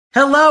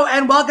Hello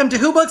and welcome to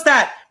Who Books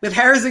That with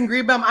Harrison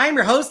Greenbaum. I'm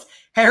your host,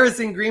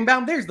 Harrison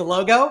Greenbaum. There's the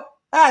logo.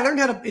 I learned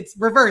how to, it's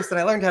reversed and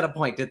I learned how to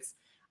point.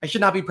 I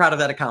should not be proud of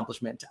that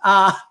accomplishment.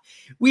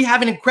 We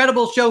have an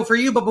incredible show for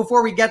you, but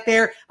before we get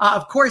there,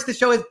 of course, the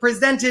show is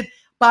presented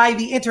by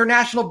the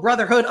International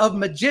Brotherhood of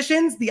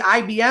Magicians, the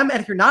IBM. And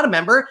if you're not a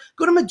member,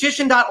 go to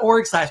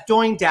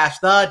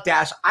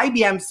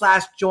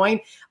magician.org/join-the-IBM/join.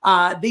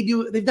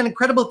 They've done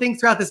incredible things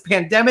throughout this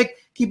pandemic,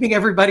 keeping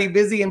everybody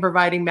busy and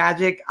providing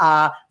magic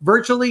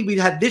virtually. We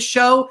had this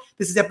show.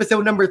 This is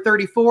episode number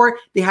 34.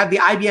 They have the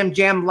IBM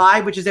Jam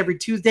Live, which is every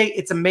Tuesday.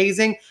 It's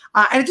amazing.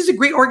 And it's just a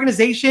great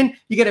organization.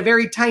 You get a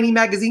very tiny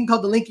magazine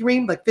called The Linking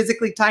Ring, like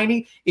physically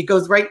tiny. It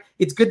goes right.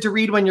 It's good to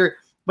read when you're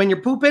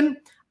pooping.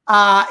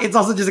 It's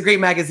also just a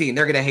great magazine.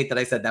 They're going to hate that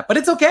I said that, but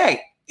it's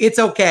okay. It's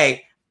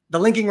okay. The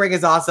Linking Ring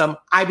is awesome.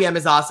 IBM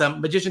is awesome.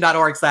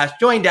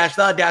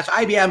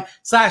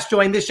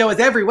 Magician.org/join-the-IBM/join. This show is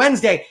every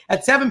Wednesday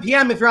at 7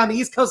 p.m. if you're on the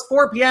East Coast,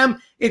 4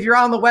 p.m. if you're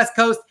on the West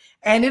Coast.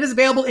 And it is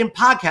available in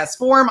podcast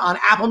form on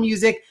Apple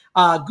Music,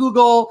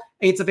 Google.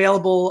 It's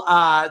available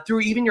through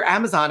even your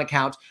Amazon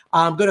account.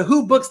 Go to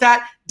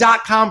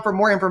whobooksthat.com for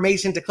more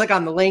information, to click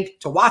on the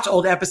link to watch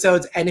old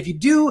episodes. And if you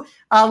do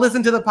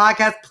listen to the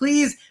podcast,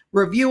 please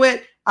review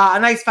it. A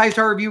nice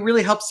 5-star review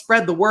really helps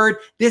spread the word.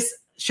 This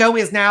show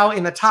is now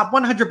in the top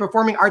 100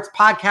 performing arts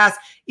podcasts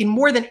in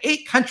more than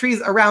 8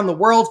 countries around the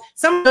world.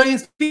 Some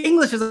millions speak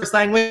English as their first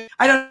language.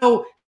 I don't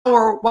know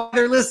or why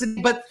they're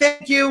listening, but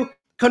thank you.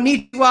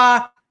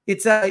 Konnichiwa.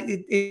 It's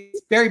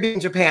very big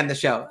in Japan, the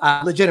show.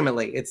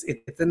 Legitimately, it's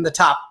in the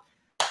top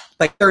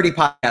like 30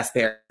 podcasts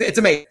there. It's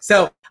amazing.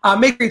 So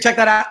make sure you check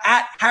that out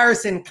at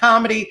Harrison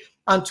Comedy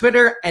on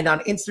Twitter and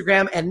on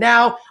Instagram. And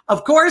now,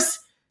 of course,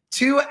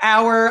 to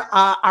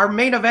our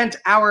main event,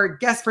 our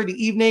guest for the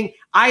evening.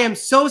 I am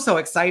so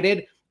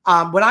excited.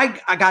 When I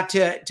got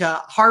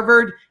to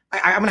Harvard,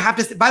 I'm gonna have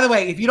to. By the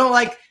way, if you don't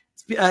like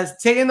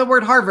saying the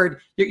word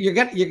Harvard, you're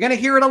gonna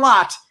hear it a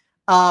lot.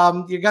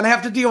 You're gonna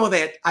have to deal with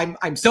it.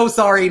 I'm so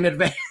sorry in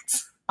advance.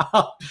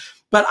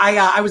 But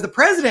I was the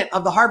president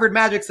of the Harvard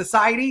Magic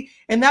Society,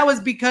 and that was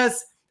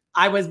because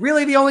I was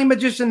really the only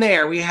magician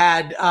there. We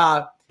had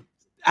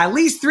at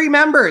least 3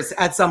 members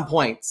at some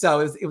point, so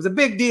it was a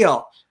big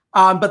deal.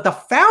 But the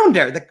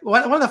founder,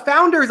 one of the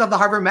founders of the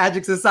Harvard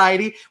Magic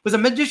Society, was a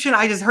magician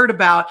I just heard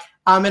about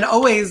and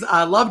always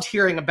loved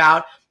hearing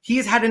about. He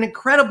has had an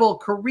incredible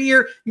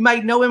career. You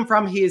might know him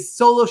from his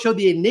solo show,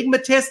 The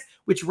Enigmatist,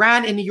 which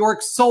ran in New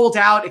York, sold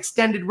out,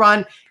 extended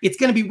run. It's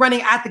going to be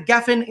running at the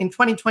Geffen in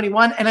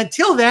 2021. And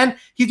until then,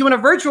 he's doing a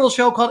virtual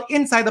show called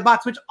Inside the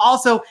Box, which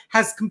also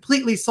has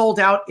completely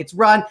sold out its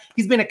run.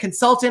 He's been a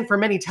consultant for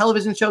many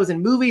television shows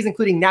and movies,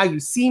 including Now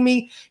You See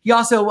Me. He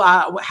also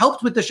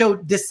helped with the show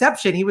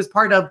Deception. He was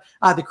part of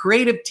the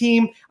creative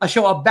team, a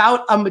show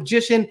about a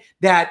magician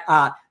that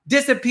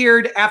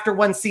disappeared after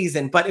 1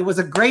 season, but it was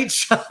a great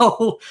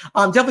show.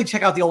 Definitely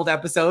check out the old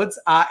episodes.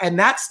 And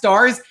that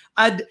stars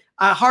a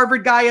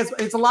Harvard guy.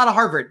 It's a lot of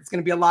Harvard. It's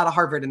going to be a lot of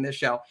Harvard in this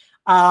show.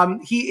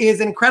 He is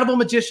an incredible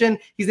magician.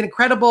 He's an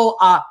incredible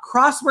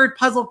crossword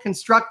puzzle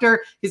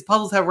constructor. His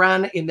puzzles have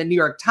run in the New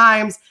York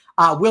Times.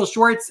 Will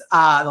Schwartz,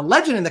 the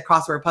legend in the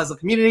crossword puzzle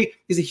community,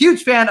 is a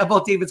huge fan of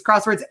both David's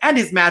crosswords and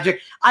his magic.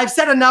 I've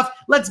said enough.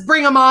 Let's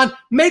bring him on.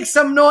 Make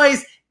some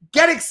noise.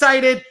 Get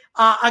excited.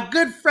 A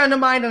good friend of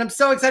mine, and I'm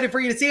so excited for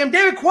you to see him.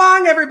 David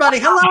Kwong, everybody.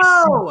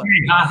 Hello.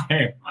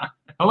 Hi.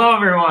 Hello,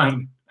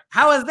 everyone.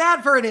 How was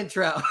that for an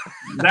intro?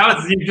 That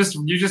was you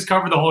just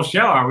covered the whole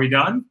show. Are we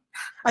done?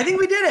 I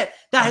think we did it.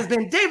 That has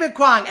been David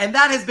Kwong, and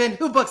that has been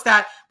Who Books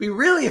That. We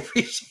really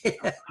appreciate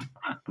it.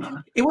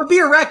 It would be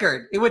a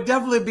record. It would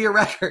definitely be a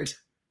record.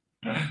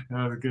 That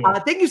was good.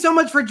 Thank you so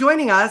much for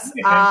joining us.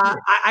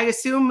 I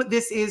assume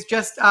this is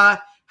just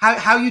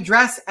how you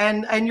dress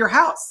and your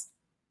house.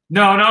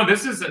 No.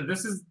 This is.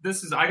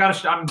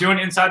 I'm doing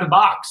Inside the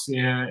Box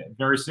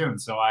very soon.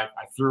 So I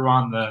threw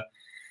on the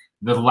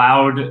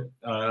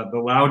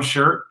loud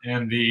shirt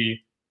and the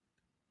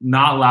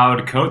not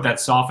loud coat that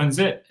softens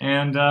it,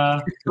 and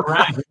yeah.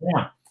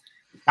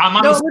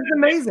 It's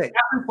amazing.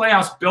 Geffen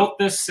Playhouse built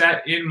this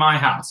set in my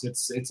house.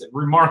 It's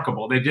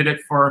remarkable. They did it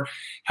for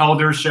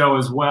Helder's show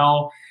as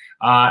well,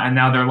 and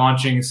now they're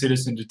launching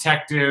Citizen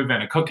Detective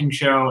and a cooking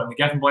show. And the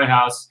Geffen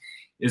Playhouse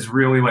is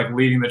really like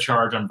leading the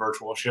charge on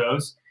virtual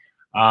shows.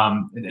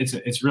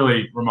 It's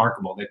really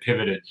remarkable. They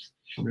pivoted.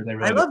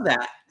 I love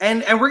that,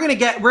 and we're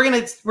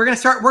gonna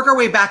start work our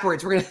way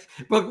backwards. We're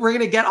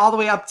gonna get all the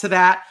way up to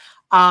that.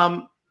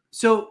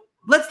 So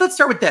let's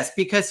start with this,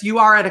 because you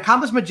are an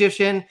accomplished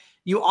magician.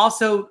 You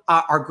also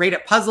are great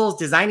at puzzles,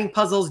 designing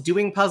puzzles,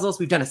 doing puzzles.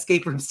 We've done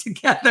escape rooms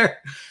together,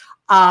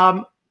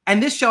 and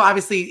this show,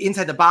 obviously,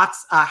 Inside the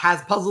Box,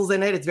 has puzzles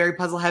in it. It's very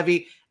puzzle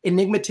heavy.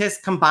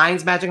 Enigmatist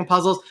combines magic and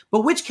puzzles.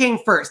 But which came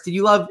first? Did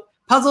you love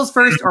puzzles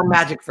first or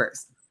magic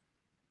first?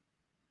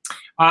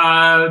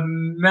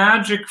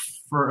 Magic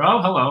for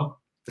hello.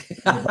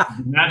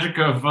 Magic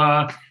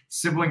of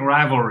sibling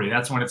rivalry.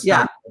 That's when it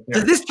started. Yeah.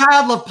 Does this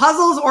child love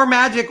puzzles or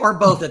magic or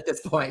both at this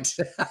point?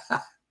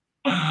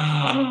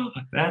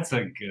 That's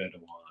a good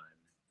one.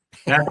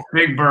 That's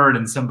Big Bird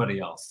and somebody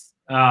else.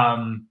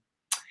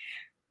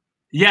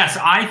 Yes,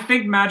 I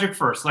think magic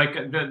first. Like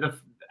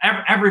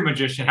every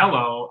magician.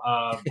 Hello,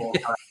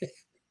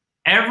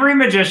 every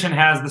magician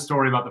has the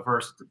story about the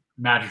first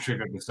magic trick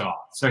that they saw.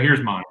 So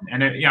here's mine.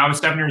 And I was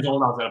 7 years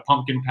old. I was at a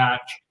pumpkin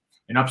patch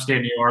in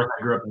upstate New York.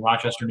 I grew up in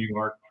Rochester, New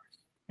York.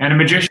 And a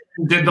magician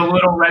did the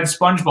little red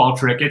sponge ball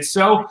trick. It's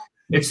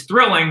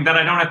thrilling that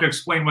I don't have to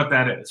explain what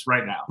that is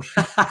right now.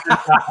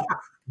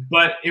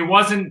 But it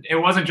wasn't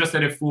just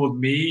that it fooled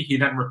me. He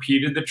then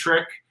repeated the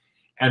trick,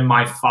 and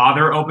my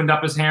father opened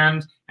up his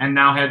hand and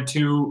now had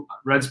 2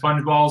 red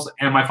sponge balls.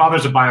 And my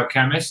father's a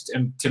biochemist,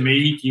 and to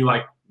me, he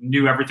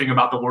knew everything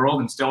about the world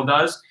and still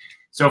does.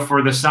 So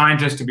for the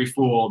scientist to be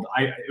fooled,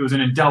 it was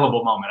an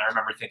indelible moment. I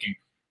remember thinking,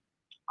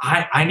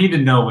 I need to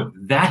know what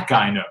that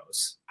guy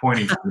knows,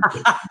 pointing to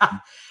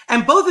the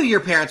And both of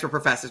your parents were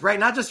professors, right?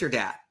 Not just your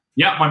dad.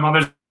 Yeah, my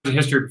mother's a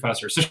history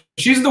professor. So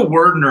she's the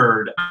word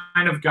nerd. I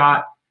kind of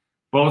got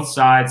both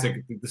sides,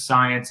 like the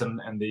science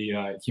and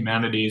the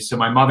humanities. So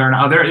my mother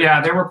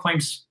and they were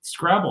playing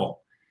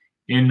Scrabble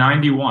in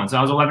 91. So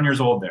I was 11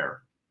 years old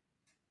there.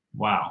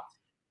 Wow.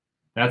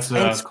 That's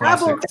Scrabble.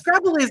 Classic.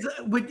 Scrabble is.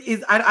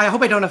 I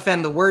hope I don't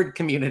offend the word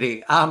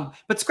community.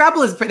 But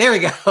Scrabble is. There we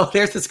go.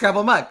 There's the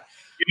Scrabble mug.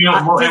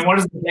 And what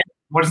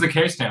does the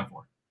K stand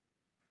for?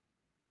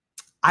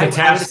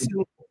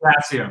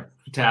 Potassium,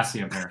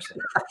 Harrison.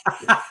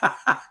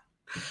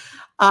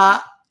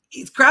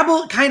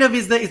 Scrabble kind of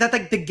is that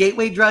like the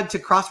gateway drug to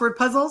crossword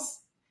puzzles?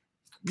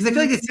 Because I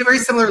feel like it's very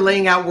similar,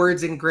 laying out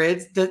words in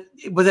grids.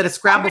 Was it a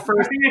Scrabble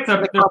first? I think it's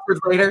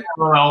later.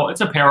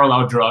 It's a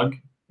parallel drug.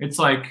 It's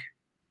like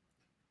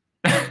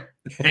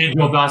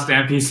Angel Dust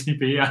and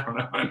PCP. I don't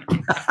know.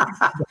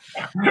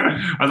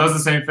 Are those the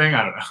same thing?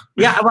 I don't know.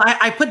 Yeah, well,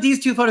 I put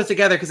these 2 photos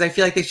together because I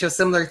feel like they show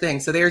similar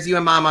things. So there's you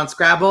and Mom on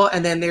Scrabble,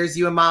 and then there's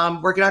you and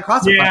Mom working on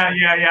crossword.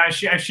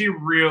 Yeah. She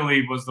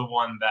really was the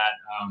one that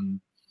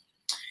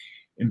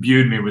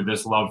imbued me with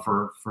this love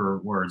for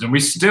words. And we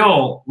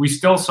still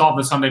solve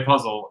the Sunday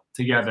puzzle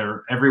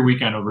together every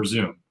weekend over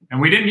Zoom. And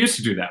we didn't used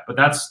to do that, but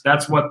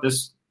that's what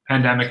this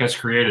pandemic has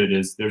created.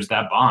 Is there's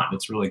that bond.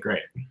 It's really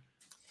great.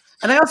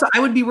 And I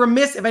would be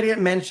remiss if I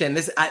didn't mention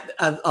this,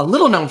 a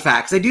little known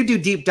fact, 'cause I do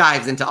deep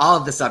dives into all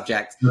of the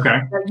subjects. Okay.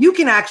 You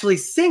can actually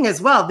sing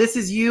as well. This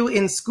is you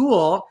in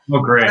school.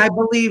 Oh, great. And I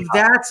believe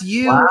that's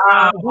you,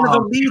 one of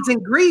the leads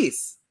in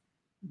Grease.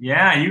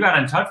 Yeah, you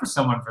got in touch with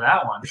someone for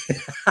that one.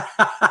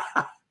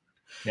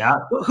 Yeah.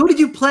 Who did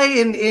you play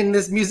in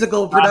this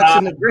musical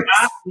production of Grease?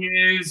 That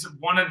is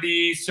one of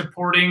the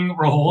supporting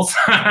roles,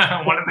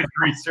 one of the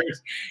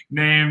greasers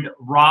named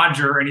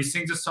Roger, and he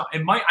sings a song.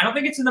 I don't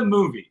think it's in the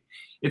movie.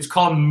 It's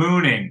called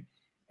Mooning,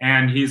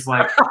 and he's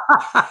like,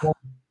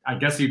 I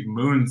guess he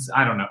moons.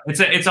 I don't know.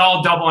 It's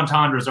all double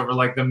entendres over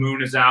like the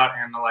moon is out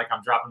and like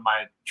I'm dropping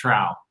my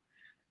trowel.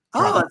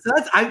 Oh, so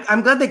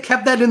I'm glad they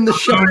kept that in the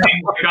show.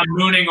 I'm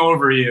mooning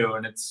over you,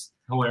 and it's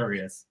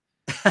hilarious.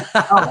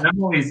 Oh,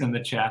 Emily's in the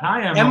chat.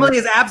 Hi, Emily. Emily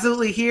is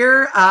absolutely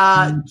here.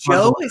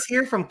 Joe is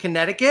here from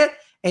Connecticut,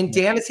 and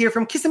Dan is here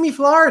from Kissimmee,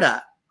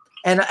 Florida.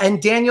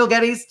 And Daniel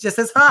Geddes just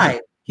says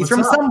hi. He's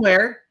from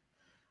somewhere.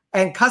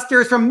 And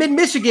Custer is from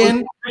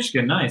Michigan.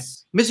 Michigan,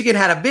 nice. Michigan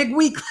had a big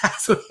week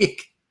last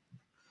week.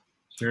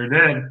 Sure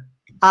did.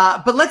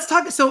 But let's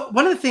talk. So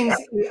one of the things,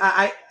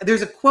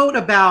 there's a quote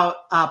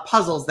about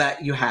puzzles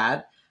that you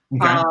had,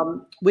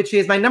 which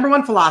is my number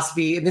one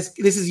philosophy. And this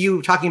is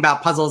you talking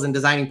about puzzles and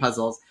designing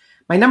puzzles.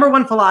 My number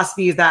one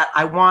philosophy is that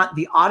I want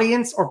the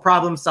audience or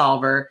problem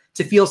solver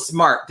to feel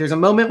smart. There's a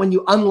moment when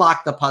you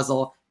unlock the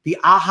puzzle, the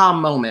aha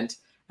moment.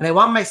 And I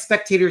want my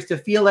spectators to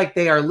feel like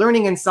they are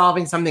learning and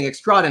solving something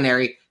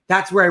extraordinary.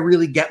 That's where I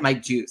really get my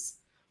juice.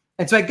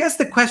 And so I guess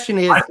the question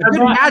is, a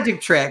good magic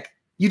trick.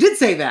 You did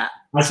say that.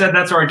 I said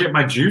that's where I get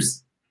my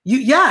juice.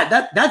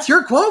 That's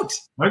your quote.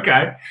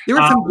 Okay. There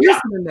was some juice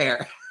in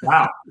there.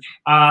 Wow.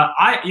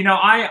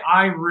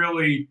 I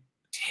really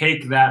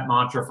take that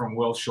mantra from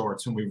Will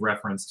Shortz, whom we've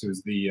referenced,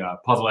 who's the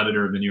puzzle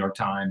editor of the New York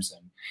Times.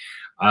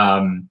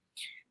 And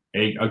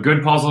a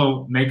good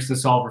puzzle makes the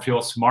solver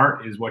feel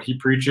smart is what he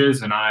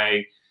preaches. And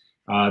I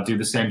do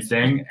the same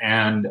thing.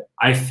 And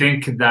I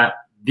think that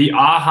the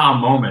aha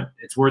moment,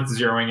 it's worth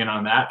zeroing in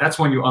on that. That's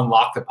when you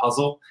unlock the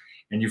puzzle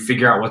and you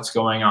figure out what's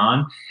going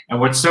on.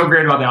 And what's so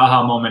great about the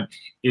aha moment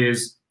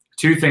is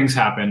 2 things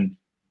happen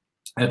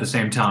at the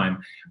same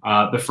time.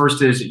 The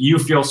first is you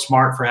feel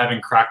smart for having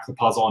cracked the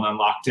puzzle and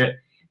unlocked it.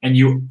 And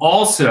you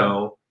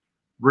also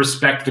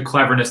respect the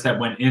cleverness that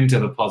went into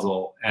the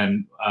puzzle,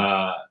 and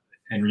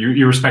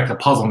you respect the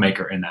puzzle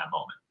maker in that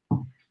moment.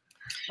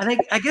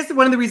 And I guess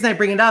one of the reasons I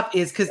bring it up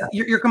is because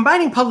you're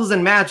combining puzzles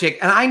and magic.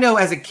 And I know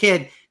as a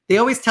kid, they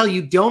always tell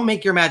you don't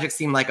make your magic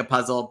seem like a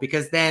puzzle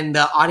because then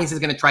the audience is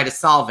going to try to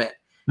solve it.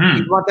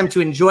 You want them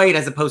to enjoy it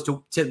as opposed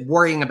to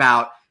worrying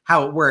about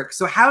how it works.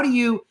 So how do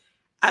you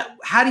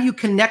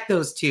connect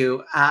those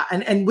two?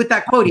 And with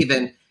that quote,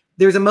 even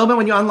there's a moment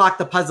when you unlock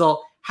the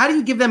puzzle. How do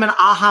you give them an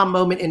aha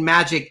moment in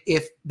magic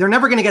if they're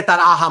never going to get that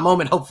aha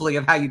moment, hopefully,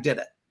 of how you did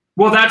it?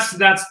 Well, that's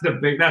the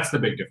big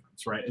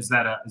difference, right? Is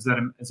that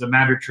as a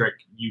magic trick,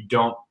 you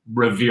don't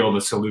reveal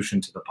the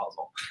solution to the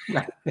puzzle.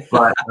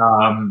 Right.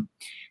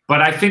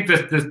 But I think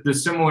that the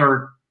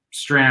similar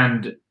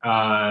strand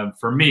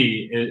for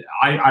me is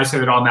I say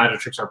that all magic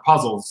tricks are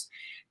puzzles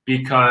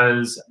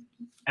because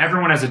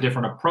everyone has a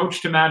different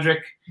approach to magic.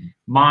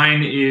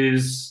 Mine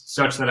is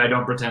such that I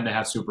don't pretend to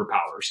have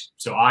superpowers.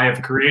 So I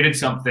have created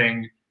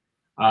something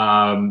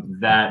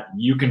that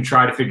you can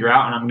try to figure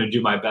out, and I'm going to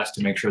do my best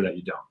to make sure that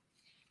you don't.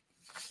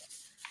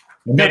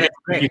 And then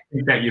you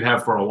think that you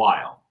have for a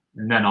while,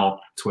 and then I'll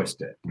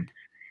twist it.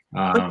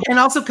 And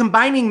also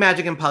combining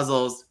magic and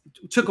puzzles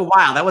took a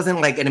while. That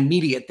wasn't like an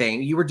immediate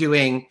thing. You were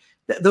doing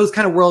those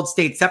kind of worlds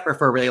stayed separate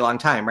for a really long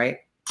time, right?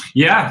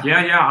 Yeah.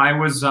 I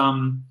was.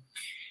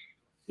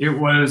 It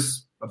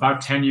was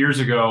about 10 years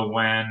ago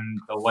when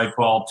the light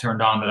bulb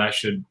turned on that I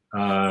should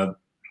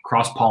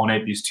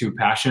cross-pollinate these two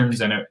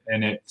passions, and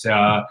it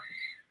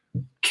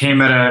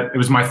came at it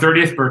was my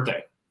 30th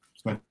birthday.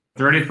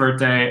 30th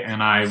birthday,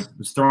 and I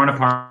was throwing a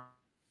party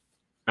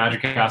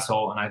Magic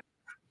Castle, and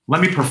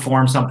let me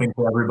perform something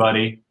for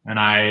everybody. And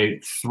I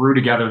threw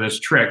together this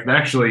trick that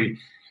actually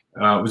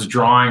was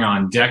drawing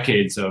on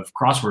decades of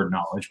crossword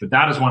knowledge. But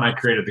that is when I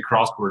created the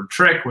crossword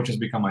trick, which has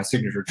become my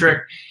signature trick.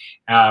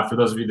 For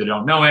those of you that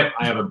don't know it,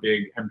 I have a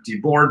big empty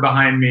board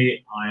behind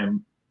me. I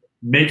am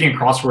making a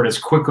crossword as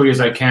quickly as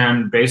I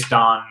can based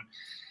on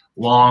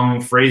long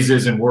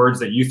phrases and words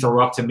that you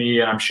throw up to me,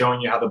 and I'm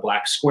showing you how the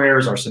black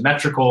squares are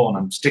symmetrical, and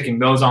I'm sticking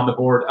those on the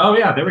board. Oh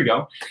yeah, there we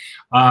go.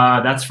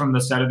 That's from the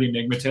set of the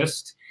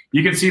Enigmatist.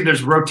 You can see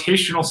there's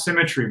rotational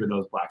symmetry with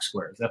those black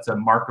squares. That's a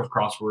mark of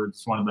crosswords.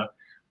 It's one of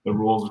the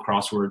rules of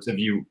crosswords. If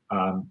you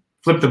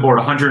flip the board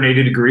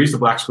 180 degrees, the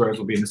black squares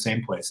will be in the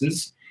same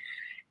places.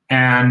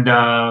 And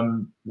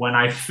when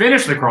I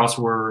finish the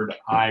crossword,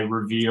 I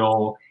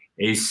reveal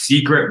a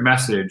secret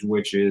message,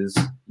 which is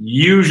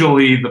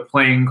usually the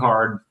playing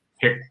card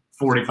picked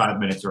 45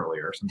 minutes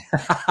earlier or something.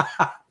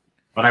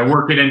 But I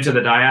work it into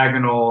the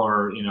diagonal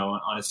or,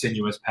 on a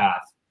sinuous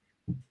path.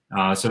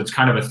 So it's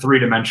kind of a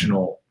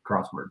three-dimensional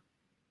crossword.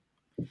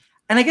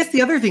 And I guess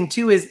the other thing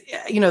too is,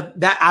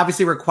 that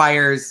obviously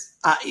requires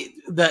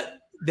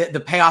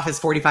the payoff is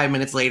 45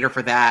 minutes later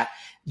for that.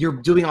 You're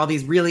doing all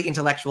these really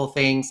intellectual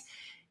things.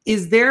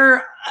 Is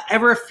there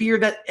ever a fear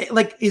that,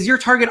 is your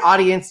target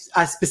audience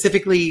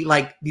specifically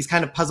like these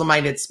kind of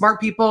puzzle-minded smart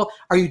people?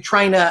 Are you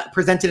trying to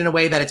present it in a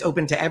way that it's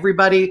open to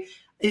everybody?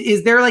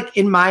 Is there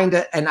in mind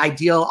an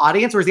ideal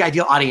audience, or is the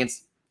ideal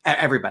audience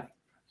everybody?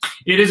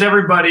 It is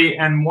everybody.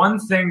 And one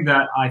thing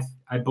that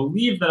I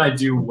believe that I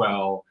do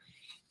well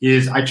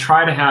is I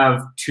try to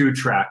have two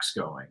tracks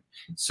going.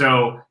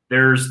 So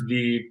there's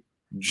the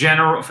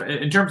general,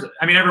 in terms of,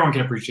 everyone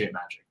can appreciate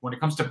magic. When it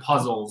comes to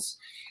puzzles,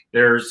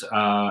 there's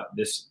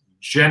this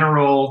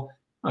general,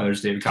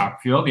 there's David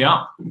Copperfield,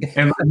 yeah.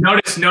 And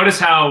notice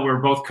how we're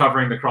both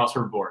covering the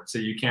crossword board, so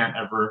you can't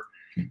ever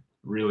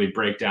really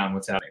break down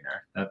what's happening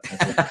there.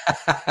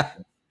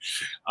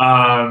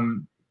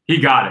 He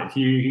got it.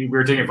 We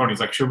were taking a phone. He's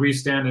like, should we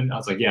stand? And I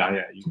was like,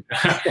 yeah.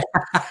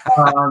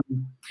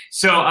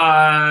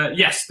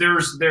 Yes,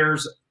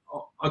 there's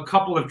a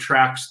couple of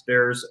tracks.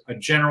 There's a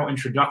general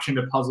introduction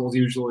to puzzles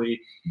usually,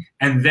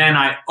 and then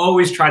I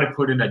always try to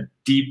put in a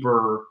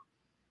deeper,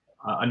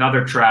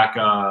 another track,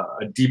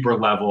 a deeper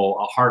level,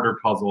 a harder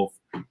puzzle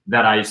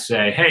that I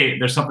say, hey,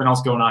 there's something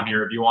else going on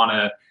here. If you want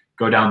to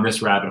go down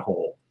this rabbit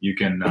hole, you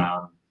can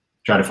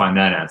try to find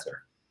that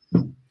answer.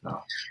 So.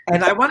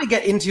 And I want to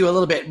get into a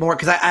little bit more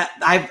because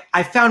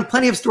I've found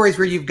plenty of stories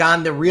where you've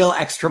gone the real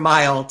extra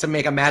mile to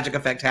make a magic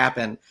effect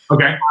happen.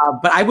 Okay.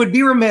 But I would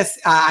be remiss.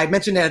 I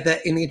mentioned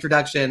it in the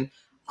introduction.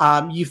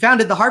 You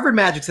founded the Harvard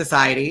Magic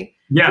Society.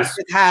 Yes.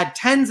 Which has had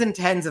tens and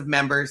tens of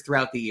members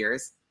throughout the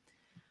years.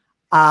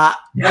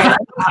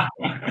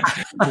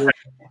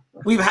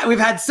 We've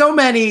had so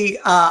many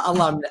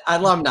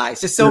alumni,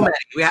 just so many.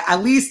 We had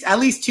at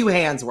least two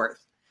hands worth.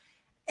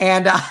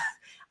 And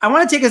I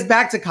want to take us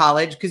back to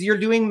college because you're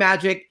doing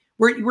magic.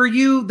 Were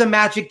you the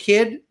magic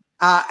kid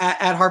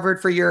at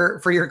Harvard for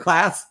your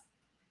class?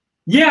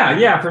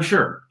 Yeah, for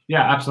sure.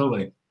 Yeah,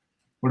 absolutely.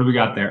 What do we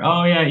got there?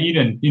 Oh yeah,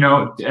 Eden.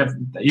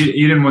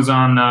 Eden was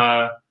on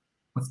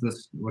what's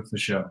the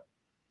show?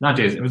 Not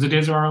Days. Was it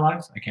Days of Our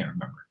Lives? I can't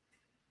remember.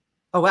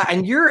 Oh wow!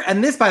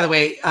 And this, by the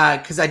way,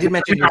 because I did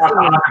mention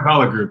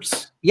acapella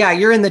groups. Yeah,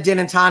 you're in the Din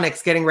and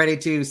Tonics, getting ready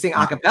to sing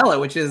acapella,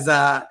 which is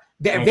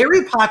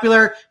very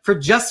popular for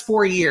just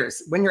 4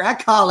 years. When you're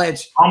at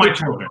college, all my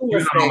children.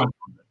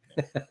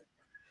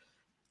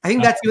 I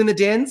think that's you in the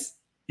Dins.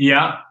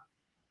 Yeah.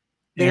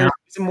 There's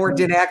some more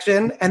Din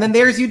action, and then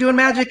there's you doing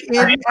magic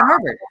at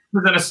Harvard.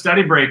 Was in a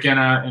study break in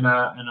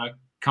a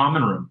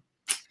common room.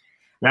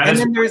 And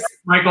then there's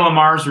Michael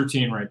Amar's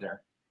routine right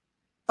there.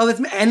 Oh, that's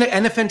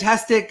and a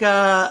fantastic.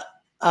 That's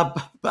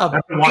not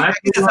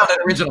an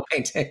original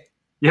painting.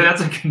 Yeah,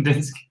 that's a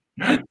Kandinsky.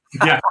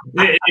 Yeah,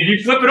 if you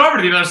flip it over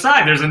to the other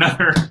side, there's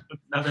another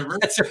room.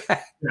 That's right.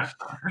 Yeah.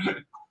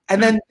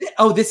 And then,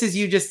 this is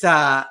you. Just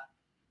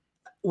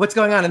what's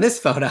going on in this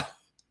photo?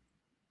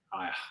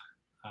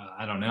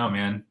 I don't know,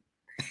 man.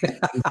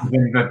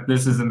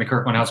 This is in the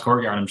Kirkland House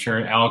courtyard. I'm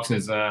sure Alex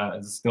is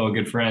still a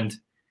good friend.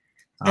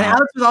 And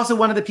Alex was also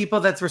one of the people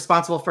that's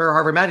responsible for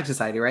Harvard Magic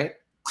Society, right?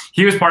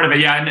 He was part of it,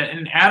 yeah.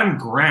 And Adam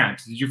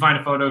Grant, did you find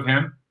a photo of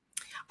him?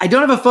 I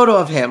don't have a photo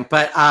of him,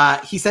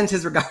 but he sends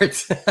his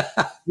regards.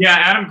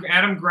 Yeah,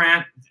 Adam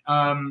Grant.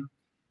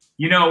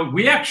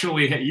 We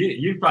actually,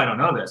 you probably don't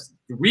know this.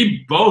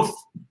 We both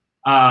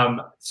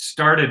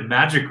started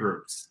magic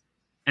groups,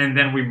 and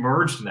then we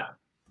merged them.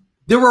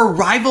 There were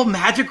rival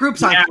magic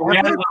groups on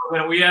campus?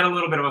 We had a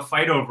little bit of a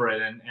fight over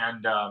it.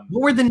 And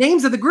what were the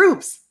names of the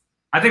groups?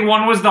 I think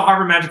one was the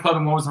Harvard Magic Club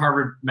and one was the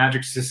Harvard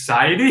Magic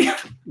Society.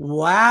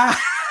 Wow.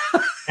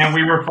 And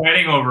we were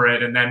fighting over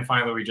it, and then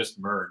finally we just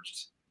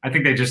merged. I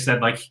think they just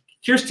said, like,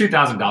 here's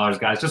 $2,000,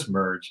 guys, just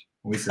merge.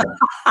 And we said,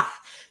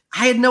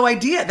 I had no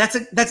idea.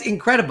 That's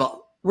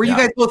incredible. Were you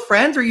guys both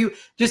friends, or you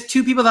just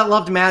two people that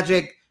loved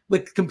magic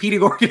with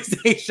competing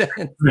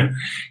organizations?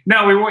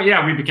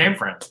 No, we became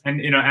friends.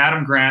 And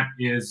Adam Grant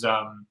has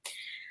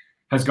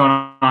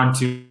gone on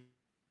to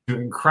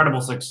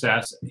incredible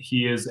success.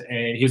 He's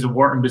a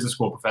Wharton Business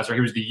School professor.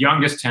 He was the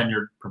youngest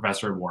tenured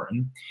professor at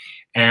Wharton.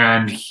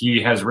 And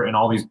he has written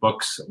all these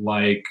books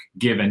like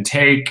Give and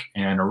Take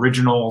and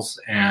Originals.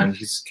 And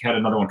he's had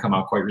another one come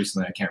out quite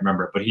recently. I can't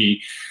remember it, but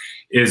he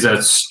is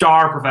a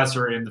star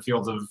professor in the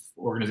fields of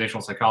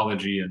organizational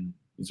psychology. And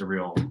he's a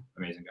real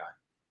amazing guy.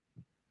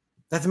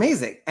 That's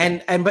amazing.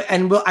 And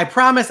I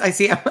promise, I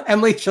see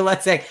Emily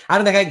Gillette saying, I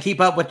don't think I can keep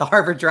up with the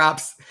Harvard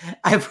drops.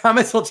 I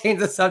promise we'll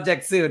change the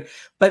subject soon.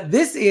 But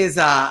this is,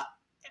 I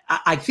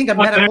think a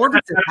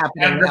metamorphosis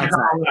happening.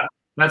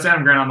 That's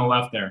Adam Grant on the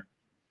left there.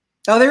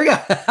 Oh, there we go.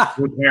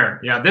 With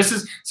hair. Yeah, this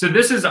is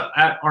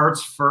at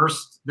Art's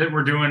First that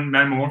we're doing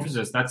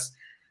metamorphosis. That's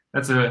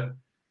a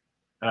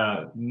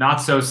not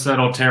so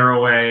subtle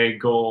tearaway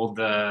gold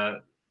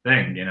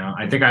thing.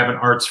 I think I have an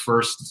Art's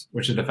First,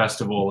 which is the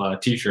festival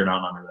T-shirt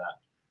on under that.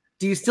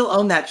 Do you still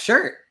own that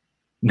shirt?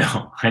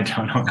 No, I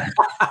don't own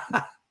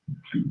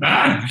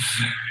that.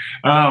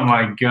 Oh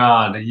my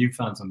God, you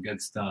found some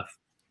good stuff.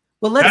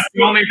 Well, that's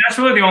really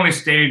the only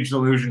stage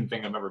illusion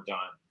thing I've ever done.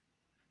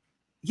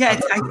 Yeah,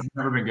 I've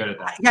never been good at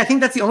that. Yeah, I think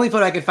that's the only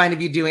photo I could find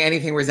of you doing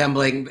anything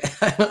resembling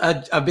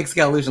a big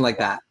scale illusion like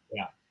that.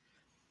 Yeah.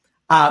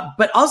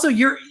 But also,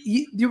 you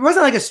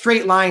wasn't like a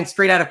straight line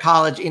straight out of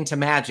college into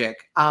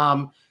magic.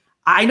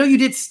 I know you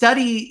did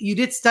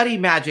study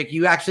magic.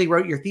 You actually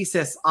wrote your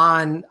thesis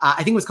on, I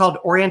think it was called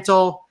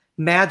Oriental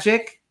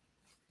Magic.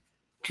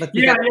 It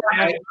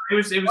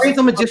was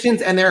Oriental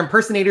magicians and their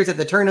impersonators at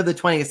the turn of the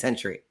 20th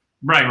century.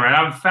 Right.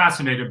 I'm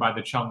fascinated by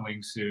the Chung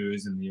Ling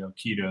Sus and the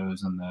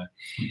Okidos and the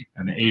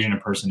Asian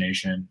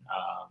impersonation.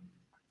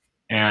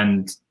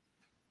 I'm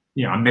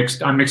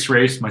mixed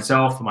race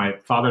myself. My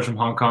father's from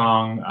Hong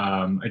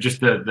Kong. Just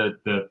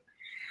the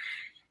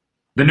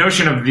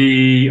notion of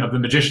the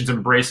magicians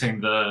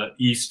embracing the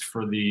East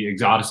for the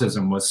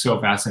exoticism was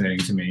so fascinating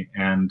to me.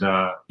 And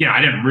I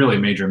didn't really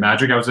major in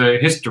magic. I was a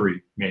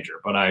history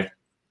major, but I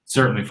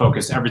certainly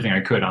focused everything I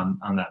could on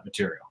that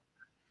material.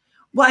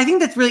 Well, I think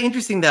that's really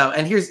interesting, though.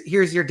 And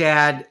here's your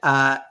dad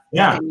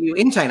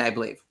in China, I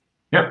believe.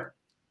 Yep.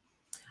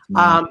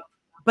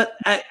 But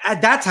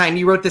at that time,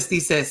 you wrote this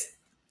thesis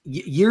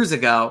years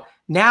ago.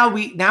 Now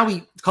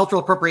we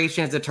cultural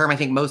appropriation is a term I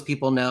think most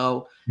people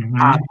know. Mm-hmm.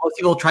 Most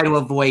people try to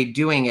avoid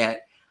doing it.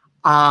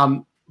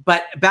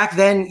 But back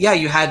then,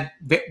 you had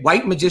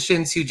white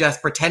magicians who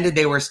just pretended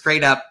they were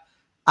straight up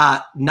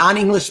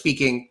non-English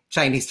speaking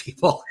Chinese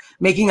people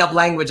making up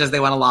language as they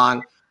went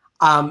along.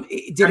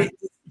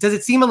 Does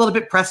it seem a little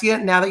bit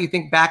prescient now that you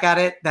think back at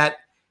it that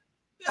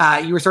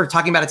you were sort of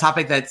talking about a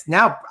topic that's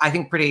now I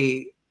think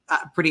pretty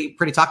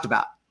talked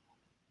about?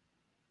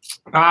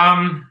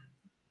 I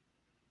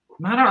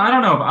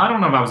don't know. I don't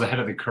know if I was ahead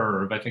of the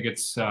curve. I think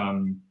it's.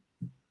 There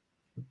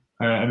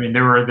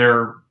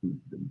were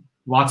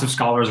lots of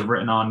scholars have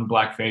written on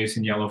blackface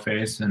and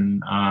yellowface,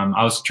 and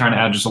I was trying to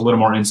add just a little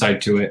more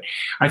insight to it.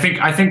 I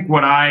think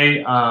what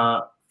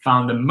I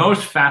found the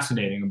most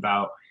fascinating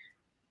about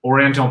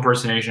Oriental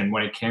impersonation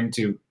when it came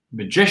to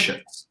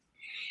magicians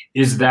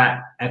is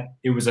that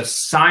it was a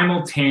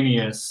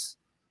simultaneous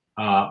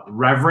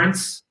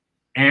reverence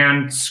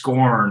and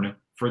scorn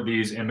for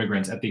these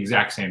immigrants at the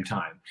exact same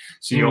time.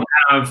 So you'll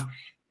have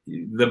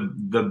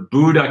the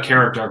Buddha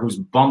character who's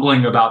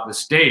bumbling about the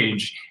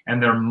stage,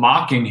 and they're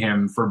mocking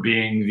him for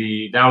being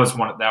the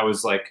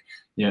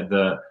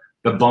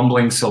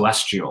bumbling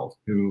celestial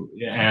who's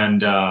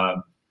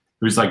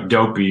like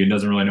dopey and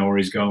doesn't really know where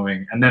he's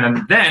going. And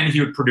then he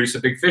would produce a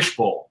big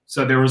fishbowl.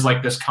 So there was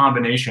like this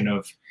combination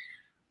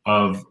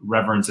of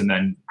reverence and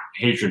then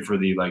hatred for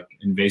the like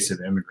invasive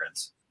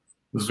immigrants.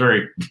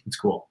 It's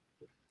cool.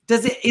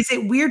 Is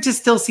it weird to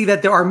still see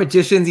that there are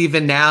magicians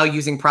even now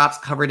using props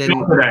covered in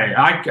today?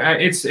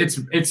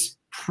 It's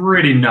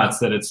pretty nuts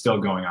that it's still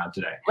going on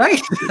today. Right.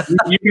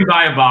 You can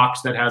buy a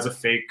box that has a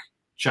fake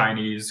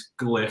Chinese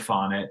glyph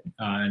on it,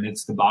 and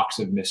it's the box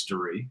of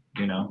mystery,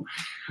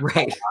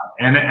 Right.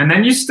 And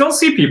then you still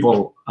see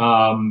people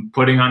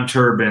putting on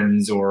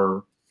turbans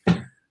or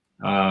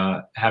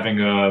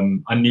having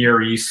a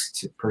Near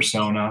East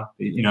persona.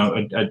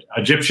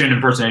 Egyptian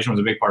impersonation was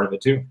a big part of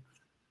it too.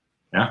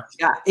 Yeah.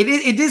 Yeah.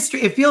 It is.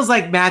 It feels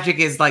like magic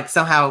is like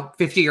somehow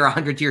 50 or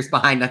 100 years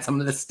behind on some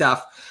of this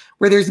stuff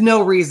where there's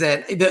no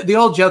reason. The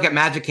old joke at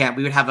Magic Camp,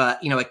 we would have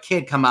a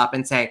kid come up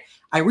and say,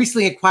 I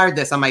recently acquired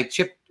this on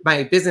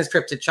my business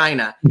trip to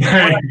China.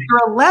 You're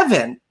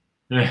 11.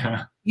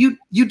 Yeah.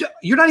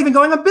 You're not even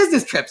going on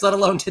business trips, let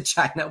alone to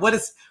China.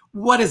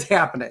 What is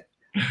happening?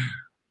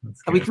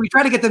 We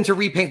try to get them to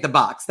repaint the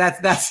box.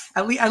 That's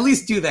at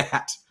least do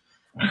that.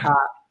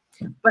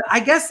 But I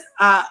guess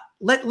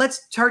let's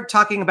start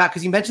talking about,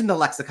 because you mentioned the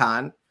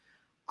lexicon,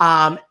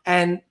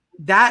 and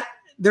that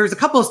there's a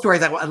couple of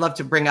stories I'd love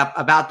to bring up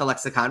about the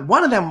lexicon.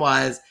 One of them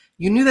was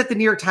you knew that the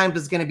New York Times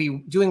was going to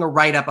be doing a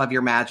write-up of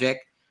your magic,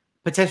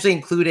 potentially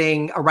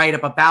including a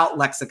write-up about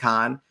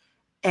lexicon.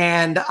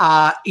 And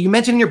you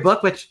mentioned in your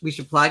book, which we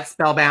should plug,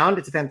 Spellbound.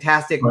 It's a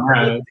fantastic,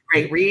 read. It's a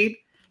great read.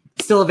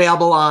 Still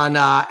available on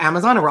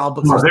Amazon or all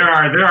books. Well, there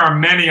are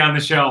many on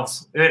the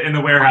shelves in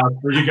the warehouse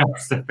for you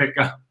guys to pick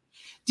up.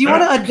 Do you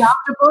want to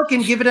adopt a book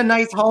and give it a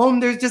nice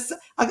home? There's just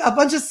a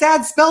bunch of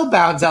sad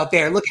spellbounds out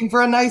there looking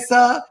for a nice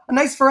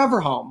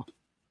forever home.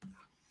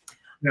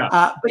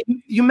 Yeah. But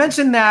you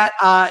mentioned that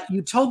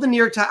you told the New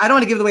York Times, I don't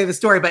want to give away the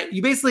story, but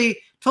you basically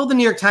told the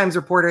New York Times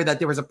reporter that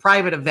there was a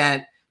private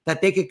event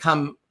that they could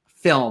come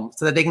film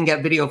so that they can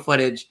get video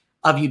footage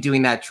of you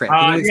doing that trick.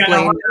 Can you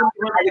explain how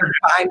you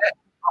find it?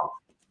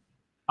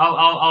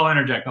 I'll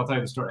interject. I'll tell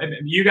you the story.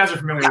 You guys are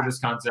familiar with this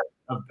concept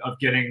of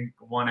getting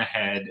one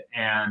ahead,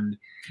 and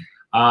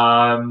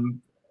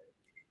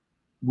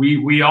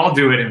we all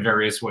do it in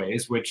various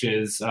ways, which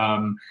is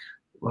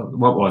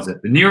what was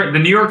it? The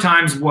New York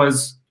Times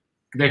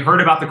they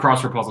heard about the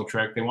crossword puzzle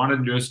trick. They wanted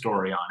to do a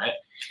story on it,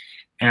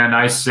 and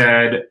I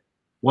said,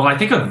 well, I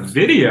think a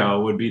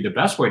video would be the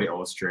best way to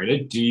illustrate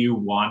it. Do you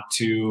want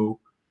to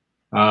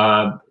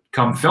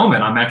come film it?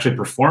 I'm actually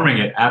performing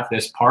it at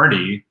this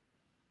party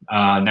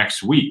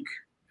next week.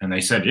 And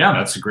they said, yeah,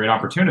 that's a great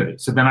opportunity.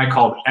 So then I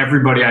called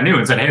everybody I knew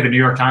and said, hey, the New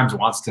York Times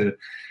wants to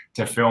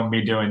film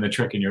me doing the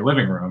trick in your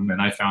living room. And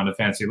I found a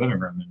fancy living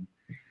room.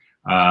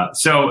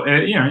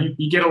 And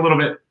you get a little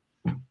bit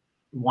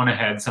one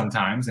ahead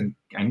sometimes. And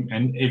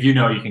if you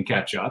can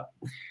catch up.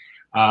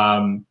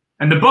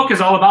 And the book is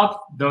all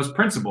about those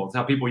principles,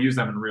 how people use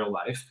them in real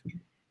life.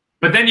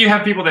 But then you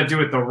have people that do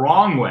it the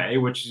wrong way,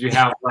 which you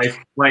have like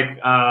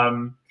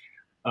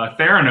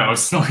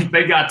Theranos, like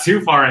they got too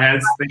far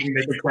ahead thinking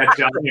they could catch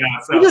up.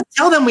 So you just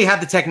tell them we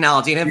have the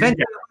technology, and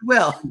eventually we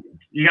will.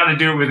 You got to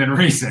do it within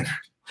reason.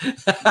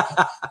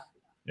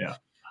 Yeah.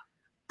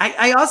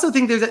 I also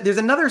think there's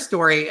another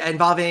story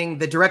involving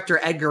the director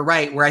Edgar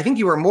Wright, where I think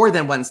you were more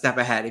than one step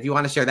ahead. If you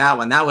want to share that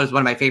one, that was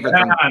one of my favorite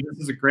things. This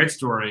is a great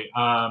story.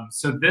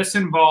 So this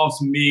involves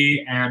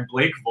me and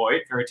Blake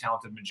Voigt, very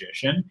talented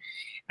magician.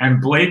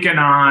 And Blake and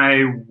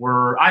I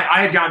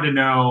had gotten to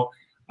know,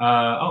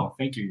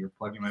 thank you. You're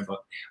plugging my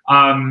book.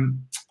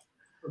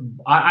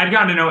 I'd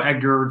gotten to know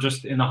Edgar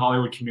just in the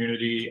Hollywood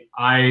community.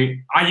 I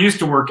used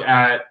to work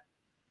at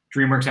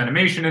DreamWorks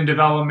Animation and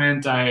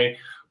Development. I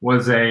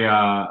was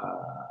a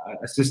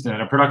assistant at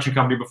a production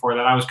company before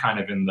that. I was kind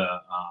of in the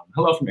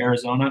hello from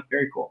Arizona.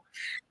 Very cool.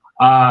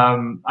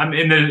 I'm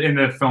in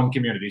the film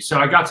community. So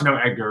I got to know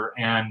Edgar,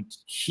 and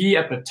he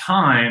at the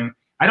time,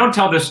 I don't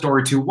tell this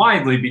story too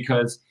widely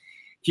because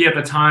he at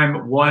the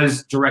time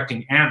was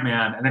directing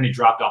Ant-Man, and then he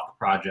dropped off the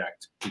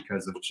project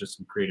because of just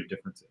some creative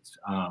differences.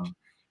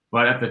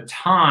 But at the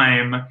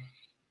time,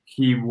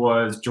 he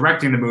was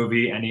directing the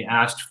movie, and he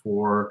asked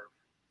for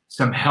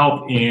some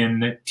help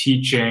in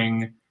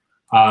teaching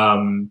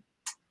the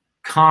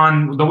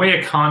way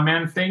a con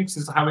man thinks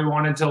is how he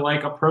wanted to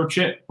approach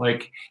it.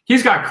 Like,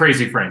 he's got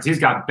crazy friends. He's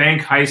got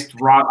bank heist,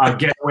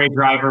 getaway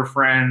driver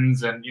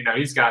friends, and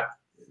he's got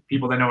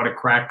people that know how to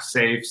crack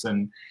safes.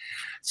 And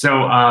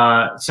so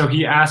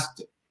he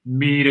asked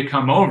me to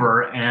come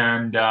over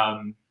and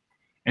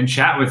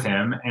chat with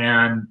him.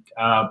 And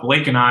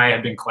Blake and I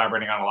had been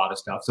collaborating on a lot of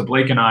stuff. So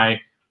Blake and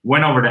I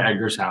went over to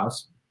Edgar's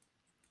house.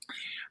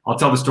 I'll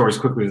tell the story as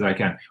quickly as I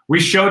can. We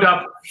showed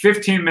up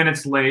 15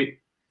 minutes late,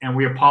 and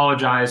we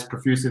apologized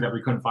profusely that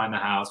we couldn't find the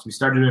house. We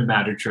started doing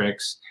magic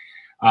tricks.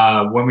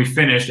 When we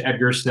finished,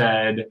 Edgar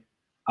said,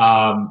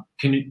 can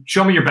you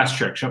show me your best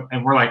trick?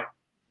 And we're like,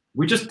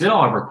 we just did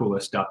all of our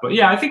coolest stuff. But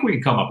yeah, I think we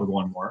can come up with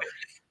one more.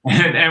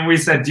 And we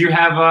said, do you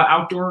have an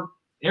outdoor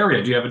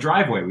area? Do you have a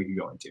driveway we can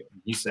go into?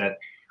 And he said,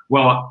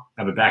 well,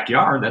 I have a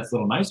backyard. That's a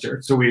little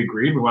nicer. So we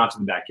agreed. We went out to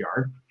the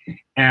backyard.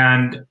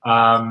 And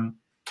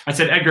I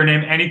said, Edgar,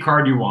 name any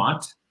card you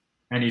want.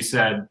 And he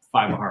said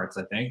 5 of hearts,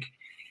 I think.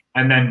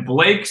 And then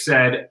Blake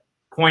said,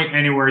 point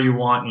anywhere you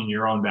want in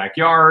your own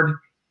backyard.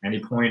 And he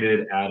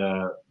pointed at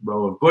a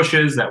row of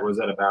bushes that was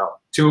at about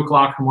 2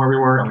 o'clock from where we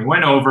were. And we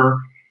went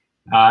over,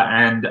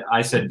 and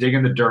I said, dig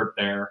in the dirt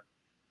there.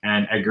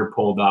 And Edgar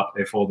pulled up.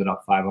 They folded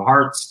up 5 of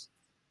hearts.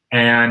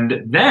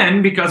 And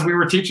then, because we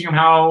were teaching him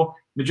how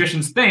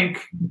magicians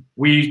think,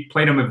 we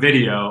played him a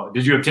video.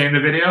 Did you obtain the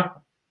video?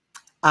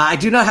 I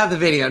do not have the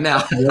video.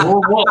 No.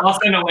 I'll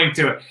send a link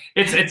to it.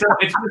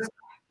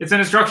 It's an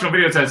instructional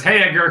video that says, "Hey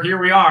Edgar, here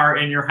we are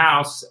in your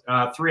house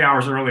 3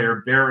 hours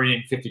earlier,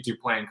 burying 52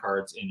 playing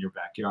cards in your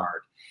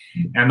backyard."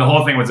 And the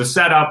whole thing was a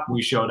setup.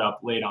 We showed up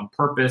late on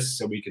purpose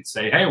so we could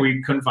say, "Hey,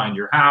 we couldn't find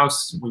your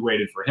house." We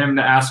waited for him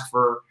to ask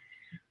for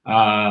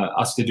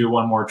us to do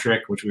one more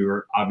trick, which we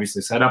were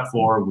obviously set up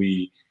for.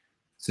 We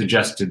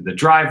suggested the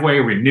driveway.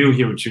 We knew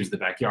he would choose the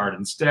backyard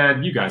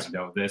instead. You guys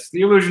know this.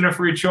 The illusion of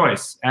free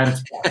choice at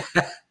its best.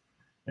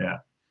 Yeah.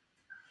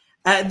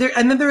 And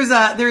then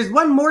there's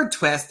one more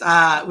twist,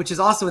 which is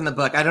also in the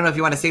book. I don't know if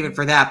you want to save it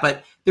for that,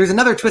 but there's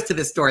another twist to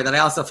this story that I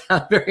also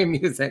found very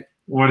amusing.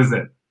 What is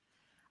it?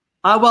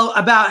 Well,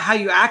 about how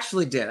you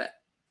actually did it.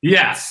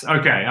 Yes.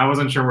 Okay. I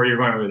wasn't sure where you're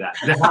going with that.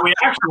 How we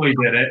actually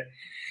did it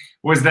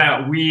was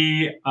that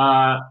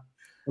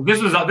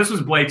this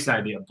was Blake's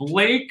idea.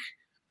 Blake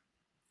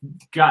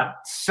got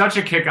such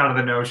a kick out of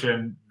the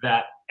notion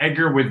that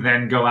Edgar would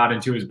then go out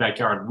into his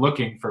backyard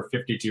looking for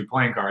 52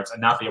 playing cards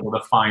and not be able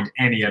to find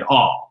any at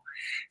all.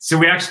 So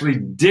we actually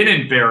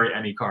didn't bury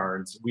any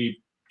cards.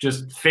 We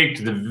just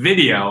faked the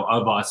video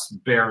of us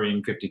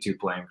burying 52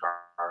 playing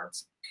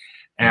cards.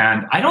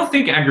 And I don't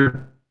think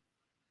Edgar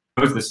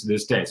knows this to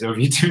this day. So if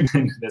you tune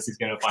into this, he's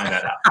going to find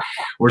that out.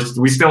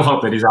 We still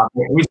hope that he's out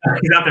there.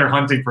 He's out there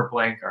hunting for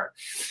playing cards.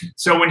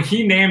 So when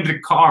he named a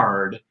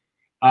card,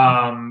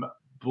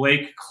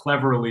 Blake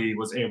cleverly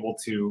was able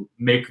to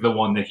make the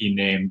one that he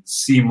named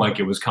seem like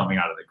it was coming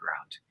out of the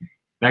ground.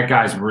 That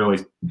guy's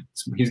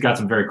he's got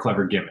some very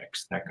clever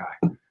gimmicks, that guy.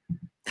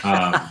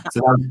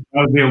 So that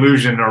was the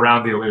illusion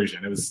around the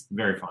illusion. It was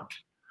very fun.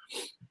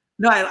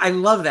 No, I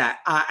love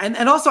that.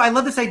 And also I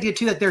love this idea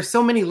too, that there's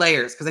so many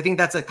layers, because I think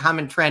that's a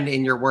common trend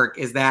in your work,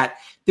 is that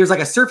there's like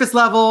a surface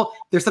level,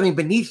 there's something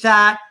beneath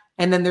that,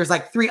 and then there's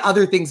like 3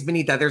 other things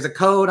beneath that. There's a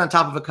code on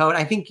top of a code.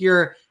 I think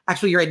your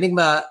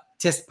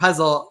Enigmatist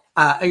puzzle,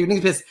 your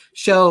Enigmatist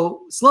show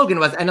slogan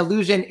was "An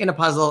illusion in a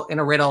puzzle, in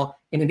a riddle,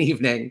 in an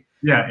evening."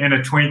 Yeah, in a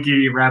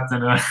Twinkie wrapped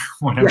in a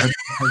whatever.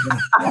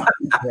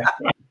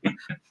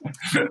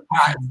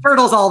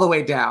 Turtles all the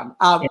way down.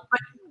 But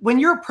when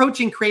you're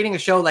approaching creating a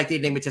show like The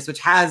Enigmatist, which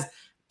has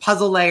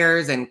puzzle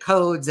layers and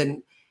codes,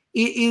 and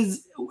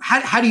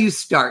how do you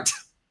start?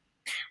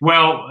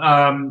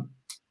 Well,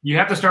 you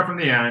have to start from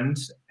the end,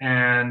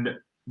 and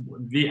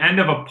the end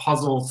of a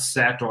puzzle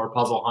set or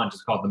puzzle hunt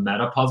is called the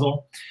meta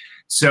puzzle.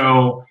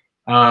 So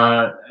there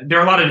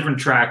are a lot of different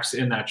tracks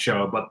in that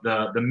show, but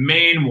the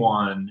main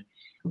one,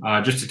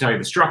 just to tell you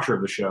the structure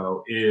of the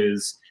show,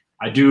 is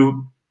I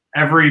do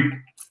every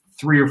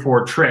 3 or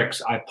 4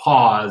 tricks, I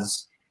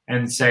pause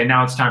and say,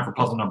 now it's time for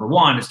puzzle number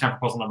 1, it's time for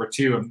puzzle number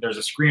 2, and there's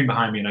a screen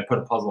behind me, and I put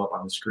a puzzle up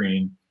on the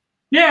screen.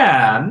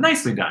 Yeah,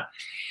 nicely done.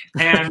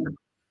 And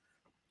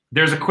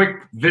there's a quick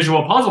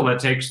visual puzzle that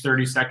takes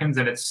 30 seconds,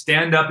 and it's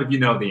stand up if you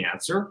know the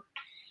answer.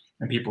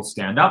 And people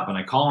stand up, and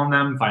I call on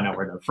them, find out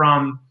where they're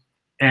from,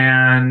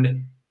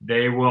 and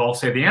they will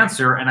say the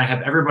answer, and I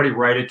have everybody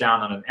write it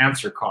down on an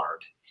answer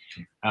card.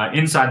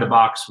 Inside the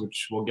box,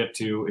 which we'll get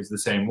to, is the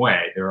same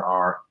way. There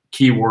are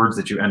keywords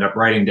that you end up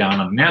writing down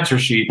on an answer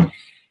sheet.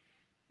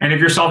 And if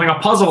you're solving a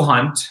puzzle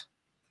hunt,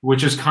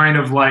 which is kind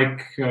of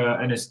like,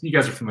 and you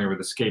guys are familiar with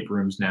escape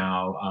rooms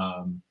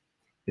now,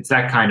 it's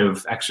that kind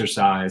of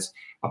exercise.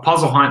 A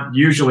puzzle hunt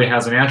usually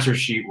has an answer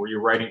sheet where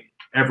you're writing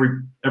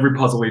every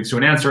puzzle leads to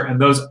an answer,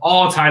 and those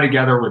all tie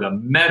together with a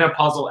meta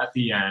puzzle at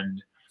the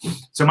end.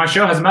 So my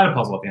show has a meta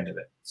puzzle at the end of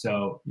it.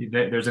 So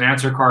there's an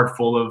answer card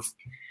full of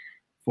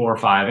 4 or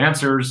 5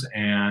 answers,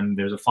 and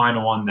there's a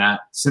final one that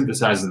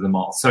synthesizes them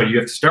all. So you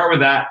have to start with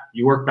that.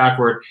 You work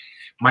backward.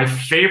 My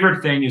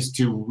favorite thing is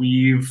to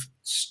weave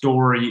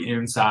story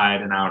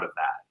inside and out of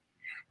that.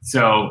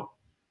 So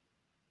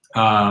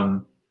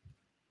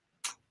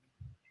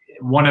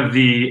one of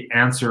the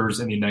answers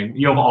in the Enigma,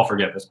 you'll all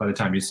forget this by the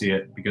time you see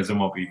it, because it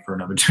won't be for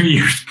another 2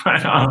 years.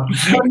 But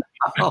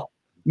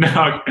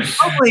no.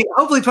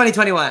 Hopefully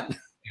 2021.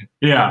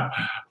 Yeah.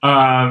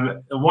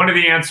 One of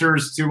the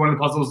answers to one of the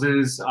puzzles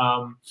is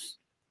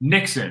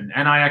Nixon,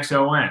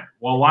 Nixon.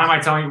 Well,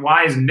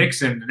 why is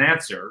Nixon an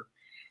answer?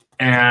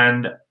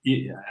 And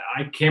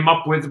I came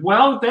up with,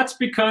 well, that's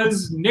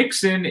because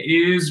Nixon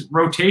is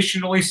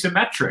rotationally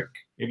symmetric.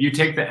 If you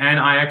take the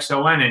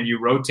Nixon and you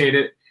rotate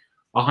it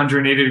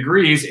 180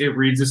 degrees, it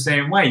reads the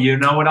same way. You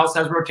know what else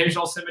has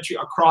rotational symmetry?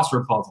 A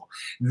crossword puzzle.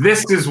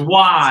 This is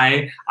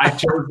why I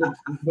chose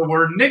the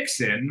word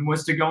Nixon,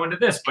 was to go into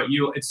this. But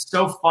it's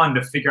so fun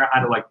to figure out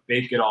how to like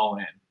bake it all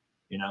in,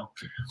 you know?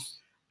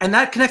 And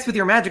that connects with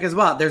your magic as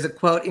well. There's a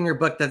quote in your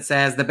book that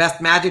says, "The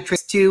best magic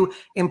tricks to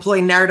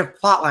employ narrative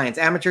plot lines.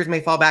 Amateurs may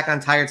fall back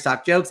on tired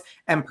stock jokes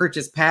and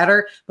purchase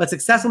patter, but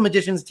successful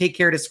magicians take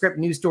care to script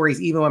new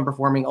stories even when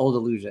performing old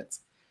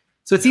illusions."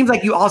 So it seems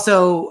like you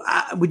also,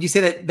 would you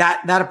say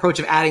that approach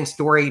of adding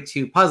story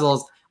to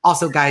puzzles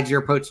also guides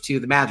your approach to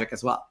the magic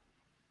as well?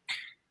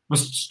 Well,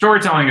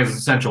 storytelling is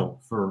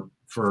essential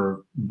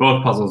for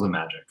both puzzles and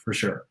magic, for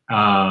sure.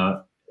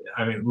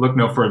 I mean, look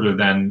no further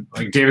than,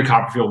 like, David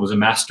Copperfield was a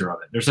master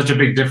of it. There's such a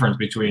big difference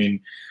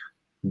between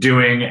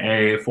doing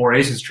a 4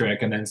 aces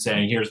trick and then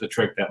saying, here's the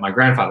trick that my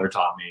grandfather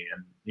taught me.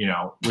 And,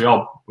 we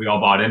all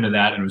bought into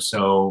that. And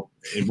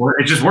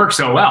it just worked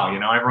so well.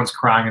 Everyone's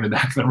crying in the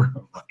back of the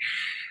room.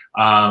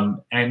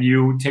 And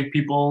you take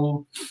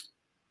people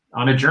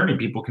on a journey.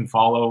 People can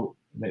follow.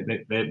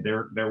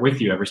 They're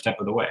with you every step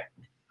of the way.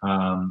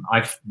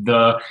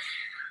 The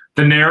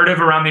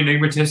narrative around the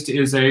Enigmatist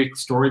is a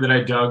story that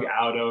I dug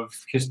out of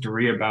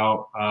history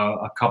about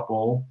a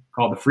couple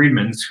called the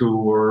Friedmans, who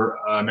were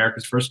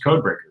America's first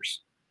code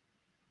breakers.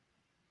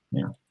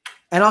 Yeah.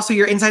 And also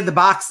your inside the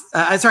box,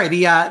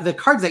 the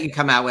cards that you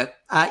come out with,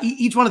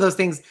 each one of those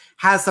things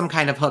has some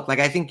kind of hook. Like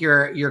I think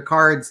your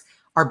cards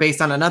are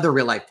based on another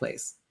real life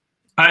place.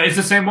 It's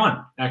the same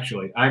one,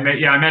 actually. I made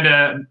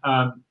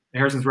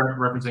Harrison's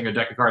referencing a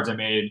deck of cards I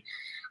made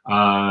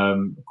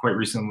quite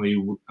recently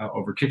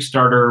over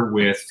Kickstarter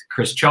with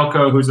Chris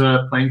Chelko, who's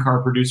a playing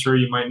card producer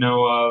you might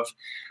know of,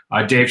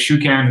 Dave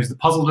Shukan, who's the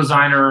puzzle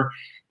designer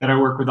that I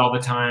work with all the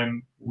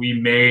time. We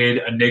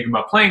made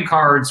Enigma playing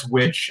cards,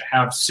 which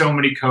have so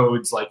many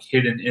codes like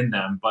hidden in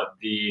them, but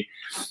the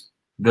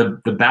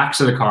backs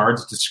of the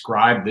cards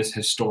describe this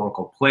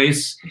historical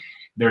place.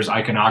 There's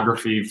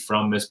iconography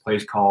from this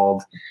place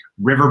called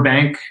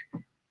Riverbank,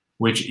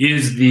 which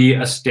is the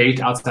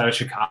estate outside of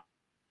Chicago,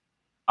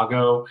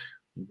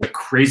 a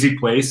crazy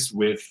place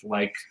with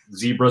like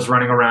zebras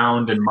running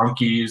around and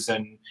monkeys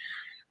and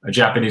a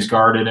Japanese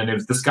garden. And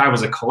this guy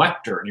was a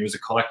collector, and he was a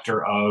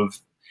collector of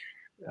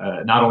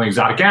not only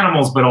exotic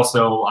animals, but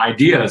also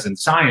ideas and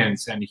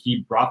science. And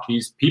he brought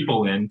these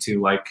people in to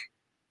like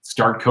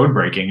start code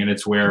breaking. And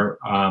it's where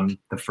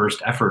the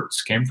first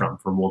efforts came from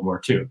World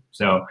War II.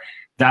 So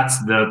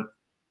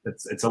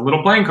it's a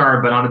little playing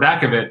card, but on the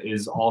back of it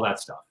is all that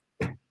stuff.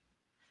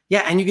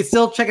 Yeah, and you can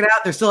still check it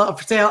out. They're still up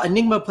for sale.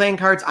 Enigma playing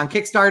cards on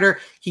Kickstarter.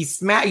 You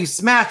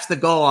smashed the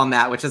goal on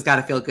that, which has got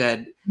to feel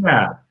good.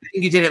 Yeah, I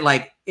think you did it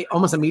like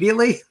almost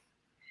immediately.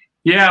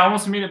 Yeah,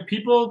 almost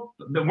immediately.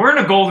 We're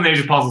in a golden age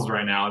of puzzles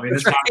right now. I mean,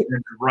 this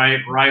happened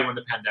right when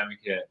the pandemic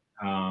hit.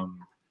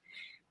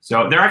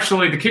 So they're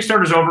actually, the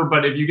Kickstarter's over,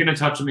 but if you get in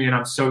touch with me and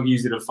I'm so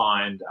easy to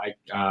find,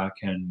 I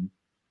can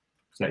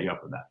set you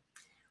up with that.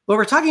 Well,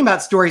 we're talking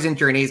about stories and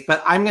journeys,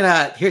 but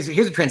here's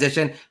a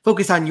transition.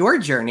 Focus on your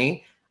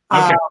journey.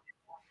 Okay.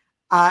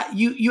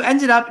 You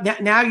ended up,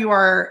 now you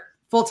are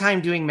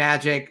full-time doing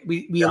magic.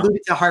 We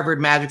alluded to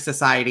Harvard Magic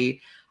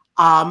Society.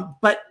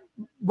 But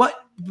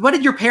what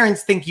did your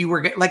parents think you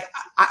were like?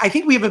 I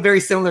think we have a very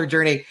similar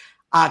journey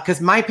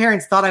because my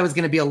parents thought I was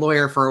going to be a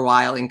lawyer for a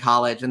while in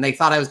college, and they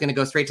thought I was going to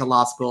go straight to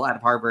law school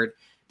at Harvard.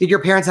 Did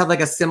your parents have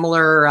like a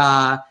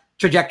similar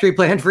trajectory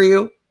planned for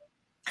you?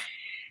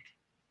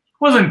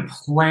 Wasn't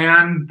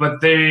planned,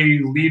 but they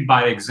lead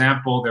by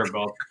example. They're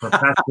both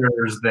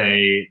professors.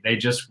 They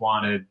just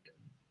wanted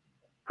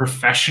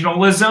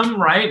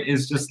professionalism, right?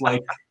 Is just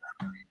like,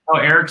 oh,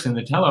 Eric's in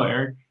the hello,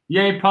 Eric.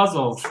 Yay,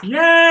 puzzles.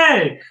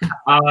 Yay.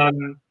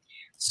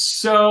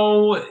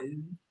 So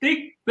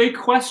they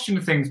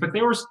questioned things, but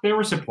they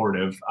were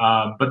supportive.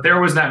 But there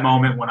was that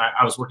moment when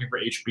I was working for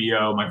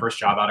HBO, my first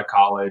job out of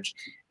college,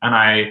 and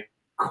I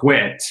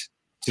quit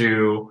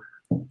to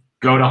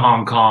go to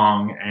Hong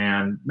Kong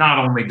and not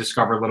only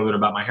discover a little bit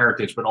about my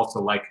heritage, but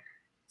also like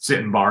sit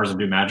in bars and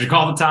do magic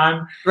all the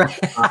time. Right.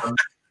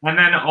 And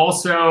then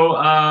also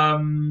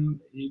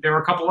there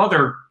were a couple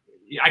other,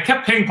 I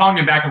kept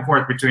ping-ponging back and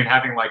forth between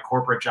having like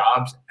corporate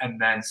jobs and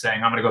then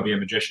saying, I'm going to go be a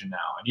magician now.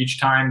 And each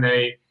time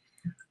they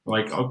were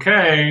like,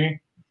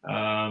 okay.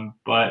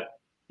 But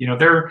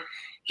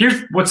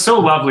here's what's so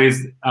lovely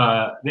is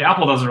the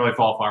apple doesn't really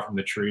fall far from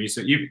the tree.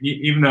 So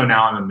even though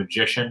now I'm a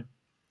magician,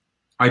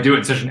 I do it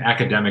in such an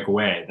academic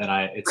way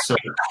that it's so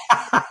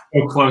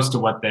close to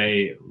what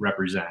they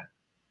represent.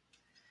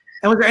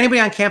 And was there anybody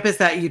on campus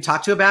that you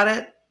talked to about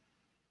it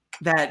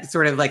that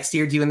sort of like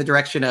steered you in the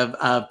direction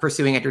of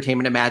pursuing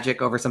entertainment and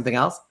magic over something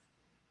else?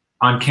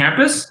 On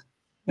campus?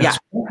 Yeah.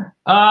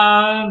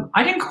 I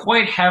didn't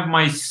quite have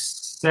my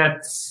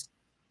sights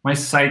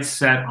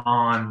set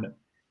on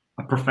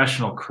a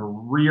professional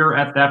career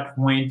at that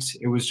point.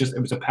 It was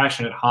a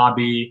passionate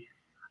hobby.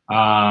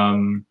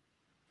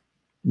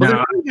 Well,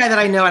 there's one guy that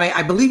I know, and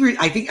I believe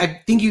I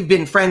think you've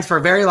been friends for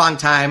a very long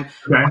time,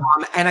 okay.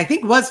 And I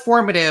think was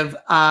formative,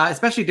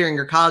 especially during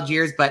your college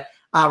years, but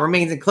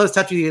remains in close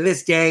touch with you to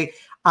this day.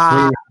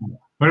 What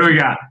do we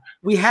got?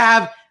 We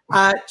have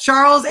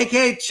Charles,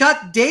 aka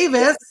Chuck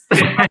Davis,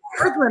 from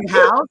Kirkland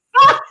House.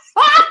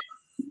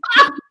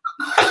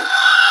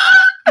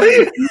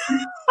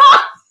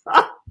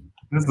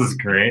 This is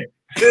great.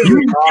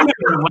 You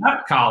never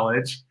left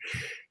college,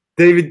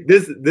 David.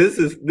 This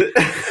is.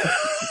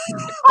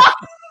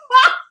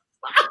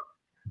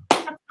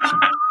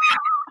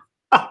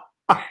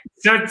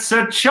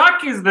 So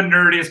Chuck is the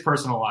nerdiest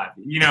person alive.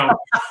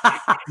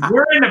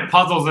 We're into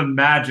puzzles and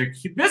magic.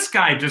 This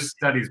guy just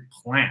studies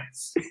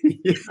plants.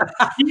 He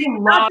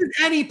loves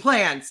any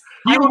plants.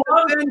 I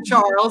love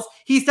Charles.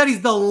 He studies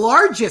the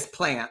largest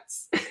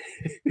plants.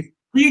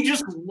 He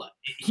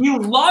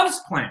loves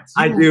plants.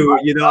 I do.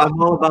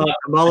 I'm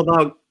all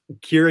about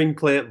curing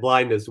plant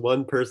blindness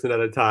one person at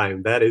a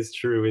time. That is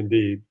true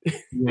indeed.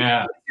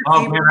 Yeah.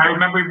 Oh man, I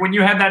remember when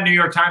you had that New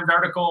York Times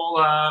article.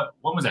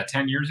 What was that?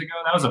 10 years ago.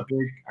 That was a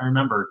big. I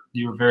remember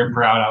you were very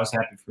proud. I was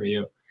happy for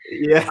you.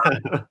 Yeah.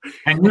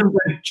 And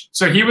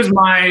so he was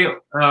my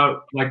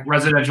like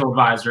residential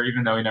advisor,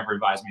 even though he never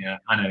advised me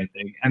on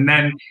anything. And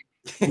then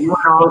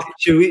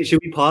should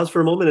we pause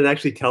for a moment and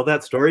actually tell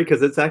that story,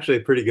 because it's actually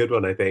a pretty good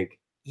one, I think.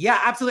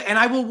 Yeah, absolutely. And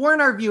I will warn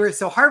our viewers.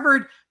 So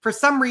Harvard, for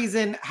some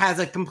reason, has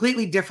a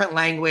completely different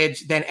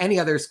language than any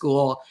other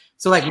school.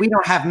 So like we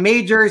don't have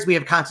majors, we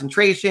have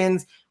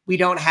concentrations, we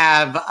don't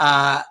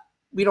have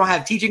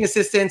teaching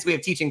assistants, we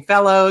have teaching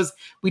fellows,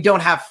 we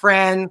don't have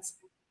friends.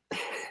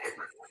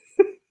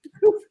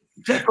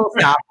 Just full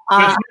stop.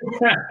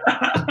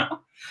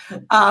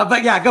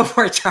 But yeah, go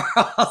for it,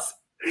 Charles.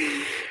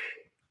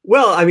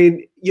 Well, I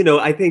mean,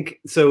 I think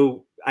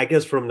so. I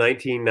guess from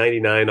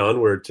 1999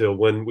 onward to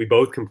when we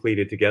both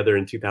completed together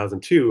in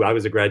 2002, I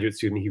was a graduate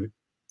student.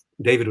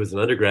 David was an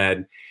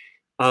undergrad.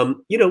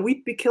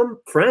 We'd become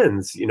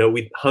friends.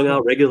 We hung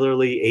out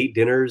regularly, ate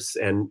dinners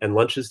and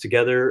lunches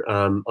together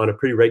on a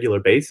pretty regular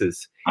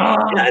basis. Yeah,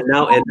 and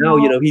now,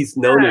 he's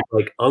known as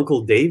like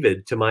Uncle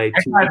David to my.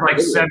 I'm like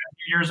 17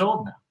 years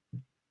old now.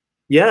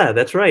 Yeah,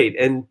 that's right.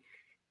 And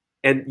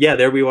yeah,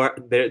 there we are.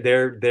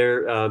 There.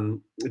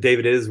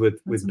 David is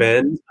with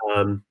Ben.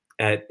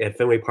 At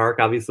Fenway Park,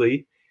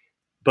 obviously,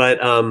 but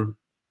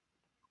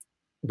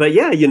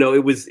yeah,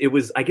 it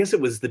was. I guess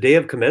it was the day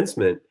of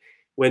commencement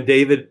when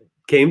David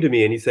came to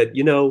me and he said,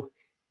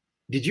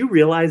 "Did you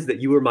realize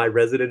that you were my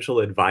residential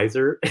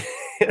advisor?"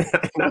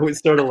 And I was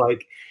sort of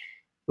like,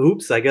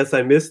 "Oops, I guess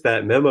I missed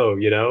that memo."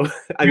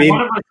 I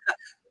mean,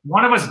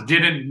 one of us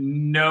didn't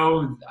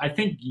know. I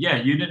think,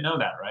 yeah, you didn't know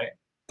that, right?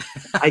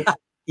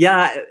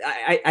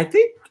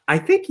 I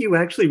think you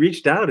actually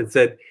reached out and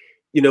said,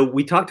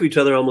 we talk to each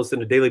other almost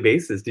on a daily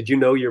basis. Did you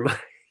know you're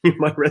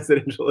my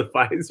residential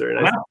advisor?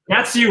 And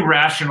that's you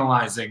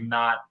rationalizing,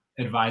 not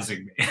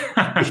advising me.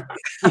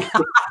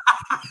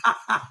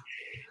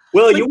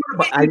 Well, you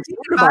were a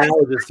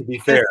biologist, to be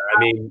fair. I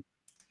mean,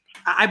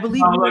 I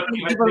believe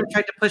people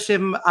tried to push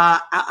him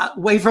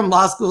away from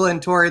law school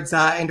and towards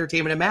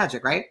entertainment and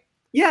magic, right?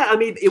 Yeah, I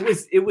mean,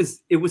 it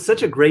was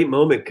such a great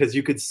moment because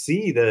you could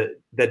see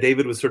that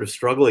David was sort of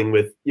struggling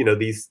with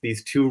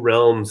these two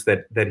realms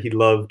that he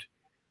loved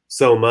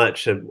so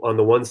much. And on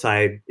the one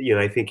side,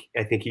 I think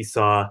he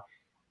saw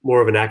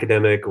more of an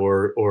academic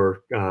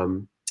or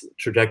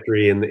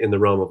trajectory in the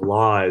realm of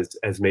law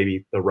as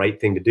maybe the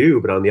right thing to do.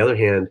 But on the other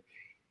hand,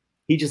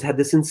 he just had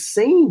this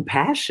insane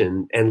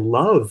passion and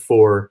love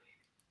for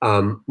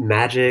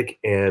magic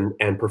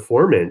and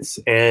performance.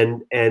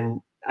 And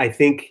I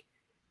think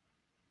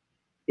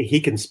he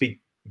can speak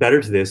better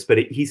to this, but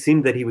he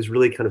seemed that he was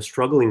really kind of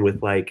struggling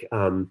with like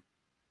a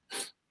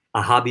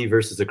hobby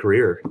versus a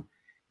career.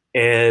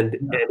 And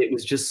it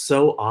was just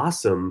so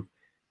awesome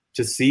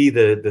to see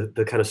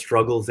the kind of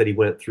struggles that he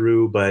went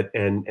through,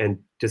 and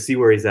to see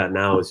where he's at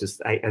now is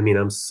just, I mean,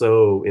 I'm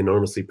so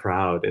enormously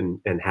proud and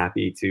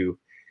happy to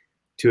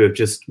have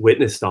just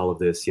witnessed all of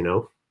this,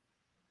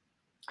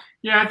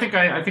 Yeah, I think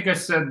I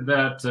said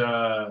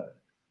that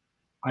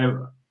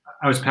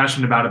I was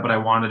passionate about it, but I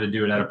wanted to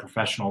do it at a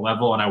professional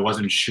level, and I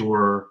wasn't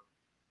sure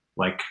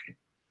like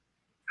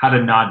how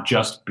to not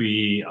just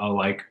be a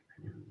like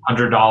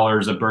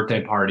 $100 a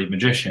birthday party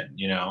magician,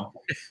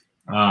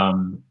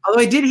 Although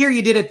I did hear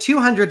you did a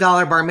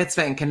 $200 bar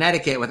mitzvah in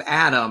Connecticut with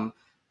Adam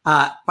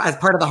as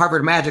part of the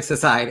Harvard Magic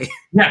Society.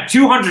 Yeah,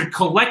 200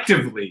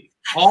 collectively.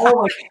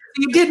 All like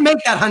you did make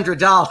that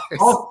 $100.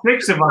 All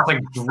 6 of us like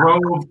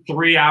drove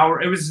 3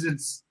 hours.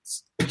 It's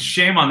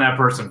shame on that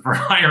person for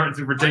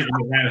taking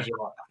advantage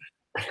of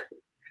it.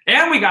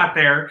 And we got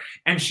there,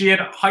 and she had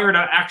hired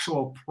an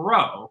actual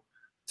pro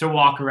to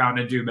walk around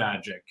and do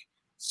magic.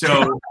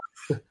 So.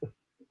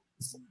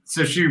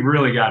 So she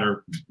really got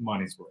her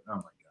money's worth. Oh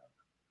my God.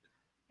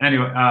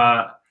 Anyway,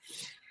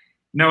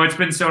 no, it's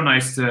been so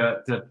nice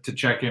to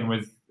check in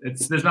with.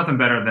 There's nothing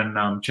better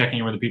than checking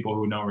in with the people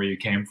who know where you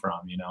came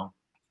from.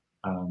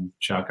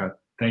 Chuck,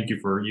 thank you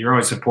you're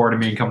always supporting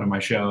me and coming to my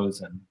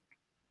shows. And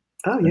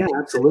oh yeah,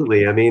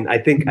 absolutely. I mean, I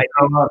think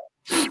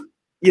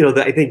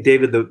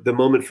David, the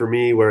moment for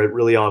me where it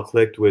really all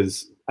clicked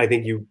was, I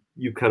think you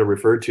kind of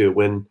referred to it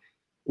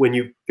when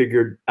you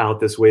figured out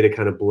this way to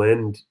kind of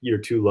blend your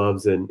two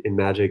loves in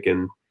magic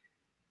and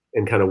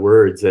kind of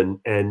words. And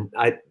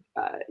I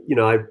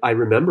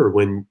remember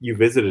when you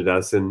visited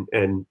us and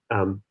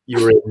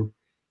you were in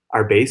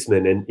our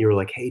basement and you were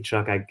like, "Hey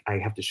Chuck, I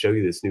have to show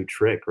you this new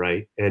trick."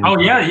 Right. And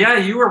yeah.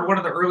 You were one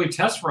of the early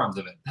test runs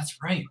of it. That's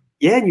right.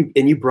 Yeah.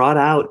 And you brought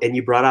out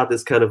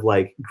this kind of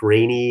like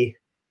grainy,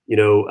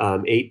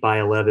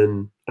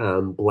 8x11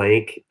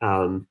 blank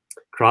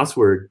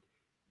crossword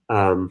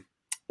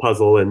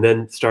puzzle, and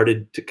then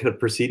started to kind of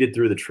proceeded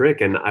through the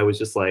trick, and I was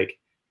just like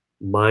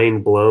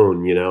mind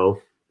blown.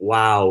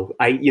 Wow.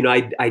 I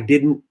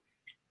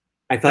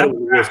thought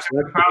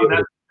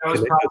that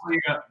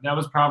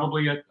was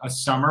probably a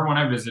summer when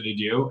I visited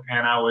you,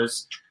 and I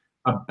was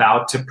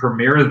about to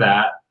premiere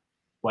that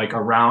like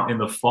around in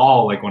the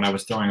fall, like when I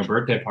was throwing a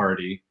birthday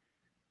party.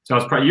 So I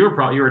was probably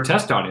you were a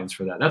test audience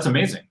for that. That's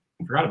amazing.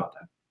 I forgot about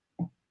that.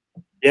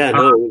 Yeah,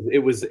 no, it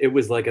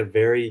was like a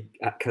very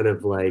kind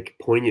of like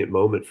poignant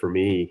moment for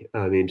me.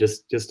 I mean,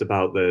 just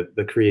about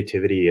the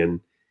creativity and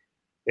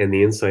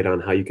the insight on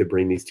how you could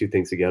bring these two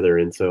things together.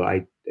 And so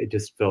I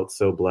just felt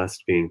so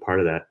blessed being part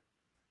of that.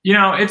 You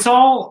know, it's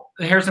all,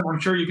 Harrison, I'm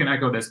sure you can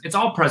echo this. It's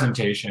all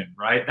presentation,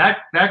 right?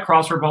 That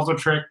crossword puzzle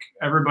trick,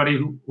 everybody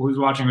who's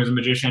watching who's a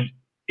magician,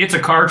 it's a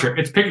card trick.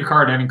 It's pick a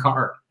card, any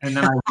card, and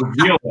then I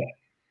reveal it.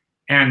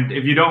 And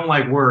if you don't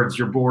like words,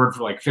 you're bored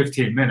for like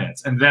 15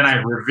 minutes. And then I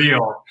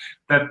reveal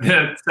that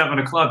the 7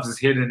 of clubs is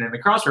hidden in the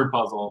crossword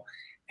puzzle.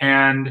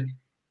 And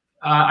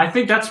I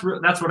think that's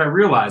what I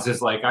realized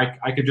is like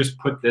I could just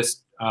put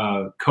this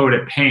coat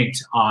of paint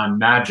on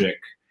magic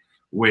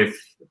with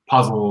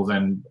puzzles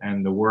and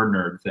the word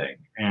nerd thing.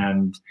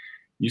 And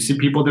you see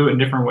people do it in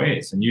different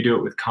ways. And you do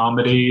it with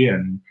comedy.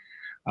 And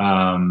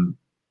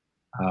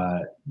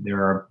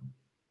there are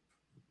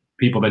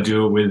people that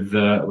do it with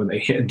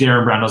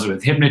Darren Brown does it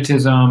with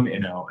hypnotism.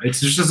 You know, it's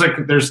just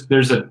like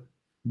there's a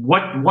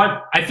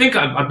what I think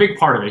a big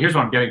part of it. Here's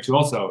what I'm getting to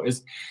also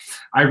is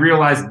I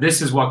realized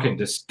this is what can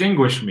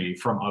distinguish me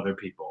from other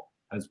people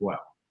as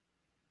well.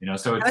 You know,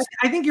 so it's,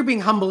 I think you're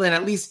being humble in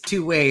at least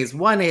two ways.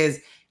 One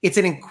is it's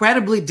an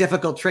incredibly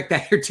difficult trick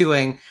that you're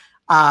doing,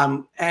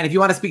 and if you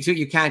want to speak to it,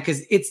 you can,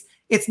 because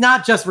it's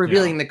not just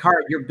revealing the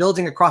card. You're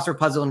building a crossword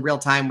puzzle in real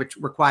time, which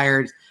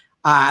required,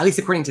 at least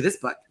according to this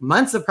book,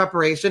 months of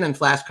preparation and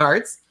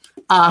flashcards.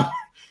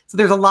 So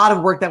there's a lot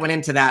of work that went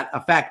into that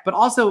effect, but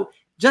also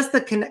just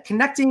the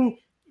connecting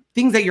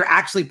things that you're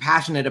actually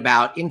passionate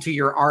about into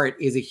your art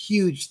is a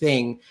huge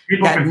thing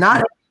that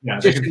not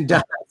magician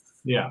does.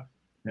 Yeah.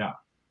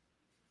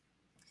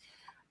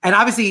 And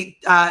obviously,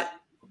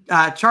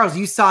 Charles,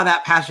 you saw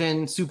that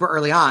passion super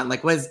early on.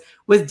 Like, was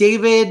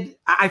David?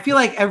 I feel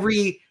like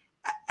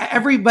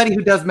everybody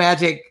who does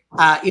magic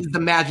is the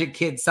magic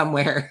kid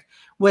somewhere.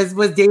 Was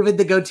David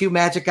the go-to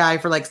magic guy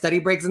for like study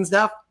breaks and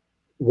stuff?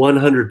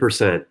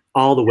 100%,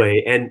 all the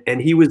way,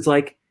 and he was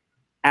like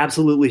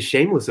absolutely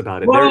shameless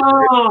about it.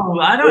 Whoa!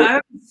 I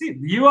haven't seen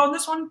you on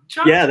this one,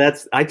 Chuck? Yeah,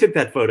 I took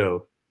that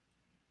photo.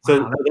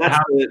 So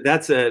wow,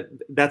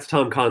 that's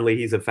Tom Conley.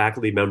 He's a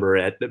faculty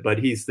member but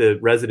he's the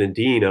resident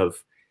dean of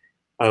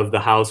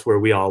the house where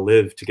we all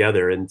live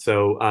together. And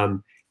so, I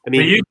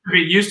mean,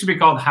 it used to be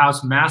called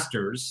House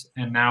Masters,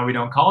 and now we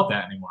don't call it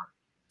that anymore.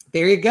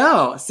 There you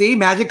go. See,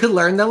 magic could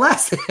learn the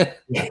lesson.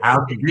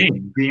 House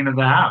dean of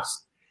the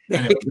house.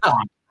 There you go.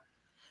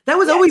 That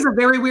was always a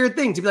very weird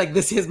thing to be like,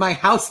 this is my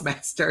house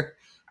master.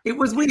 It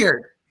was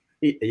weird.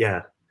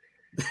 Yeah.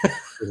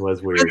 It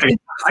was weird.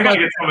 I gotta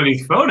get some of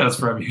these photos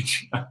from you.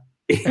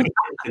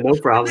 No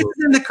problem. This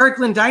is in the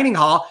Kirkland Dining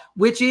Hall,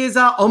 which is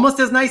almost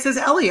as nice as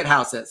Elliott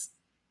houses.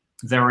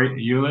 Is that where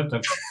you lived?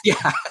 Okay.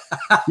 Yeah.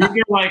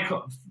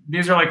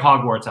 These are like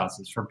Hogwarts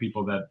houses for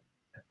people that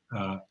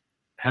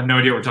have no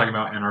idea what we're talking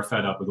about and are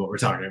fed up with what we're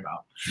talking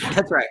about.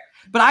 That's right.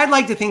 But I'd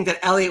like to think that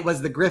Elliott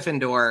was the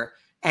Gryffindor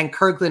and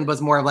Kirkland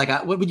was more of like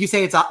what would you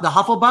say? It's the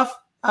Hufflepuff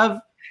of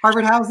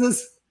Harvard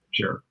houses?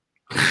 Sure.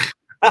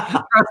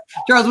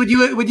 Charles, would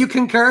you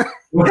concur?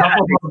 Was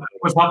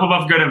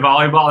Hufflepuff good at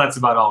volleyball? That's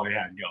about all we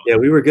had going. Yeah,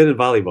 we were good at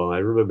volleyball. I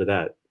remember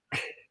that.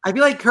 I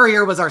feel like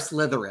Courier was our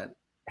Slytherin.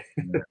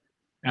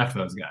 F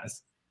those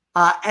guys.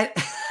 And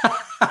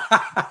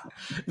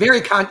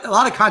a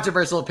lot of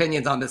controversial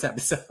opinions on this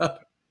episode.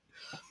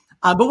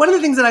 But one of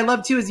the things that I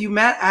love too is you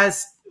met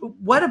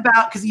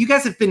because you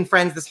guys have been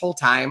friends this whole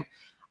time.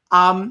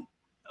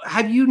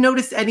 Have you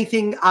noticed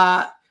anything?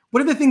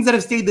 What are the things that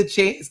have stayed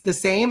the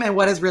same, and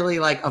what has really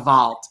like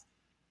evolved?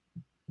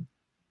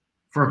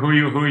 For who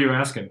are you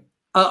asking?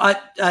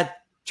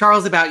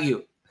 Charles, about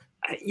you.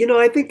 You know,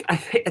 I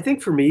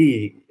think for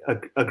me,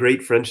 a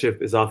great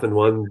friendship is often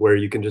one where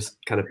you can just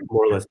kind of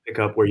more or less pick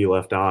up where you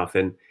left off.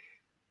 And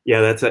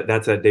yeah,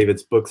 that's at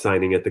David's book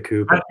signing at the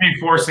Coop. I've been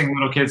forcing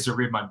little kids to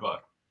read my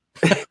book.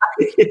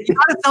 You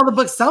got to sell the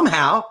book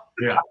somehow.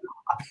 Yeah.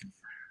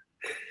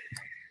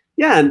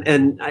 Yeah,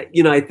 and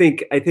I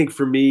think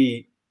for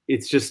me,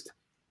 it's just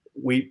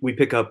we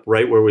pick up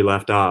right where we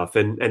left off,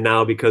 and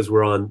now because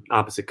we're on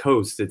opposite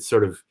coasts, it's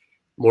sort of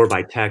more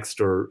by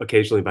text or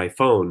occasionally by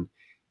phone,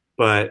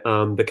 but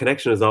the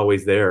connection is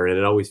always there, and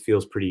it always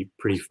feels pretty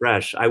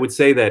fresh. I would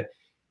say that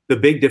the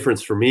big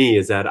difference for me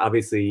is that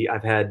obviously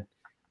I've had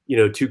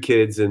two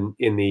kids in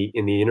the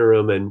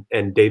interim,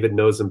 and David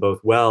knows them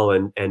both well,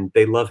 and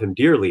they love him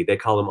dearly. They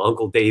call him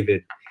Uncle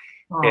David,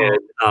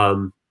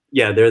 and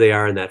yeah, there they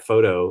are in that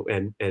photo,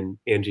 and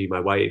Angie, my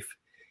wife.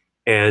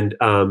 And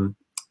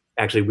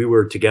actually, we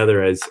were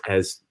together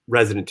as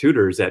resident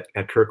tutors at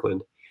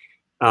Kirkland.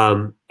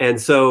 And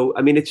so,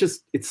 I mean,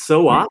 it's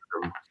so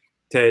awesome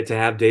to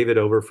have David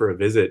over for a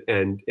visit,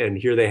 and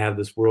here they have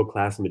this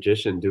world-class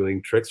magician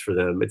doing tricks for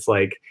them. It's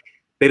like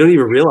they don't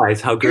even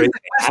realize how great.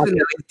 Is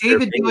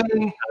David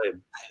doing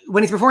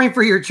when he's performing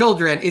for your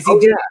children? Is he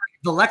doing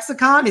the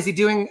lexicon? Is he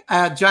doing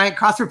a giant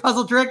crossword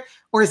puzzle trick,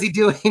 or is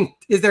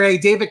there a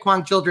David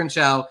Kwong children's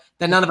show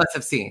that none of us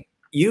have seen?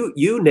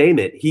 you name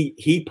it.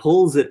 He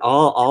pulls it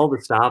all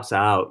the stops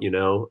out, you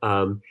know.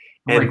 And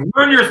like,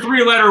 learn your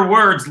 3-letter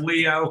words,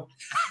 Leo.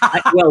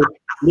 Well,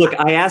 look,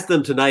 I asked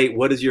them tonight,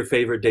 what is your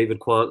favorite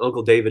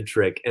Uncle David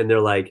trick? And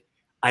they're like,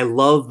 I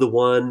love the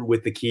one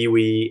with the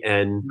kiwi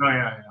and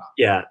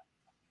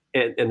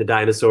and the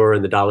dinosaur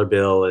and the dollar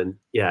bill and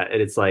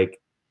it's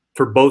like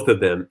for both of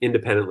them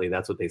independently,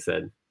 that's what they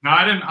said. No,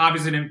 I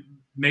didn't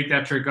make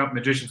that trick up.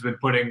 Magician's been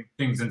putting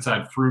things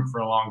inside fruit for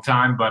a long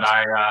time, but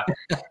I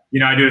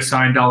do a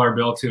signed dollar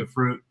bill to a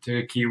fruit, to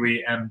a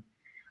kiwi, and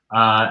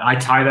I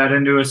tie that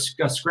into a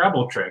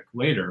Scrabble trick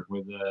later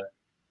with a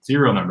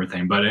serial number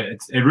thing. But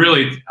it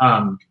really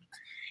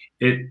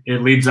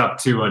it leads up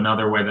to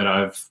another way that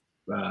I've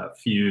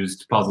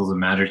fused puzzles and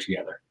magic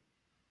together.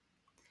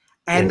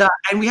 And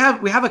we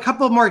have a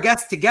couple more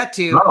guests to get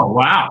to. Oh,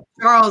 wow.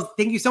 Charles,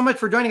 thank you so much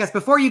for joining us.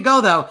 Before you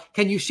go, though,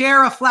 can you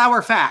share a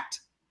flower fact?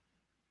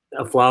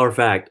 A flower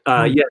fact.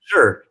 Yeah,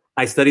 sure.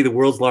 I study the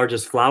world's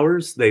largest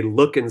flowers. They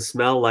look and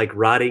smell like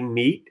rotting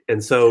meat.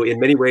 And so in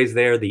many ways,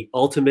 they're the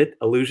ultimate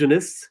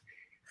illusionists.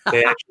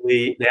 They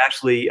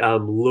actually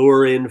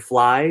lure in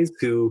flies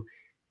to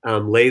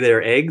lay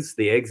their eggs.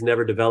 The eggs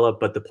never develop,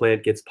 but the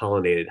plant gets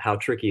pollinated. How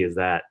tricky is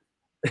that?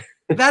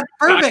 That's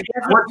perfect.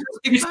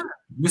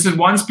 This is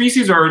one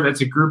species, or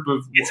that's a group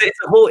of?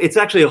 It's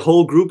actually a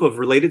whole group of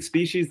related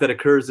species that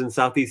occurs in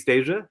Southeast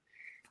Asia,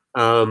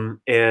 and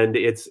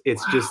it's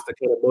just the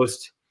kind of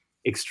most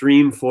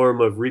extreme form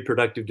of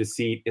reproductive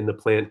deceit in the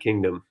plant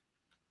kingdom.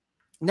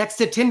 Next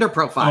to Tinder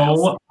profiles.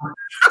 Oh.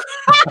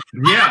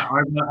 Yeah.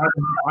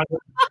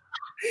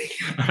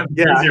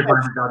 The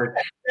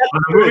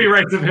movie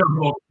rights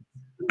available.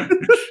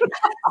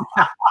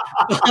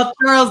 Well,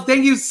 Charles,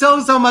 thank you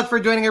so much for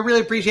joining. I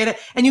really appreciate it.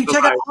 And you can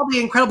check out all the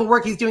incredible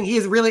work he's doing. He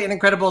is really an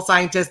incredible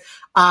scientist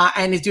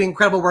and is doing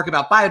incredible work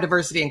about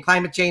biodiversity and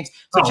climate change.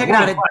 So check it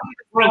out at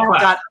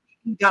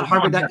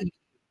harvard.edu.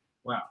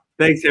 Wow.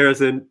 Thanks,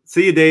 Harrison.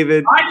 See you,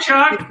 David. Bye,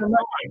 Chuck.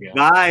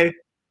 Bye.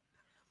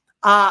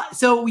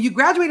 So you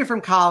graduated from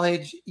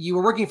college. You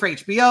were working for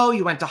HBO.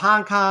 You went to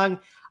Hong Kong.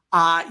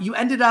 You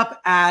ended up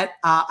at,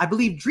 I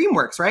believe,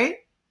 DreamWorks, right?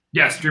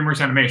 Yes,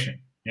 DreamWorks Animation.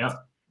 Yep.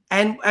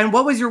 And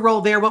what was your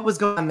role there? What was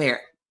going on there?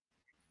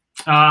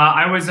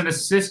 I was an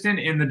assistant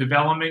in the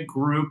development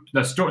group,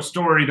 the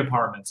story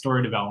department,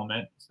 story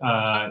development.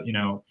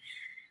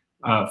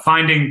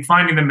 Finding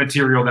the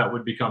material that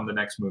would become the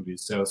next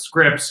movies. So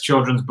scripts,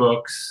 children's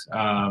books,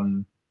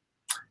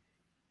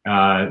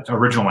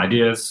 original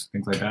ideas,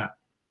 things like that.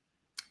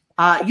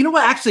 You know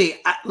what?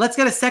 Actually, let's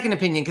get a second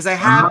opinion because I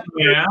have.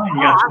 You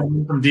got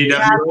someone from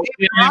DW.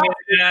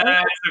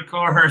 Yes, of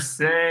course.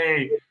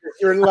 Say,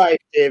 it's your life,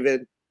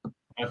 David.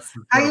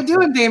 How you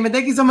doing, Damon?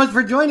 Thank you so much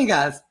for joining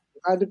us.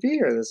 Glad to be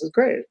here. This is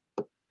great.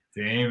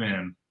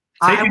 Damon.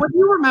 And what do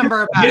you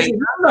remember about it? You're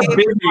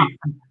a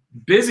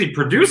busy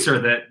producer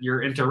that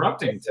you're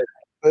interrupting today.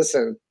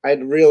 Listen,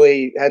 I'd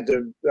really had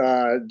to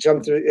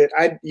jump through it.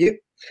 I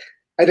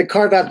had to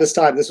carve out this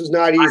time. This was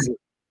not easy,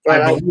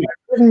 but I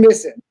couldn't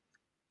miss it.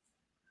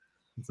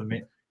 It's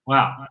amazing.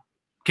 Wow.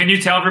 Can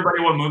you tell everybody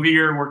what movie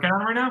you're working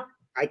on right now?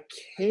 I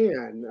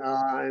can.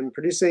 I'm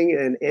producing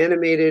an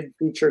animated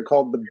feature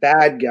called The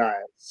Bad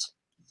Guys.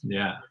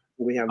 Yeah.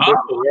 We have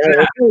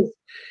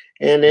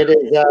and it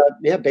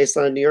is based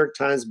on a New York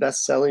Times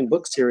best-selling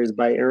book series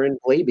by Aaron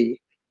Blabey.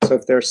 So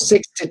if there are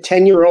 6 to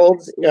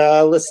 10-year-olds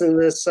listening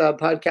to this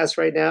podcast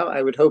right now,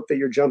 I would hope that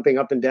you're jumping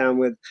up and down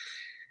with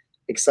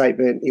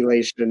excitement,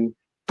 elation,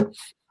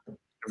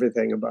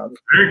 everything above.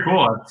 Very cool.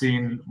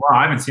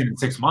 I haven't seen it in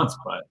 6 months,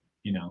 but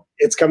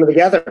it's coming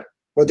together.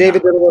 Well,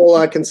 David did a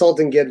little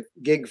consulting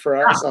gig for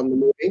us on the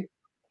movie.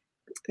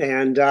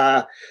 And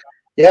I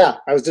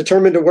was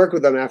determined to work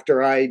with him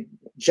after I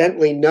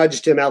gently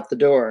nudged him out the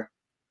door.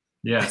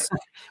 Yes.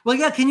 Well,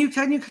 yeah. Can you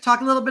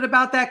talk a little bit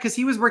about that? Because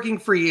he was working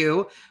for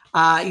you.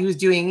 He was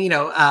doing,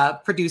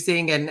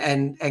 producing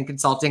and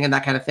consulting and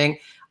that kind of thing.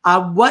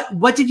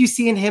 What did you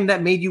see in him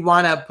that made you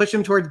want to push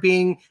him towards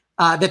being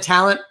the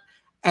talent?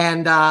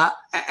 And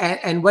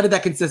what did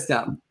that consist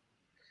of?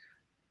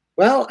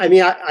 Well, I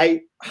mean,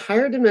 I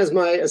hired him as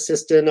my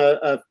assistant.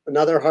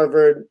 Another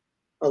Harvard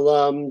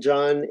alum,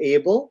 John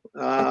Abel,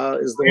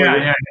 is the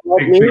one who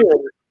called me.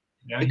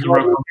 He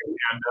wrote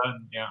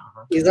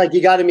He's like,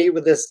 you got to meet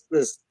with this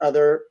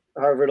other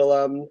Harvard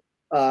alum.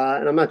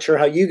 And I'm not sure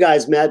how you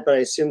guys met, but I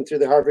assume through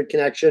the Harvard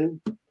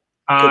connection. He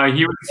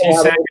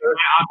said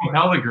my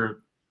acapella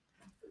group.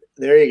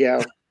 There you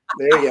go.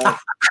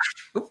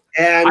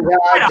 And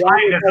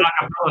hiding an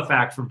acapella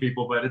fact from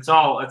people, but it's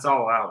all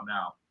out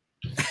now.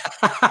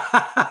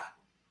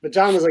 But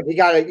John was like, you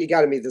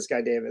gotta meet this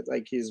guy, David.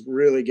 Like, he's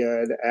really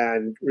good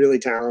and really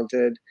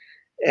talented.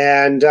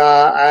 And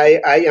I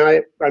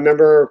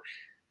remember,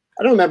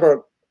 I don't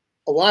remember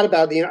a lot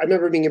about I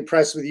remember being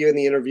impressed with you in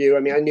the interview. I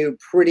mean, I knew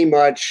pretty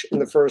much in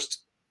the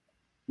first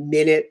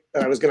minute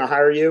that I was going to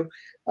hire you.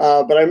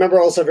 But I remember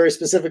also very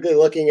specifically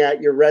looking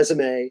at your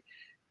resume,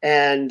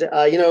 and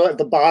at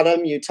the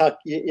bottom you jot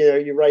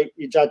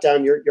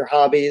down your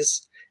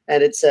hobbies,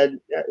 and it said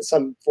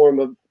some form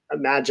of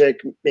magic.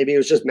 Maybe it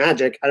was just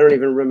magic. I don't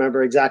even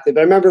remember exactly,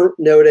 but I remember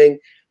noting,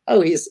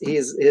 oh, his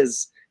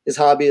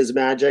hobby is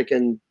magic,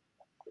 and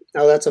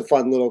oh, that's a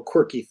fun little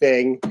quirky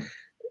thing.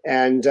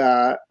 And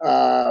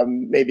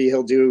maybe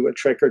he'll do a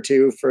trick or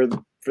two for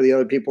the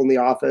other people in the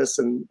office,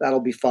 and that'll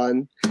be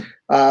fun.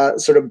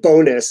 Sort of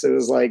bonus. It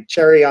was like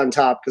cherry on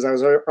top because I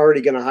was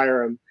already going to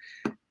hire him.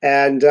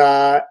 And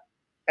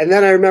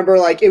then I remember,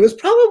 like, it was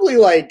probably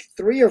like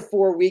 3 or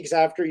 4 weeks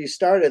after you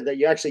started that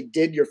you actually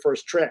did your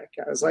first trick.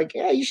 I was like,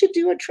 yeah, you should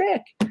do a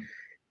trick.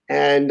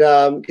 And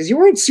because you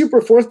weren't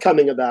super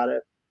forthcoming about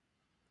it,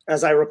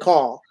 as I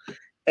recall.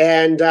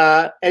 And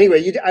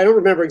anyway, I don't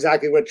remember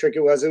exactly what trick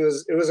it was. It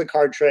was a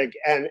card trick,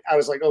 and I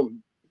was like, "Oh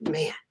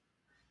man,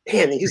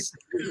 he's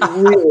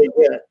really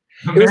good."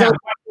 It was on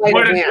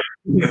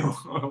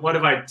what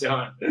have I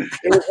done?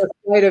 It was a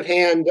sleight of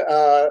hand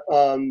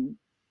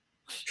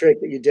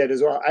trick that you did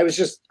as well. I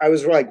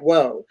was like,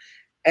 "Whoa!"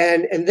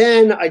 And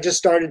then I just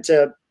started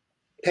to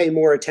pay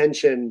more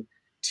attention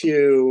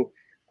to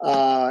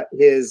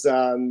his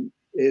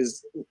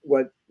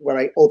what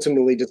I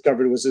ultimately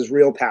discovered was his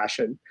real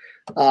passion.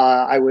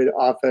 I would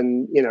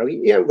often,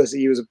 listen,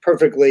 he was a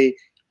perfectly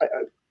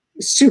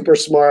super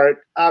smart,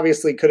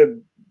 obviously could have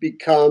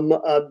become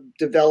a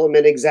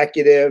development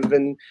executive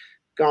and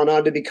gone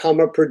on to become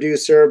a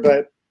producer.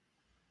 But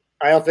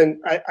I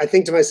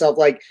think to myself,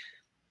 like,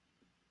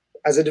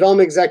 as a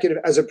development executive,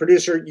 as a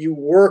producer, you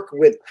work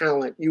with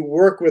talent, you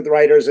work with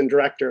writers and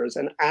directors.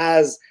 And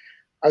as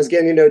I was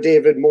getting to know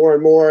David more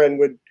and more, and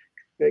would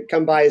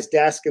come by his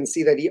desk and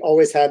see that he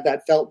always had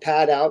that felt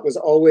pad out, was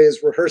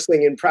always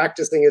rehearsing and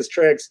practicing his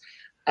tricks,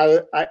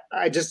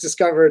 I just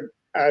discovered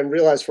and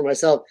realized for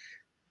myself,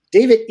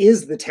 David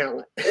is the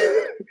talent.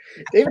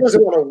 David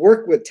doesn't want to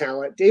work with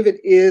talent. David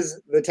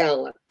is the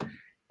talent.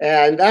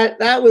 And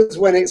that was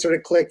when it sort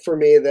of clicked for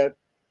me that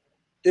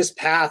this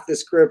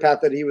career path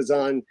that he was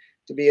on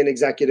to be an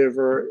executive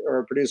or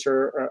a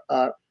producer,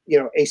 or,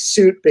 a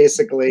suit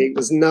basically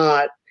was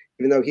not,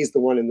 even though he's the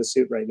one in the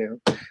suit right now,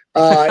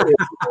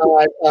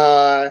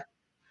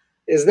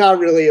 is not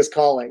really his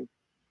calling.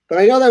 But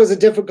I know that was a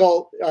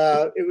difficult.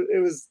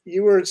 It was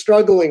you were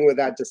struggling with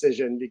that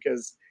decision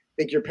because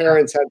I think your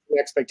parents had some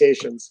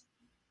expectations.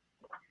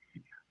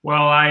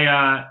 Well,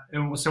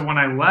 so when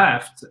I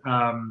left,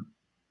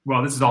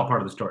 well, this is all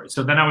part of the story.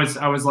 So then I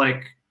was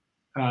like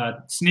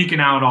sneaking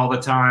out all the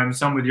time,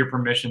 some with your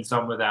permission,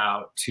 some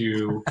without,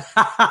 to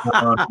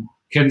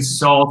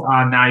consult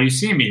on Now You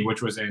See Me,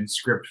 which was in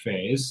script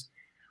phase.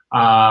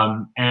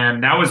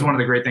 And that was one of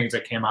the great things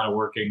that came out of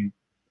working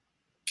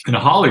in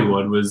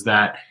Hollywood, was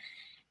that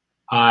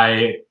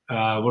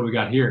what do we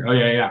got here? Oh,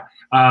 yeah.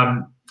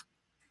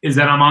 Is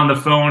that I'm on the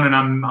phone and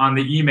I'm on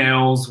the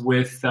emails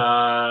with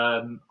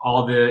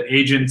all the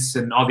agents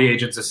and all the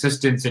agents'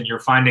 assistants, and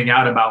you're finding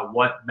out about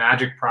what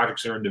magic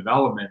projects are in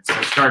development. So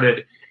I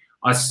started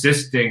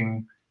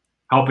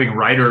helping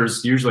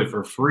writers, usually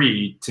for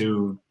free,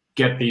 to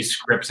get these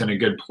scripts in a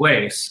good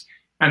place.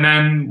 And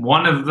then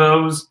one of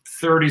those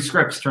 30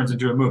 scripts turns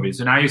into a movie.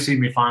 So Now You See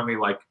Me finally,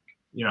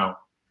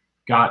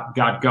 got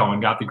going,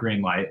 got the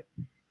green light.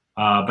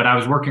 But I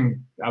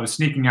was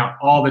sneaking out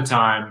all the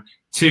time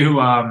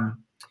to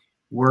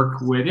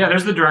work with,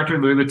 there's the director,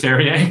 Louis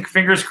Leterrier.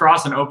 Fingers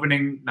crossed on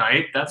opening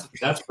night. That's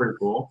pretty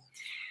cool.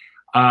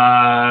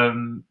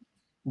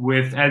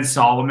 With Ed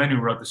Solomon, who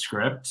wrote the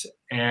script.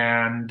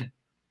 And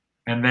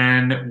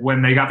then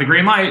when they got the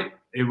green light,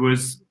 it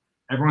was,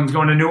 everyone's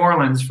going to New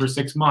Orleans for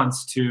 6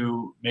 months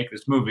to make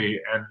this movie,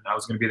 and I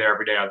was going to be there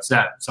every day on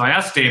set. So I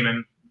asked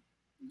Damon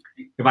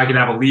if I could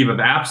have a leave of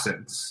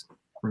absence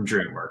from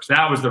DreamWorks.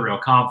 That was the real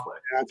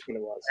conflict. That's what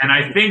it was. And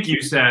I think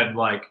you said,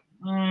 like,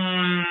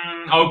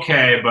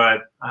 okay,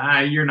 but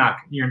I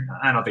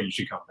don't think you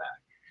should come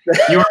back.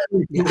 You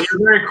were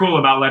very cool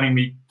about letting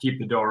me keep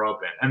the door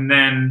open. And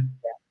then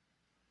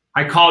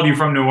I called you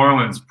from New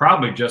Orleans,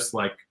 probably just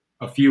like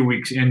a few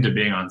weeks into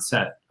being on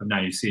set of Now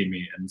You See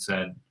Me, and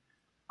said,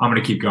 I'm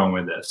going to keep going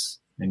with this.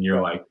 And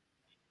you're like,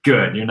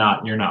 good. You're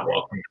not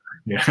welcome.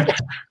 Yeah.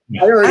 That's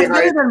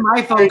better than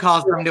my phone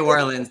calls from New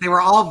Orleans. They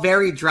were all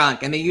very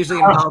drunk, and they usually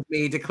involved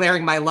me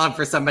declaring my love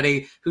for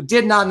somebody who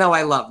did not know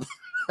I loved.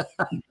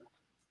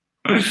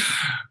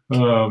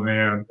 Oh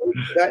man,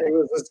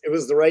 it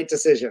was the right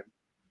decision.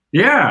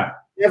 Yeah,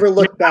 never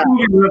looked back.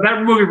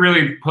 That movie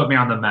really put me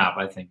on the map.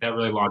 I think that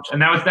really launched,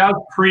 and that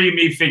was pre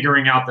me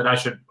figuring out that I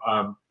should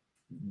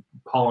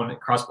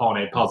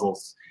cross-pollinate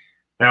puzzles.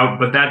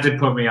 But that did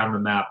put me on the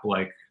map.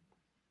 Like,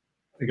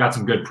 I got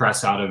some good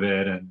press out of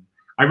it, and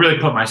I really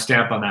put my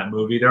stamp on that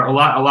movie. There are a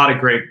lot of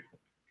great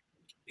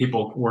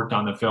people worked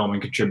on the film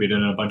and contributed,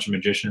 and a bunch of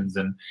magicians,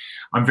 and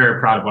I'm very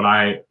proud of what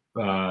I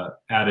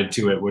added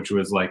to it, which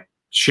was like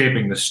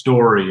shaping the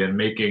story and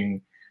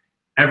making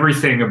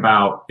everything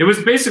about. It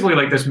was basically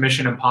like this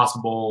Mission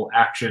Impossible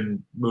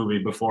action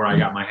movie before I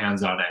got my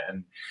hands on it.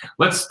 And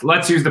let's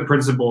use the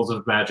principles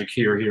of magic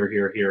here,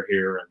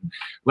 and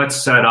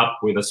let's set up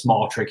with a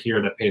small trick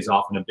here that pays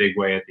off in a big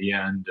way at the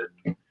end.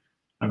 And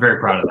I'm very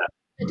proud of that.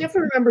 I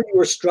definitely remember you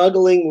were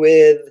struggling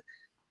with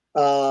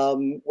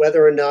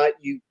whether or not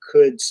you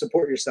could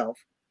support yourself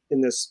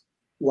in this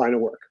line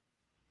of work.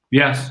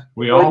 Yes,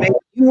 we Or all. maybe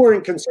you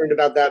weren't concerned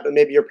about that, but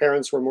maybe your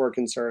parents were more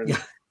concerned.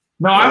 Yeah.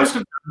 No, I was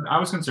concerned. I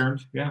was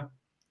concerned. Yeah.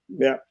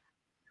 Yeah.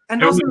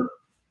 And also,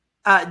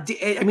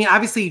 I mean,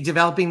 obviously,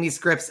 developing these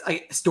scripts,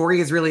 story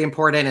is really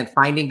important, and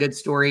finding good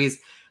stories.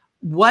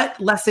 What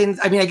lessons?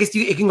 I mean, I guess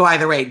it can go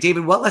either way.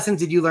 David, what lessons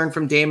did you learn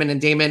from Damon? And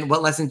Damon,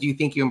 what lessons do you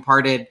think you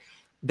imparted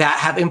that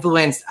have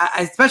influenced,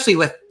 especially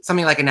with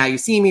something like a Now You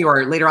See Me,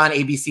 or later on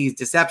ABC's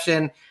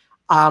Deception?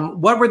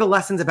 What were the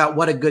lessons about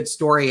what a good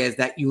story is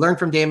that you learned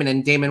from Damon?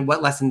 And Damon,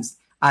 what lessons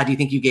do you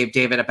think you gave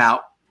David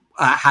about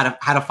how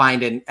to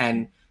find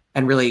and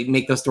really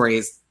make those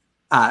stories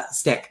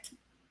stick?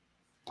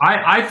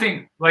 I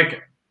think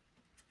like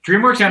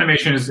DreamWorks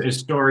Animation is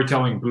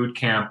storytelling boot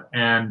camp,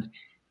 and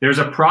there's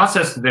a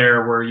process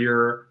there where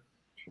you're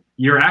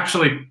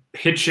actually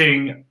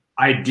pitching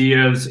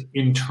ideas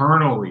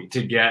internally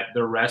to get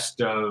the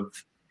rest of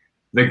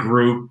the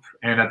group,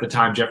 and at the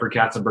time Jeffrey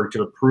Katzenberg,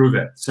 to approve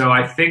it. So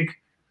I think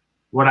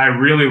what I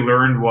really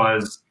learned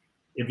was,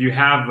 if you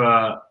have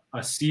a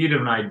seed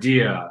of an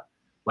idea,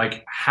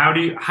 like how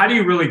do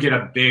you really get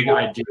a big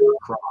idea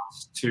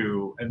across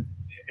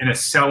in a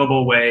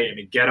sellable way, in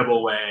a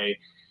gettable way,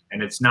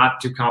 and it's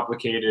not too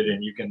complicated,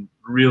 and you can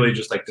really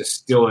just like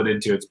distill it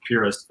into its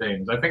purest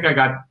things. I think I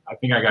got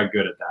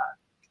good at that.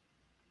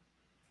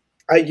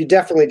 You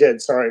definitely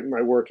did. Sorry,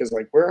 my work is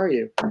like, where are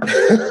you?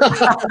 There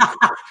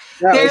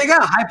you go.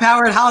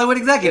 High-powered Hollywood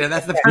executive.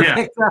 That's the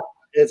perfect. Yeah.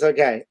 It's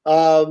okay.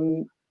 I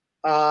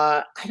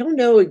don't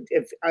know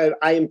if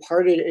I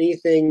imparted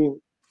anything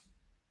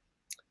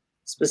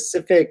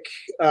specific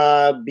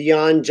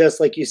beyond just,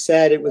 like you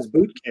said, it was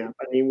boot camp.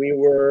 I mean, we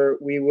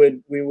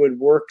would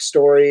work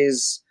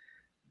stories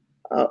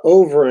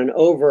over and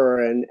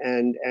over,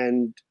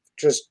 and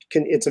just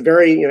it's a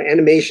very,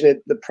 animation.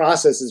 The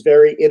process is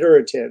very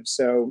iterative,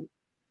 so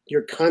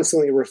you're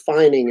constantly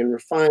refining and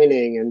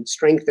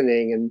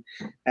strengthening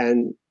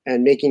and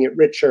making it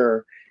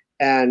richer,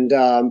 and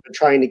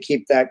trying to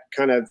keep that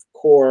kind of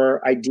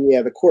core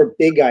idea, the core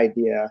big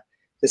idea,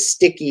 the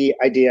sticky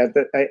idea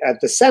at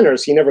the center,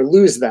 so you never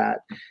lose that.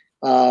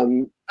 I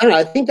don't know.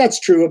 I think that's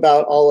true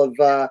about all of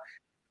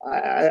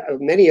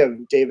many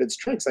of David's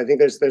tricks. I think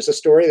there's a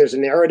story, there's a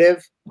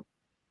narrative,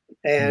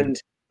 and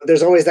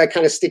there's always that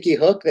kind of sticky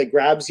hook that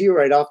grabs you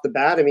right off the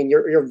bat. I mean,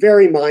 you're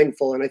very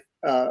mindful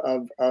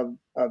of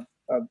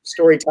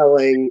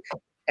storytelling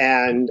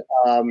and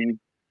how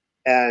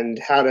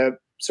to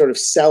sort of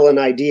sell an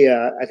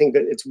idea. I think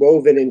that it's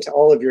woven into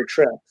all of your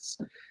tricks.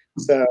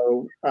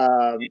 So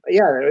I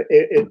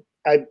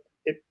don't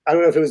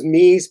know if it was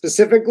me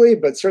specifically,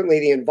 but certainly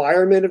the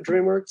environment of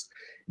DreamWorks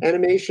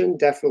Animation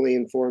definitely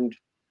informed,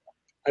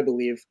 I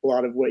believe, a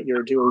lot of what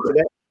you're doing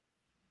today.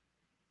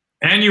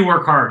 And you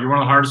work hard. You're one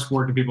of the hardest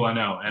working people I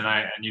know, and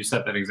you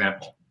set that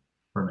example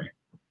for me.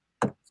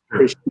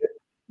 Appreciate it.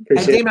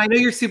 And Damon, I know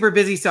you're super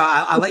busy, so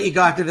I'll let you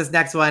go after this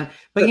next one.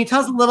 But can you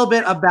tell us a little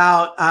bit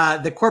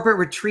about the corporate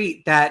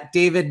retreat that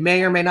David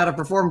may or may not have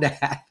performed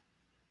at?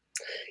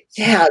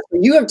 Yeah, so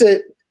you have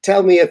to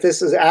tell me if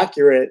this is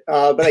accurate.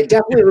 But I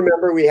definitely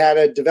remember we had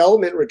a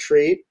development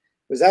retreat. It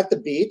was at the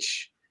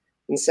beach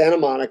in Santa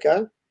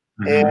Monica,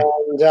 and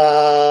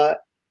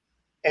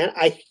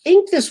I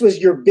think this was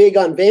your big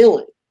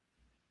unveiling.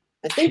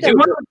 I think that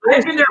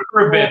I've been there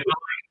for a bit.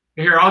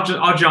 Here,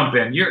 I'll jump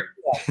in.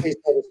 Please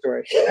tell the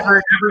story.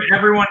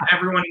 Everyone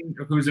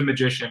who's a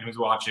magician who's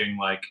watching,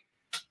 like,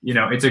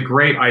 it's a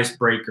great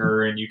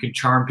icebreaker, and you can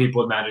charm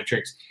people with magic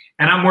tricks.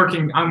 And I'm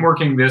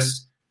working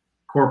this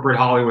corporate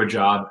Hollywood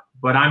job,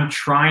 but I'm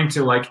trying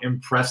to like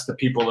impress the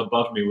people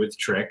above me with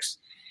tricks.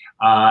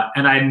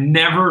 And I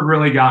never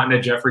really gotten to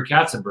Jeffrey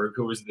Katzenberg,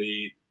 who was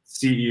the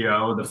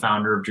CEO, the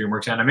founder of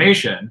DreamWorks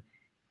Animation.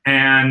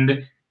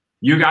 And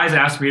you guys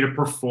asked me to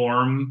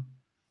perform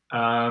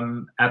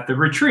at the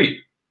retreat.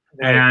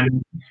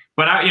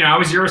 But I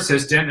was your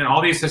assistant, and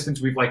all the assistants,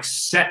 we've like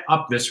set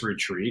up this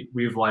retreat.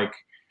 We've like,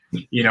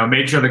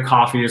 made sure the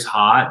coffee is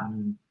hot,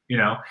 and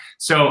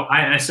so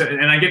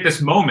I get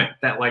this moment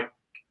that like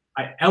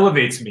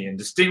elevates me and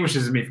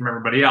distinguishes me from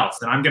everybody else.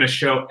 And I'm going to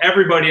show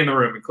everybody in the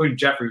room, including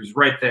Jeffrey, who's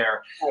right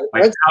there,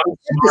 like how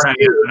smart I am.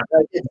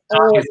 It's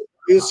all the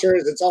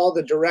producers, it's all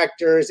the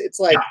directors, it's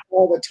like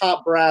all the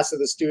top brass of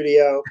the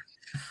studio.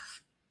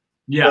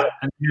 Yeah,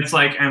 and it's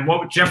like, and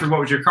Jeffrey, what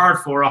was your card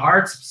for? A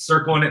heart,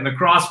 circling it in the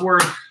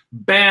crossword.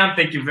 Bam,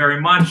 thank you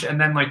very much. And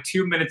then like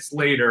 2 minutes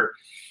later,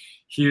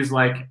 he was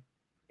like,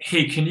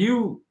 hey, can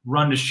you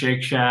run to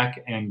Shake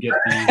Shack and get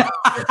these?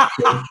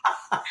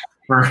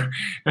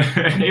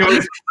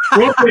 It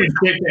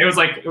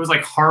was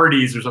like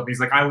Hardee's or something. He's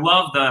like, I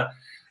love the,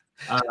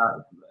 I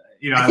love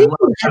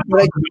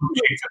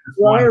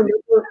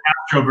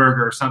Astro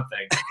Burger or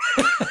something.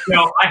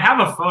 I have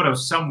a photo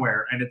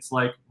somewhere, and it's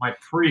like my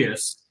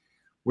Prius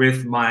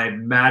with my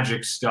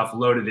magic stuff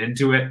loaded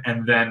into it,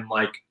 and then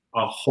like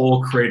a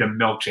whole crate of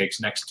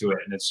milkshakes next to it,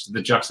 and it's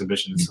the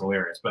juxtaposition is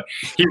hilarious. But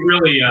he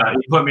really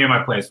he put me in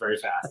my place very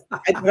fast.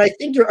 But I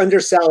think you're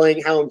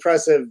underselling how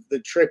impressive the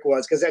trick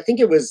was, because I think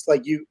it was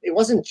like it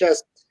wasn't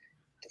just.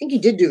 I think you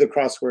did do the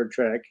crossword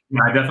trick.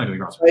 Yeah, I definitely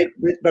did the crossword.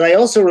 Right? But I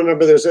also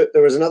remember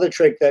there was another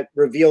trick that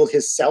revealed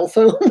his cell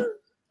phone.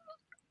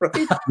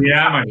 Right?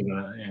 Yeah, I might do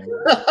that. Yeah.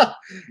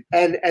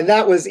 and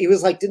that was, he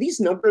was like, do these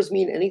numbers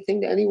mean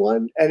anything to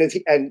anyone? And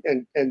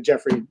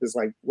Jeffrey was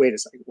like, wait a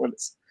second, what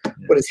is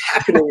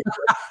happening?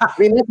 I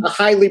mean, that's a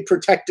highly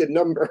protected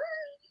number.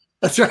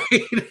 That's right.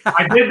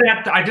 I did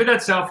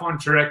that cell phone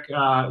trick.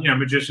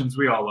 Magicians,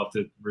 we all love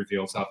to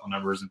reveal cell phone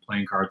numbers and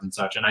playing cards and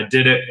such. And I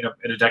did it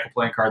in a deck of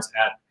playing cards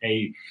at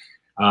the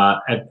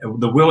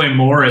William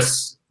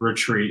Morris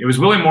retreat. It was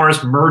William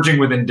Morris merging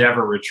with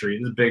Endeavor retreat.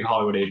 This is a big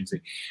Hollywood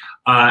agency.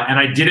 And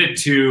I did it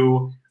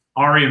to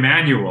Ari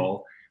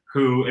Emanuel,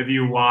 who, if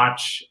you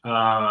watch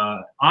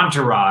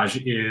Entourage,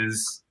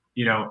 is,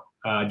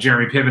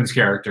 Jeremy Piven's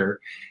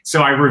character.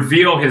 So I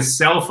reveal his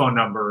cell phone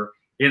number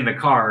in the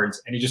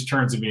cards, and he just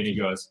turns to me and he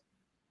goes,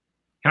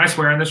 "Can I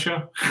swear on this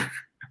show?"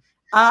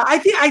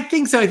 I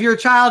think so. If you're a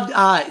child,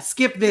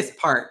 skip this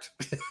part.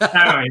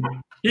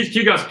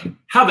 He goes,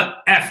 "How the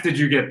F did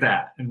you get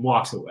that?" and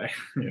walks away.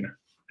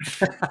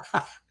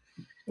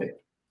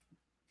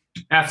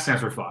 F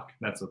stands for fuck.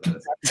 That's what that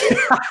is.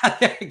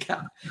 There you go.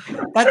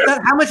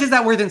 How much is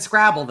that worth in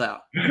Scrabble, though?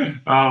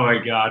 Oh my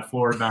God,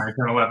 4, 9, 10,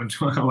 11,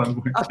 12,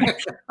 11.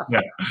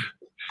 Yeah.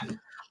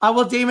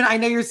 Well, Damon, I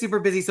know you're super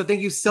busy, so thank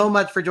you so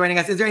much for joining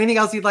us. Is there anything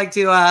else you'd like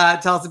to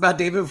tell us about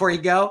David before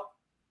you go?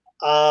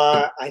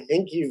 I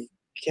think you've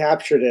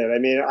captured it. I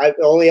mean,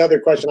 the only other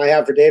question I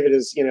have for David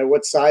is,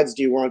 what sides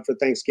do you want for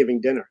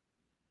Thanksgiving dinner?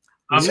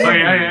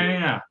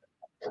 Yeah.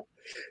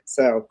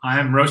 So I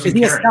am roasting. Is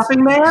he a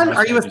stuffing man?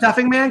 Are you a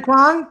stuffing man,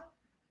 Kwong?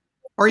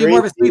 Or are you more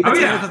of a sweet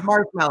potatoes with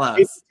marshmallows?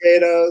 Sweet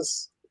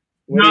potatoes.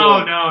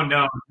 No.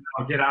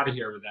 Get out of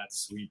here with that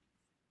sweet.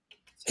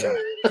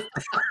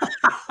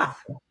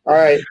 All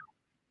right.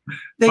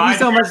 Thank you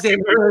so much,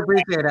 Damon. Really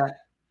appreciate it.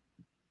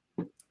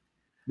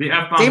 The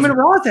F-bombs. Damon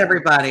Roth,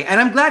 everybody.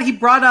 And I'm glad he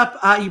brought up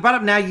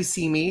Now You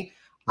See Me.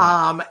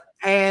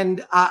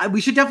 And we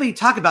should definitely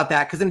talk about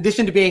that, because in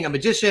addition to being a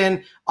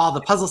magician, all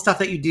the puzzle stuff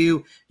that you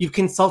do, you've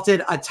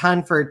consulted a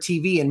ton for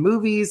TV and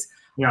movies.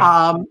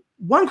 Yeah.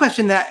 One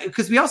question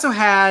because we also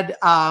had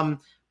Paul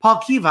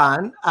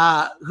Kivan,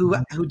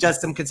 who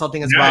does some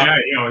consulting as well.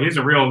 Yeah, he's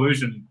a real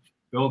illusion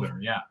builder.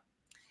 Yeah.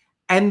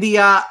 And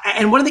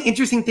and one of the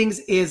interesting things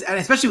is, and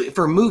especially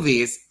for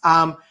movies,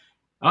 Sean,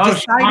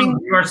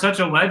 you are such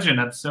a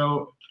legend. I'm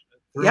so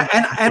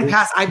and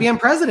past IBM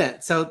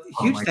president. So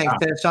huge thanks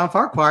to Sean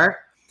Farquhar.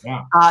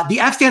 Yeah. The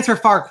F stands for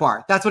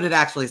Farquhar. That's what it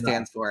actually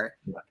stands for.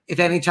 Yeah. If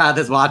any child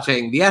is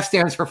watching, the F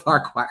stands for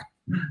Farquhar.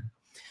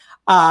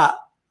 How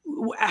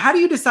do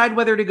you decide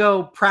whether to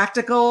go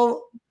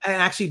practical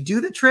and actually do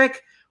the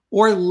trick,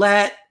 or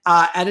let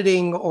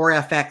editing or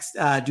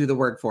FX do the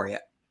work for you?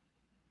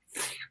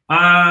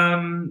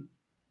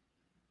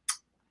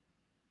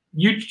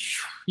 You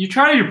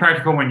try to do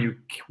practical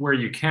where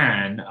you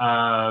can.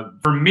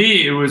 For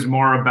me, it was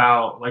more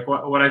about like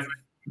what I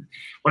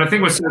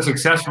think was so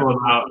successful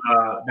about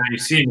Now You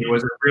See Me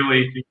was it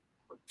really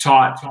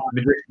taught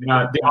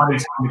the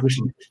audience how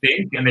magicians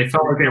think, and they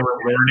felt like they were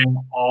learning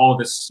all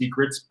the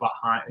secrets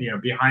behind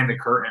the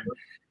curtain,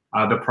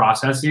 the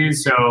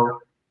processes. So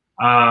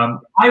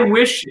I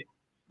wish.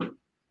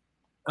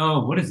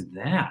 Oh, what is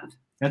that?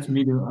 That's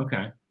me doing.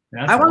 Okay.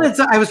 I was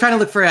trying to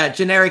look for a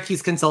generic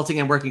 "he's consulting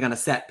and working on a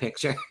set"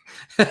 picture.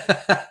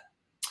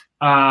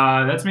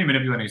 That's me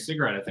manipulating a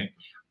cigarette, I think.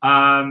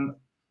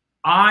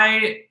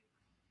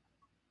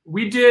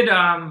 We did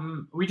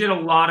a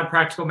lot of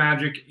practical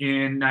magic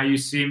in Now You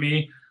See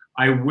Me.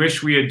 I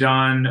wish we had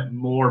done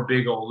more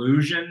big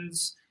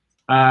illusions,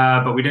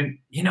 but we didn't.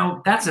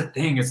 That's the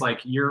thing. It's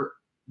like you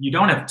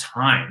don't have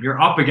time.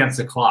 You're up against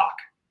the clock,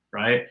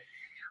 right?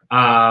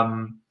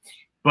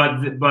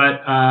 But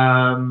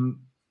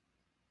I'm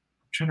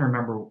trying to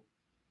remember.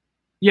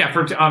 Yeah,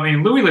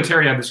 Louis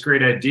Leterrier had this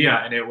great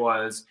idea, and it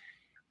was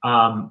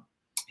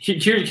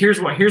here's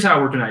how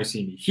it worked in Now You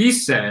See Me. He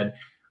said,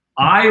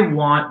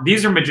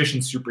 these are magician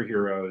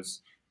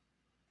superheroes.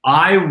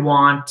 I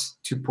want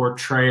to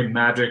portray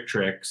magic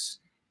tricks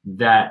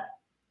that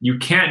you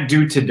can't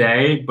do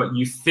today, but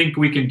you think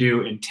we can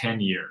do in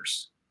 10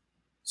 years.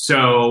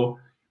 So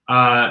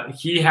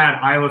he had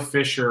Isla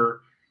Fisher.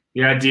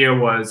 The idea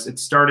was,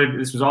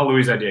 this was all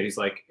Louis' idea. He's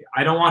like,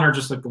 I don't want her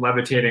just like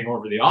levitating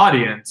over the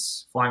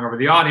audience, flying over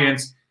the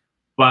audience,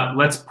 but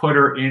let's put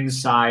her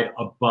inside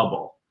a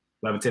bubble.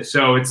 Levitate.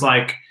 So it's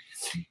like,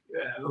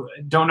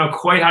 don't know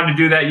quite how to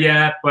do that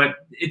yet, but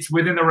it's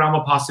within the realm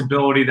of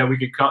possibility that we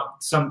could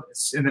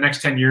in the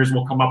next 10 years,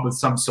 we'll come up with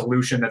some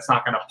solution that's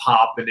not going to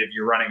pop. And if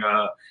you're running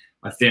a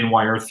thin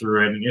wire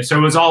through it, and so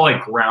it was all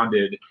like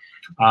grounded.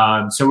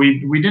 So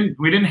we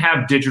didn't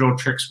have digital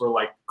tricks where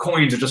like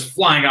coins are just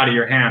flying out of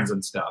your hands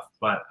and stuff,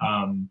 but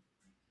I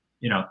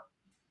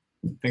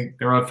think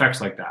there are effects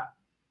like that.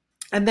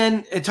 And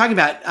then talking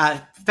about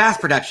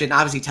fast production,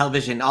 obviously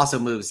television also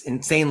moves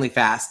insanely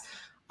fast.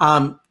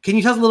 Can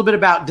you tell us a little bit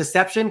about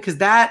Deception? Because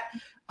that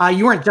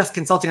you weren't just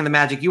consulting on the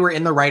magic; you were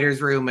in the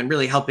writers' room and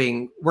really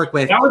helping work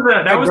with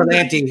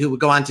Berlanti, who would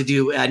go on to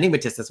do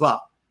Enigmatist as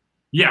well.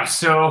 Yeah.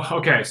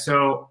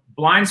 So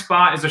Blind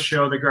Spot is a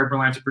show that Greg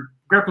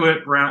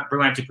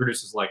Berlanti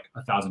produces like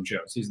 1,000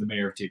 shows. He's the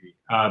mayor of TV.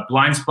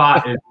 Blind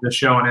Spot is the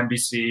show on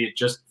NBC. It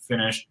just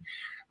finished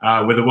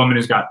with a woman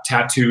who's got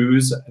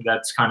tattoos.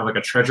 That's kind of like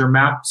a treasure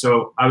map.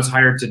 So I was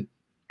hired to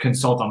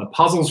consult on the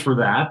puzzles for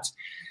that.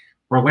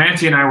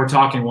 Berlanti and I were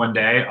talking one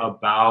day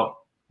about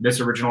this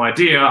original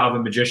idea of a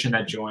magician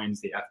that joins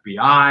the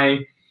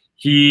FBI.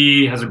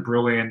 He has a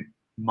brilliant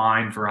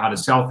mind for how to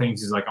sell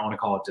things. He's like, I want to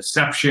call it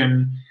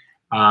Deception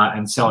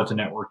and sell it to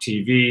network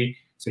TV.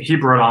 So he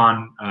brought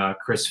on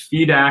Chris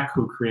Fedak,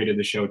 who created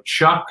the show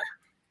Chuck,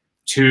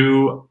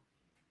 to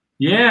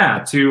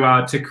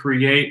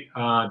create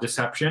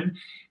Deception.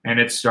 And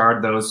it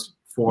starred those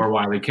 4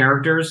 wily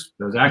characters,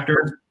 those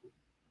actors.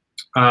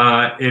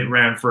 It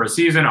ran for a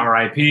season,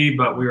 RIP,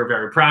 but we were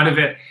very proud of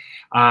it.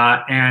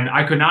 And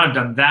I could not have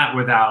done that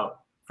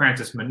without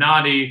Francis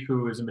Minotti,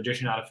 who is a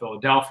magician out of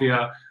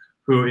Philadelphia,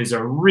 who is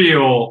a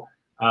real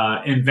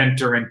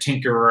inventor and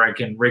tinkerer. I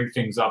can rig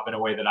things up in a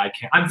way that I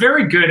can't. I'm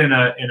very good in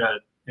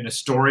a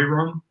story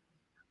room,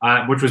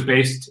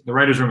 the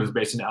writer's room was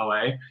based in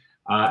LA.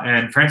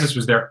 And Francis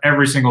was there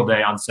every single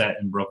day on set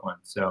in Brooklyn.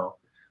 So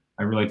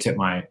I really tip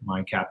my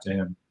cap to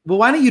him. Well,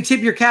 why don't you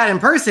tip your cat in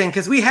person?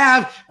 Because we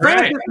have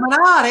Francis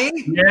Minotti.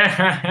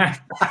 Yeah.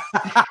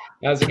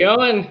 How's it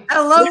going?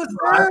 Hello,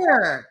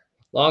 sir.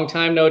 Long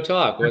time no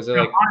talk. Was it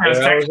like 4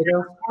 hours ago?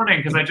 This morning,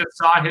 because I just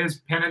saw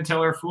his Penn and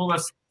Teller Fool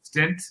Us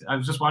stint. I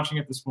was just watching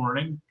it this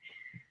morning.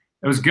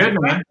 It was good,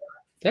 man.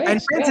 Thanks,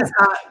 and Francis,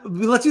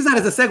 let's use that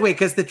as a segue,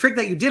 because the trick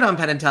that you did on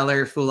Penn and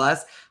Teller Fool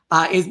Us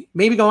is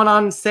maybe going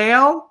on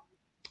sale.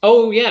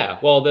 Oh yeah.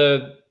 Well,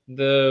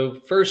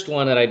 the first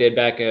one that I did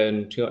back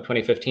in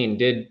 2015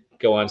 did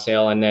go on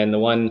sale, and then the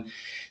one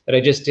that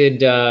I just did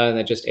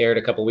that just aired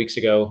a couple weeks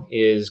ago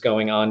is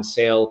going on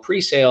sale,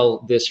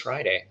 pre-sale this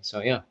Friday.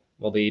 So yeah,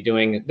 we'll be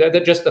doing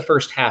just the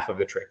first half of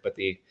the trick. But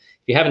if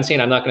you haven't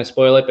seen, I'm not going to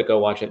spoil it, but go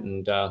watch it.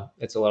 And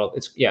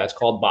it's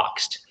called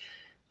Boxed,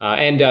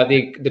 and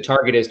the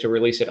target is to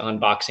release it on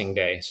Boxing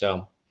Day.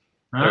 So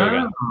there we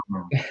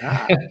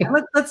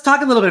go. Let's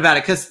talk a little bit about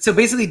it, because so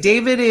basically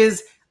David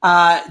is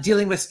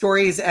dealing with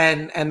stories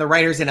and the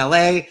writers in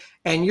LA,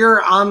 and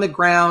you're on the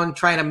ground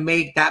trying to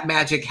make that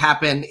magic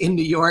happen in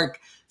New York.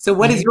 So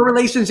what is your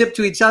relationship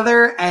to each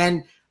other?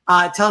 And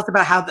tell us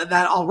about how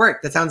that all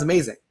worked. That sounds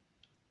amazing.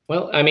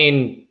 Well, I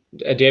mean,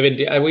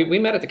 David, we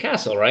met at the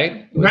castle,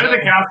 right? We met at the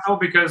castle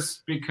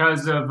because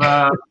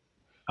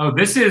of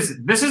this is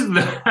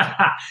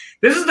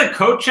the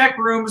coat check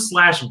room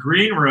 /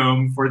 green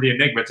room for the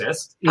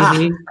Enigmatist.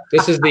 Mm-hmm.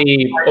 This is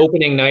the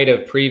opening night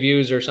of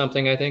previews or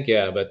something, I think.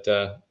 Yeah, but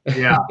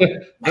yeah,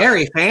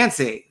 very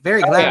fancy,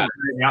 very glamorous.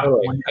 Yeah.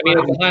 Totally. I mean,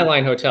 it's a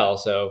Highline Hotel,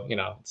 so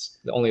it's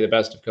only the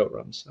best of coat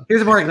rooms. So.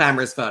 Here's a more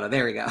glamorous photo.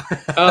 There we go.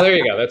 Oh, there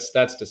you go. That's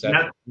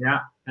deceptive. Yeah.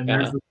 And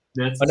there's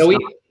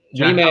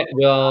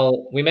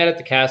we met at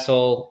the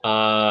castle.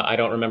 I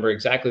don't remember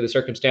exactly the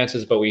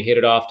circumstances, but we hit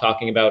it off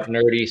talking about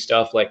nerdy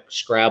stuff like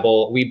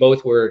Scrabble. We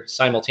both were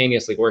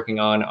simultaneously working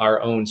on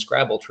our own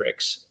Scrabble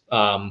tricks.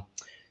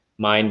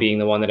 Mine being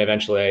the one that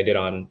eventually I did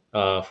on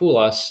Fool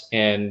Us,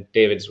 and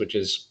David's, which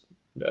is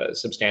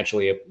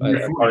substantially a part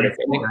of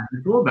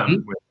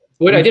it.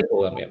 What I did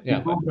fool them, yeah.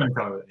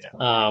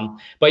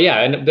 But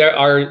yeah, and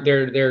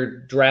they're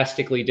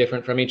drastically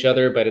different from each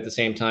other, but at the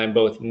same time,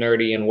 both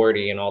nerdy and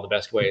wordy in all the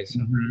best ways.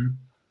 Mm-hmm.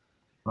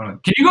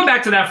 Can you go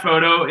back to that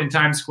photo in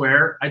Times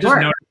Square? I just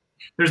noticed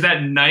there's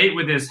that knight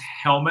with his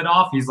helmet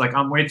off. He's like,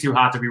 I'm way too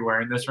hot to be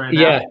wearing this right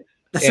now. Yeah.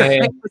 Was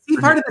he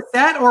part of the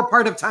set or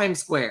part of Times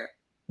Square?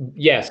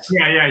 Yes.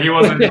 Yeah, he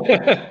wasn't.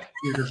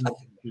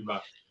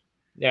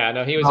 Yeah,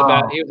 no, he was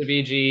a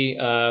BG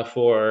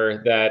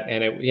for that,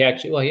 and he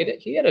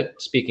had a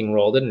speaking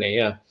role, didn't he?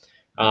 Yeah.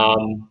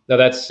 No,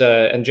 that's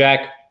and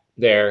Jack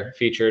there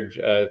featured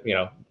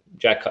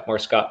Jack Cutmore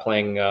Scott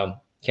playing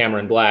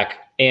Cameron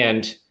Black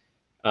and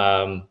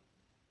Jonathan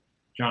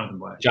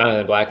Black.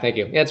 Jonathan Black, thank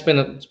you. Yeah, it's been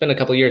a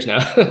couple of years now.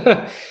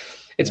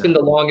 It's been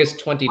the longest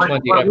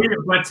 2020 ever.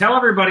 But tell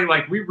everybody,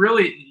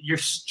 you're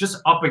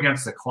just up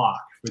against the clock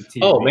with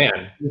TV. Oh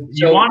man,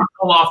 you want to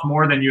pull off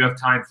more than you have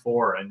time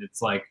for, and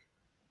it's like.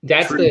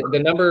 That's the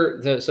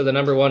number. So the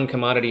number one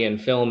commodity in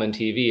film and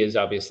TV is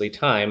obviously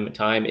time.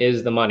 Time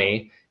is the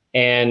money.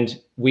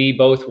 And we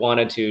both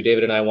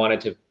David and I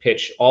wanted to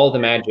pitch all the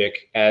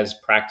magic as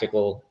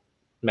practical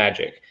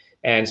magic.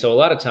 And so a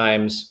lot of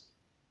times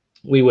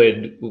we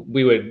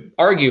would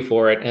argue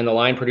for it, and the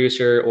line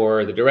producer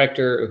or the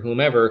director or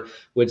whomever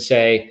would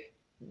say,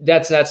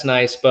 that's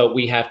nice, but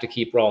we have to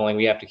keep rolling.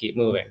 We have to keep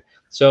moving.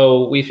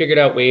 So we figured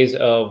out ways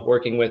of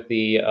working with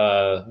the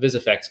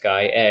VisFX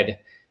guy, Ed,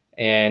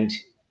 and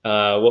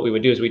what we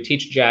would do is we'd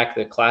teach Jack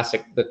the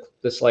classic,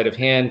 the sleight of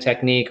hand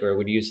technique, or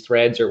we'd use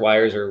threads or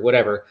wires or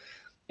whatever.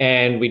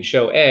 And we'd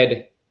show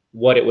Ed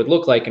what it would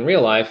look like in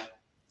real life.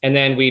 and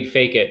then we'd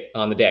fake it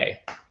on the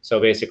day. So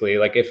basically,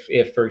 like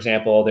if for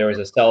example there was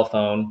a cell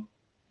phone,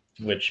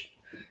 which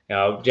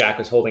Jack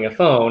was holding a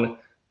phone,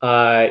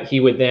 he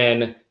would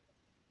then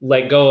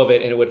let go of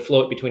it and it would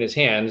float between his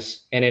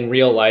hands. And in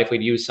real life,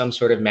 we'd use some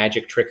sort of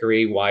magic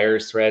trickery,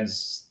 wires,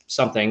 threads,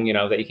 something,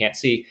 that you can't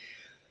see.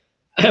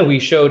 We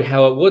showed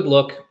how it would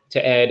look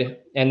to Ed,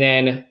 and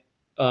then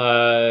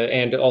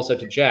and also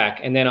to Jack.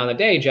 And then on the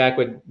day, Jack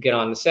would get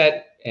on the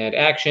set and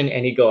action,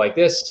 and he'd go like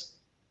this,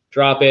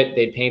 drop it,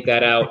 they'd paint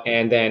that out,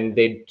 and then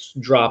they'd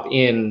drop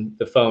in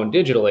the phone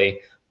digitally.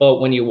 But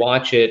when you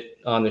watch it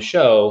on the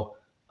show,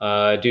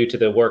 due to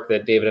the work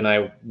that David and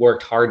I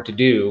worked hard to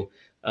do,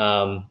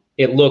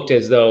 it looked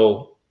as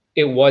though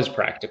it was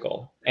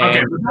practical. And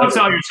okay, don't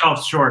sell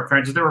yourself short,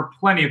 Francis. There were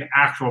plenty of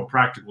actual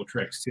practical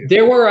tricks too.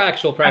 There were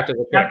actual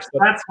practical tricks.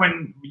 That's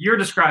when you're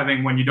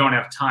describing when you don't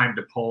have time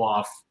to pull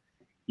off.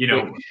 It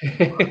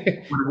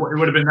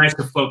would have been nice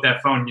to float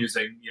that phone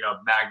using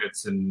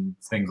magnets and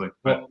things like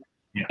that.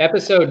 Yeah.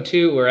 Episode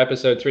 2 or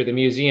episode 3, the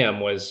museum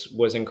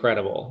was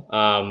incredible.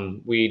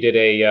 We did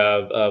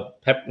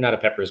not a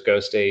Pepper's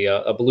Ghost,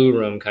 a Blue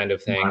Room kind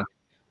of thing,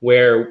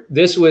 where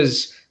this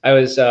was. I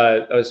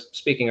was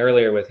speaking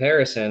earlier with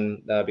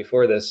Harrison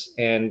before this,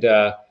 and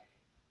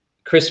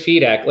Chris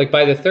Fedak. Like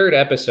by the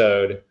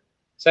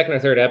second or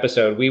third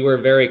episode, we were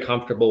very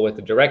comfortable with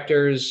the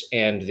directors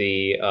and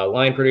the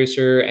line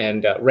producer,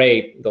 and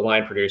Ray, the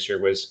line producer,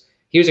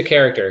 he was a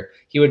character.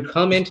 He would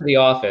come into the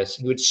office,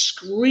 he would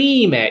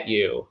scream at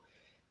you,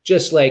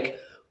 just like,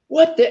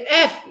 "What the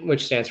F,"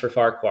 which stands for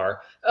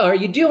Farquhar, "are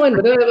you doing?"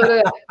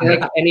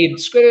 And he'd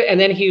scream it, and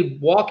then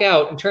he'd walk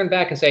out and turn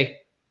back and say,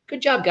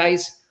 "Good job,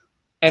 guys."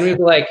 And we'd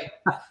be like,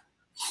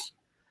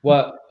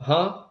 "What?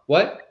 Huh?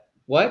 What?"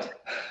 But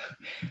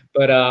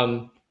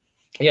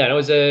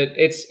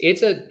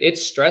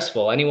it's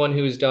stressful. Anyone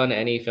who's done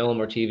any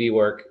film or TV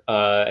work,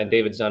 and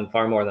David's done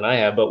far more than I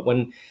have, but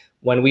when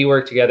we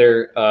worked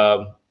together,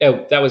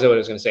 that was what I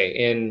was going to say.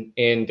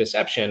 In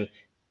Deception,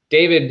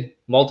 David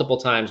multiple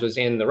times was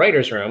in the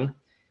writer's room.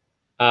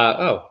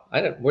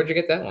 Where'd you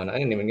get that one? I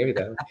didn't even give you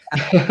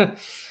that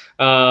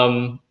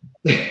one.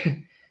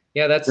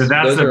 Yeah,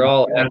 those are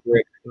all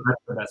accurate.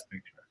 That's the best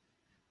picture.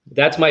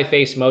 That's my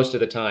face most of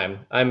the time.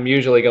 I'm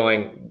usually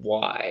going,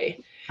 why?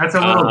 That's a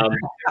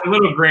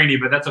little grainy,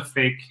 but that's a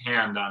fake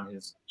hand on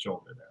his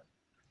shoulder there.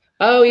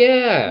 Oh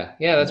yeah,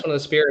 that's one of the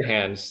spirit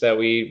hands that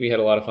we had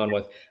a lot of fun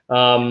with.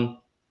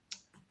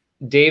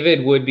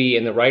 David would be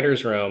in the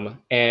writer's room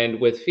and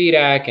with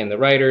Fedak and the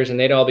writers, and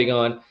they'd all be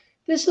going,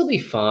 "This will be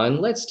fun.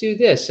 Let's do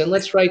this, and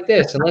let's write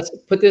this, and let's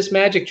put this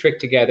magic trick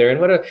together."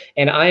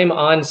 And I'm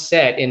on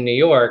set in New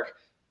York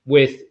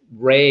with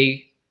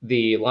Ray,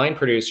 the line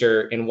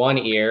producer, in one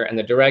ear, and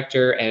the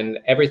director, and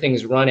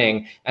everything's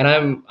running, and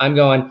I'm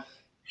going,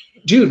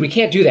 "Dude, we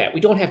can't do that. We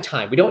don't have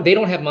time. They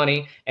don't have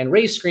money." And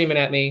Ray's screaming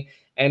at me.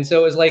 And so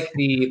it was like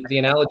the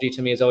analogy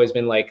to me has always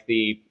been like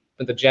the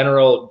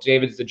general.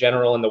 David's the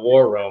general in the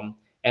war room,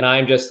 and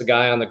I'm just the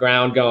guy on the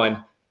ground going,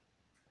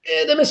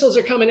 "The missiles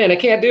are coming in. I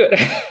can't do it."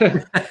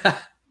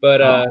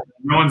 But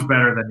no one's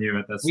better than you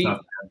at this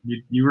stuff.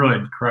 You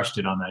really crushed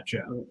it on that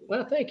show.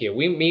 Well, thank you.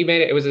 We made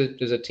it. It was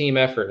a team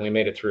effort, and we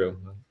made it through.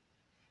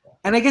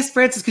 And I guess,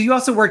 Francis, because you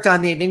also worked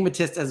on The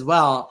Enigmatist as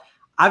well.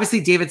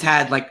 Obviously, David's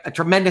had like a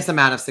tremendous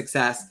amount of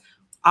success.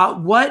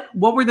 What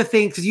were the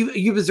things, because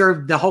you've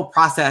observed the whole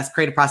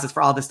creative process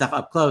for all this stuff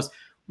up close.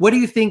 What do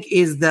you think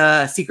is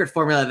the secret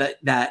formula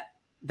that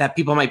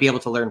people might be able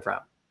to learn from?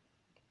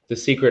 The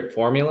secret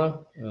formula?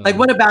 Like,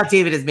 what about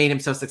David has made him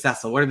so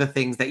successful? What are the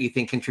things that you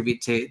think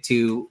contribute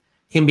to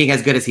him being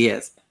as good as he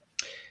is?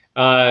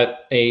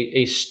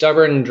 A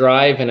stubborn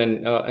drive and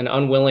an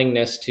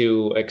unwillingness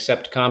to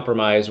accept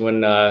compromise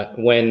when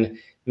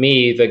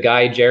me, the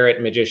Guy Jarrett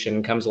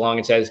magician, comes along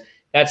and says,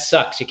 "That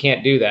sucks. You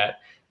can't do that."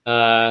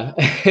 No,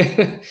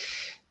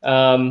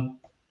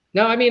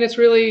 I mean, it's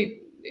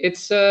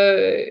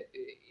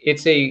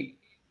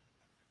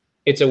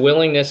a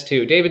willingness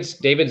to David's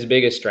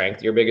biggest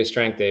strength, your biggest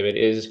strength, David,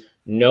 is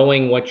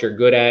knowing what you're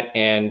good at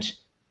and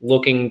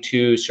looking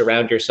to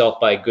surround yourself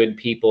by good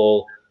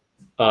people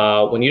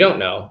when you don't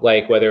know,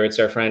 like whether it's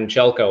our friend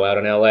Chelko out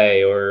in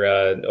LA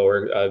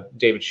or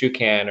David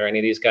Shukan or any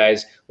of these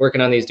guys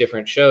working on these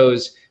different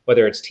shows,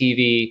 whether it's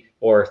TV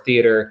or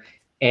theater.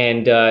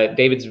 And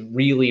David's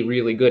really,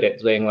 really good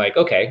at saying like,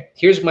 okay,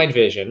 here's my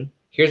vision.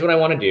 Here's what I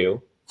want to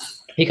do.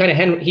 He kind of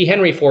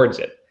Henry Fords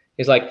it.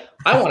 He's like,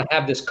 I want to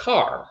have this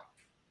car.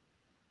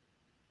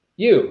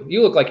 You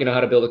look like you know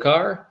how to build a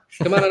car.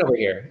 Come on over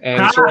here.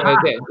 And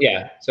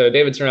so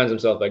David surrounds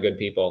himself by good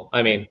people.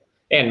 I mean,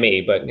 and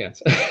me, but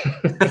yes.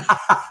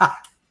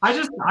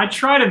 I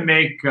try to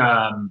make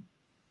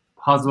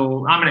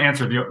puzzle. I'm going to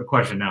answer the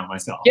question now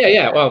myself.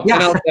 Yeah. Well,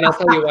 yeah. And I'll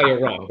tell you why you're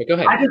wrong. But go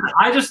ahead.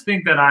 I just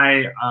think that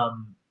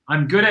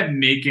I'm good at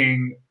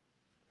making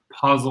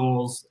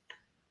puzzles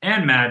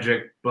and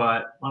magic,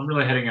 but I'm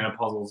really heading in a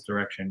puzzles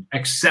direction,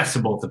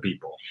 accessible to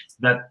people.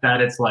 That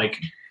it's like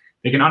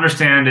they can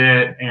understand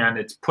it, and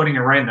it's putting it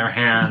right in their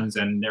hands,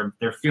 and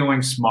they're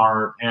feeling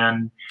smart.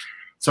 And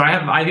So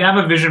I have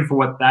a vision for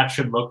what that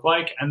should look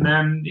like. And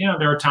then,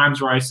 there are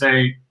times where I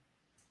say,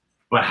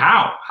 but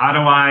how? How do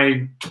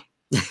I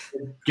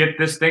get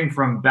this thing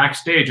from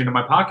backstage into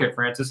my pocket?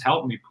 Francis,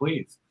 help me,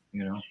 please.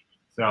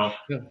 So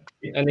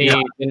And I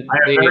have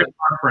very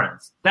fun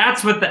friends.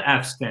 That's what the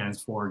F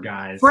stands for,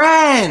 guys.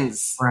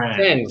 Friends.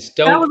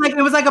 Don't.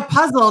 It was like a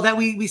puzzle that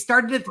we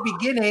started at the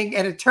beginning,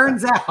 and it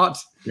turns out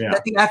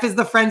that the F is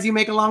the friends you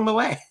make along the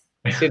way.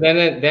 See,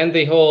 then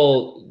the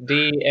whole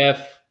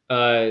DFIU,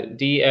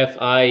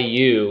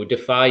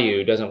 defy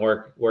you, doesn't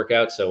work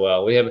out so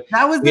well.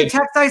 That was the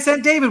text I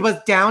sent David, was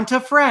down to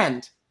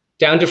friend.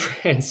 Down to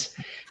friends.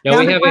 No,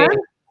 down we have friend?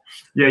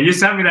 Yeah, you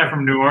sent me that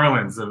from New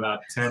Orleans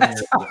about 10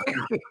 years ago.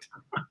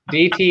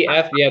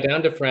 DTF,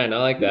 down to friend. I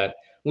like that.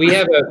 We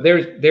have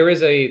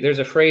there's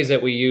a phrase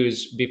that we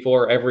use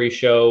before every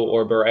show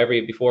or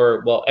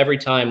every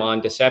time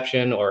on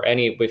Deception or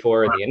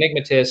before the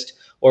Enigmatist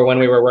or when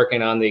we were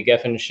working on the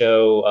Geffen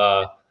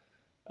show,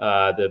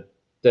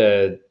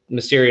 the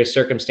mysterious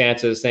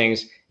circumstances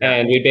things,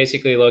 and we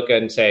basically look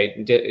and say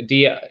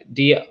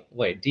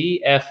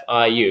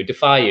DFIU,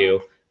 defy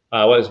you.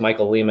 What was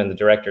Michael Lehman, the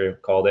director,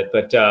 called it?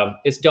 But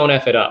it's don't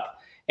F it up.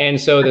 And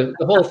so the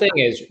whole thing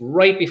is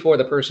right before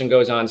the person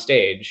goes on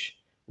stage,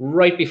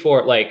 right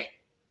before, like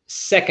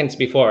seconds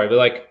before, they're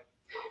like,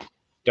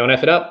 don't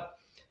F it up.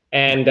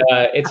 And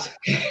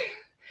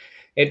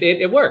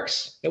it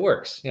works. It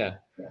works. Yeah.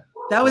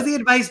 That was the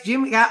advice,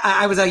 Jim.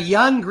 I was a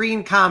young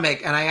green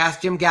comic, and I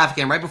asked Jim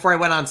Gaffigan right before I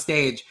went on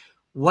stage,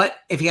 what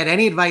if he had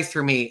any advice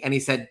for me, and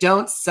he said,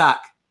 "Don't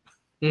suck."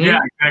 Mm-hmm. Yeah,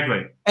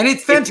 exactly. And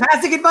it's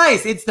fantastic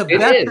advice. It's the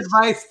best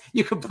advice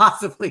you could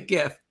possibly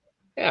give.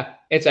 Yeah,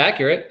 it's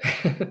accurate.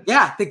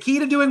 Yeah, the key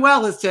to doing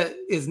well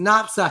is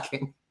not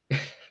sucking.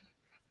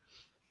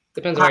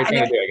 Depends on what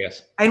you're trying to do, I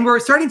guess. And we're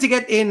starting to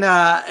get in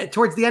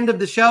towards the end of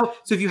the show.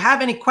 So if you have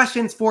any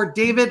questions for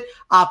David,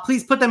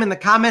 please put them in the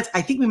comments.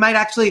 I think we might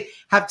actually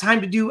have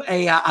time to do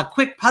a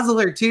quick puzzle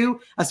or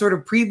two, a sort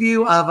of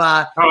preview of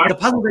the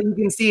puzzle that you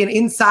can see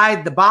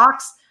Inside the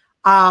Box.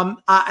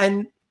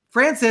 And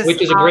Francis,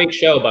 which is a great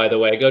show, by the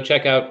way. Go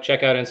check out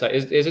Inside.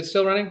 Is it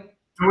still running?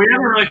 We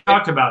haven't really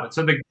talked about it.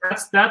 So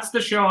that's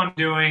the show I'm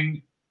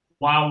doing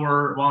while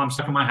I'm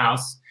stuck in my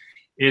house.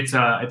 It's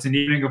an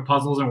evening of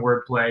puzzles and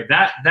wordplay.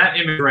 That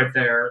image right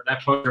there,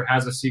 that poster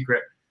has a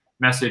secret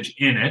message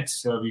in it.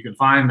 So if you can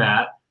find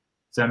that,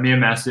 send me a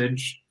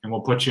message, and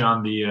we'll put you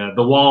on the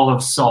wall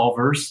of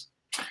solvers.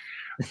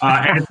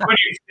 And it's going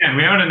to extend.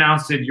 We haven't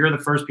announced it. You're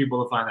the first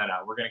people to find that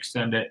out. We're going to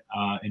extend it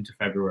into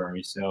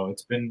February. So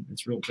it's been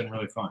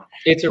really fun.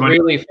 It's a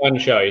really fun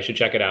show. You should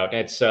check it out.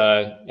 It's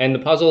and the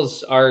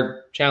puzzles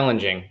are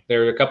challenging.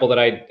 There are a couple that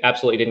I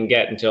absolutely didn't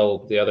get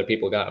until the other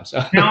people got them.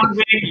 So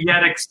challenging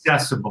yet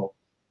accessible.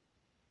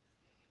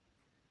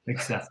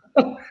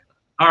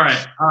 All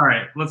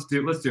right. Let's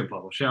do a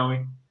puzzle, shall we?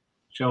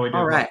 Do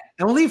all right,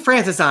 and we'll leave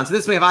Francis on. So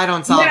this way, if I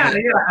don't solve it,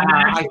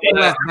 I feel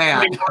less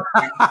bad.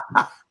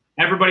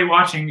 Everybody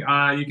watching,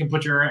 you can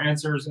put your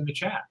answers in the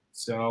chat.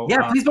 So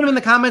please put them in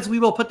the comments. We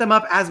will put them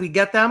up as we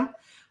get them,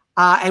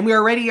 and we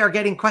already are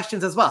getting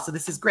questions as well. So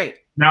this is great.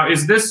 Now,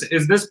 is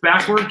this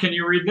backward? Can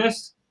you read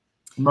this?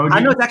 Emoji? I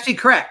know it's actually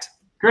correct.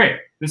 Great.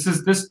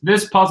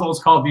 This puzzle is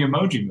called the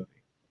Emoji Movie.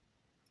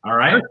 All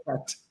right.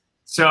 Perfect.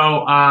 So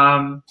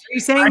are you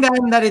saying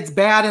then that it's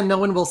bad and no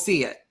one will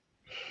see it?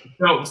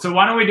 So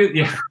why don't we do?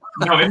 Yeah.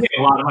 No, it made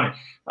a lot of money.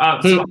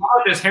 So how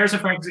about this, Harrison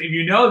Franks? If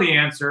you know the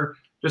answer,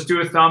 just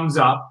do a thumbs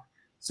up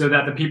so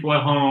that the people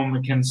at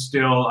home can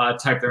still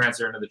type their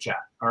answer into the chat.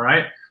 All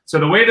right. So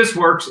the way this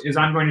works is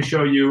I'm going to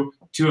show you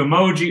a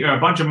bunch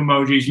of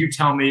emojis. You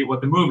tell me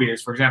what the movie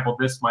is. For example,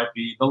 this might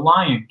be The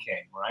Lion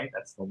King, right?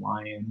 That's The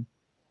Lion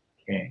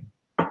King.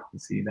 You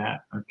see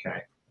that?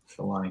 Okay. It's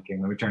The Lion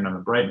King. Let me turn on the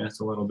brightness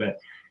a little bit.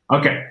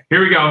 Okay.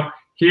 Here we go.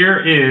 Here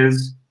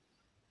is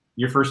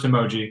your first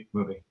emoji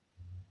movie.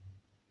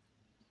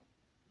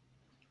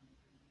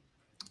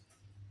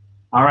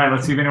 All right,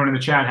 let's see if anyone in the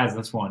chat has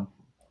this one.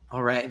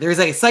 All right, there's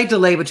a slight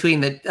delay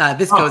between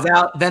this goes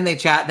out, then they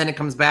chat, then it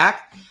comes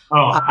back.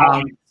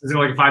 Is it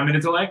like a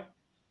 5-minute delay?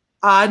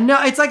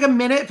 No, it's like a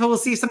minute, but we'll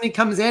see if something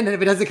comes in, and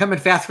if it doesn't come in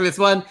fast for this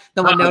one,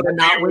 then we'll know to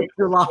not wait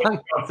too long. Go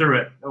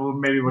through it.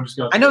 Maybe we'll just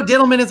go. I know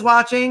Diddleman is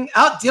watching.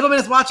 Oh, Diddleman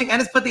is watching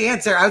and has put the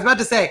answer. I was about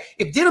to say,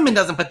 if Diddleman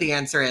doesn't put the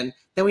answer in,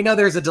 then we know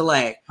there's a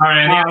delay. All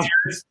right, and the answer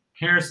is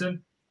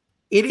Harrison.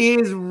 It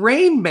is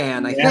Rain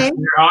Man, I think.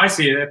 Oh, I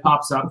see it. It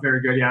pops up. Very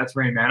good. Yeah, it's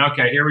Rain Man.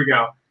 Okay, here we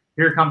go.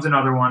 Here comes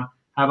another one.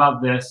 How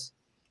about this?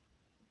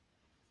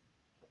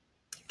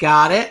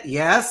 Got it.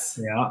 Yes.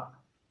 Yeah.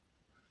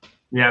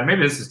 Yeah,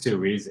 maybe this is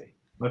too easy.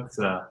 Let's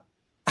Sean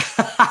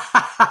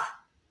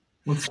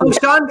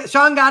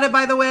got it,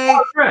 by the way.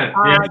 Oh, good.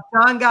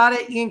 Sean got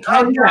it. Ian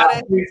Ken got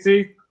it. You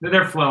see,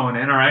 they're flowing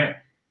in. All right.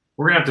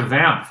 We're going to have to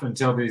vamp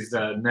until these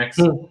next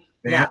come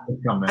in. I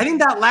think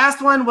that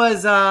last one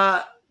was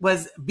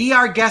Be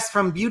Our Guest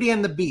from Beauty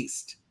and the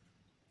Beast.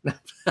 The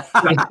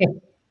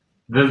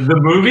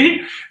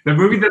movie? The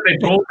movie that they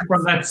pulled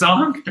from that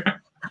song?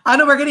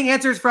 know we're getting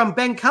answers from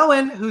Ben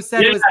Cohen, who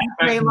said it was Eat,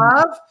 Pray,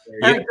 Love.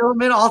 Eric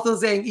Dillman also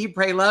saying Eat,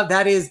 Pray, Love.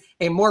 That is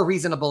a more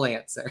reasonable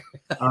answer.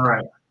 All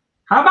right.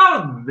 How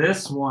about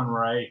this one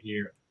right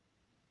here?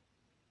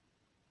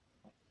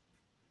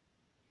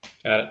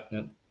 Got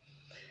it.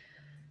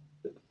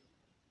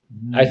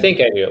 Yeah. I think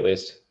I do at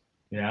least.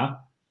 Yeah.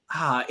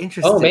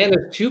 Interesting. Oh man,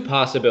 there's 2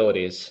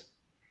 possibilities.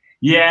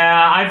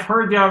 Yeah, I've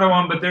heard the other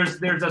one, but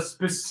there's a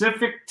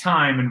specific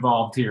time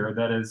involved here.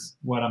 That is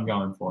what I'm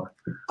going for.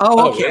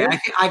 Oh, okay. Really?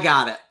 I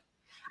got it.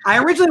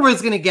 I originally was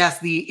going to guess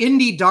the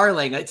indie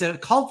darling. It's a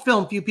cult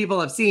film few people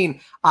have seen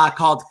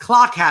called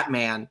Clock Hat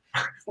Man.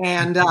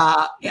 And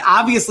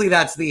obviously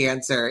that's the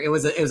answer. It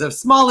was a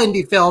small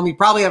indie film. You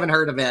probably haven't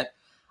heard of it.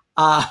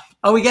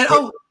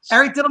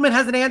 Eric Diddleman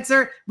has an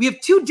answer. We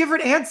have 2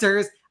 different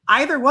answers.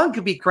 Either one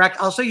could be correct.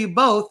 I'll show you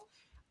both.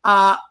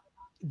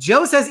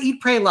 Joe says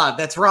Eat, Pray, Love.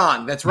 That's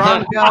wrong. That's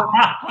wrong, Joe.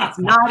 It's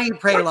not Eat,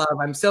 Pray, Love.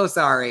 I'm so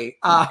sorry.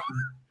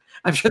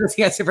 I'm sure that's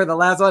the answer for the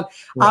last one.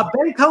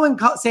 Ben Cohen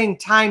saying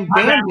Time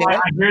Bandit.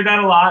 I hear that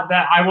a lot.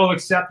 That I will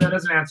accept that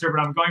as an answer, but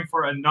I'm going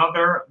for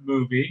another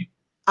movie.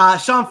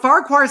 Sean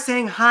Farquhar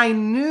saying High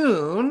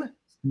Noon.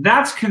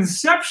 That's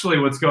conceptually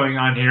what's going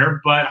on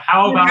here, but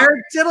how about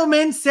Eric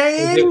Diddleman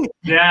saying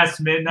yes,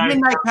 Midnight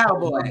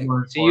Cowboy.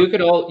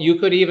 So you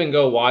could even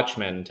go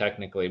Watchmen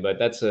technically, but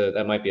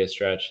that might be a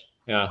stretch.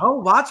 Yeah. Oh,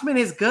 Watchmen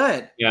is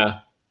good. Yeah.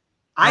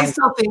 I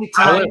still think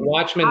I went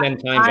Watchmen then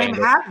Time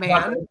Hat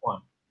Man.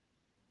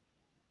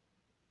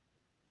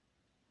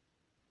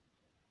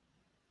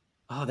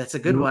 Oh, that's a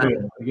good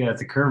one. Yeah,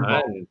 it's a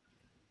curveball.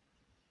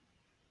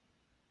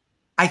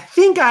 I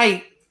think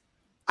I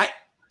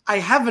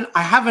have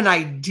an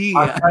idea.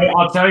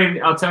 I'll tell you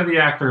the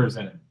actor who's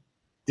in it.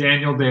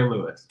 Daniel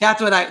Day-Lewis.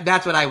 That's what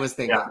I was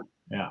thinking.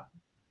 Yeah.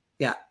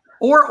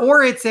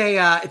 Or it's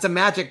a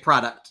magic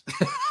product.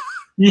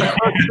 Yeah.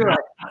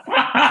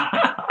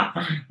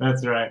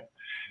 That's right.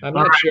 I'm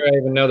not sure I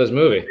even know this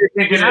movie.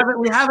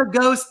 We have a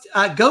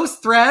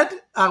ghost thread,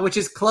 which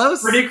is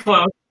close. Pretty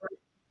close.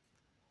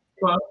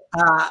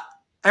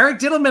 Eric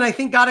Diddleman, I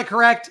think, got it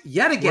correct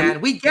yet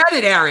again. We get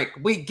it, Eric.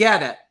 We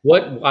get it.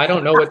 What? I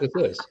don't know what this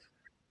is.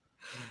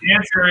 The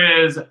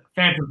answer is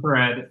Phantom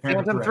Thread.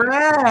 Phantom Thread.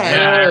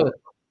 Yeah.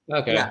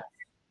 Okay. Yeah. All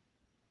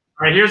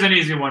right, here's an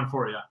easy one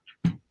for you.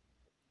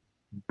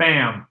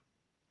 Bam.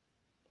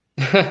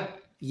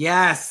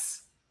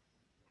 Yes.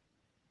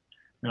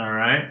 All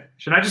right.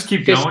 Should I just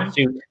keep going?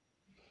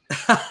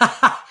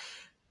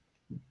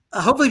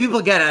 Hopefully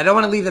people get it. I don't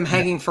want to leave them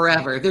hanging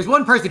forever. There's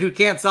one person who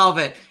can't solve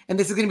it, and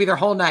this is going to be their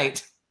whole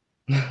night.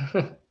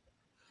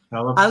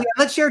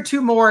 Let's share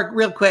 2 more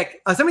real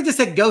quick. Somebody just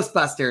said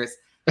Ghostbusters,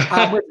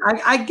 which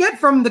I get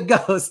from the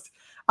ghost.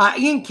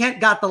 Ian Kent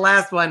got the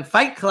last one.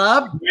 Fight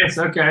Club. Yes,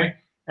 okay.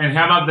 And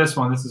how about this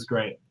one? This is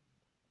great.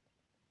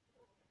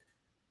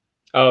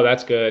 Oh,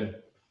 that's good.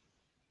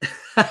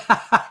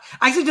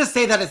 I should just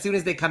say that as soon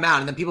as they come out,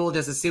 and then people will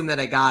just assume that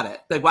I got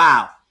it. Like,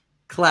 wow,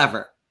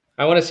 clever.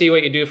 I want to see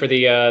what you do for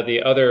the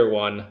other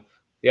one,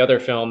 the other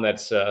film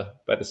that's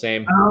by the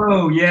same.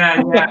 Oh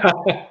yeah.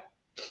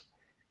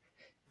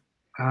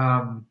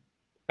 I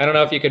don't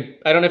know if you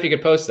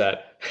could post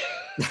that.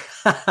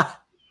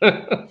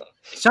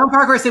 Sean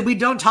Parker said we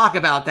don't talk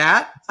about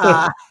that.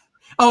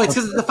 It's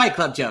because of the Fight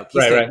Club joke.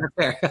 Right.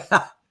 That's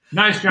fair.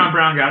 Nice, John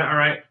Brown got it. All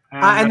right.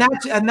 And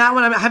that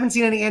one I haven't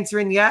seen any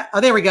answering yet.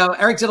 Oh, there we go.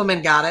 Eric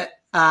Diddleman got it.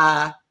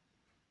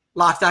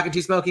 Lock, Stock, and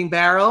Two Smoking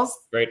Barrels.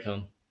 Great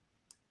film.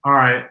 All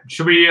right.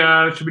 Should we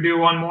do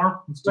one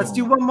more? Let's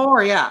do one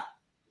more. Yeah.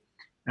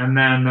 And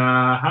then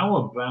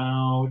how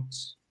about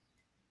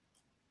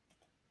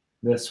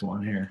this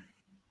one here?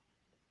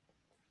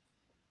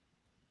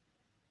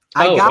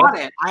 I got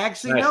it. I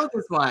actually know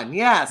this one.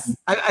 Yes.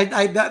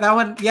 That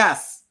one.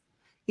 Yes.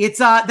 It's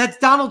that's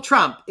Donald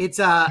Trump. It's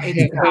a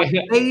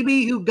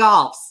baby who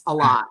golfs a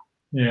lot.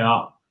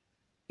 Yeah.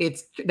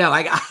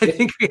 I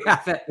think we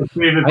have it.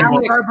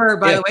 Alan Barber,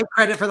 by the way,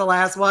 credit for the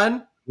last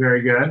one.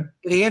 Very good.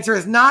 The answer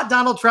is not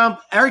Donald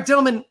Trump. Eric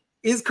Diddleman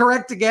is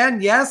correct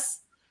again. Yes.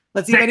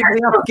 Let's see if anybody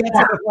else gets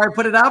it before I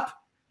put it up.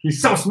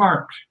 He's so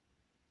smart.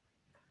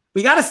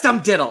 We got to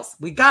stump Diddles.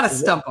 We got to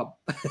stump him.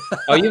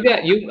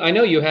 I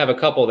know you have a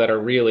couple that are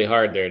really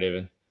hard there,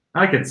 David.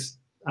 I could.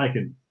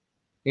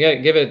 Yeah,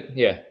 give it.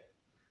 Yeah.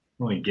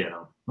 Let me get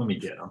him.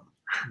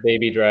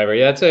 Baby Driver.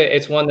 Yeah,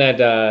 it's one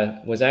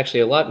that was actually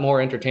a lot more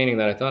entertaining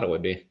than I thought it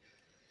would be.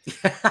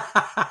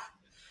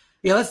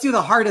 Yeah, let's do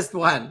the hardest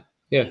one.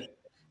 Yeah.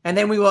 And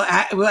then we'll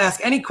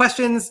ask any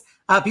questions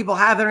people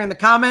have there in the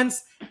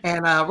comments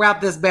and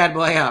wrap this bad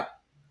boy up.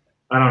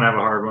 I don't have a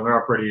hard one. They're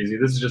all pretty easy.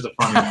 This is just a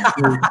funny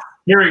one.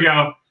 Here we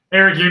go.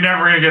 Eric, you're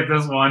never going to get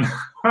this one.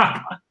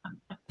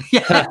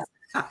 Yes.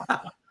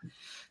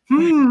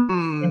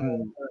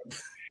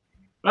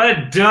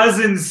 A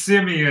dozen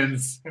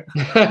simians.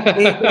 Is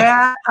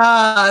that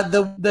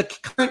the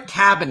current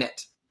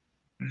cabinet?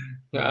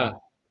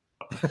 Or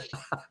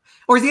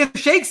is it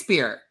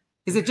Shakespeare?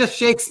 Is it just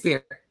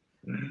Shakespeare?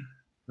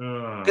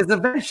 Because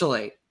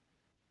eventually.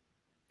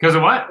 Because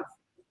of what?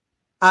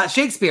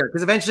 Shakespeare,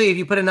 because eventually, if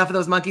you put enough of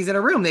those monkeys in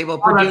a room, they will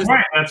produce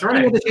That's any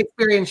right. of the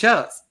Shakespearean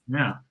shows.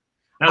 Yeah.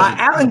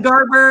 Alan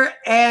Garber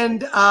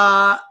and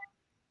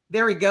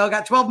there we go.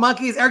 Got 12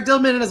 monkeys. Eric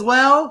Dillman as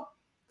well.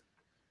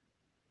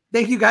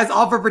 Thank you guys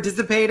all for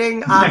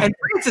participating. And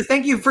Francis,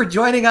 thank you for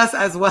joining us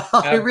as well.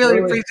 I really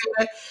appreciate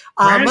it.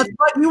 Let's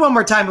plug you one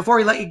more time before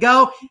we let you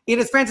go. It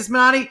is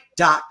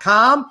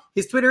francisminotti.com.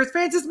 His Twitter is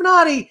Francis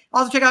Minotti.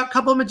 Also check out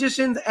Couple of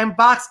Magicians, and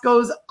Box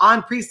goes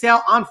on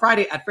pre-sale on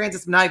Friday at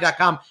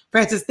francisminotti.com.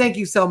 Francis, thank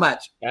you so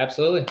much.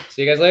 Absolutely.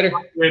 See you guys later.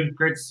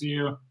 Great to see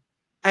you.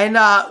 And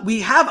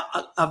we have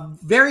a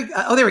very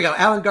there we go.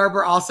 Alan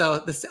Garber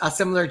also a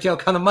similar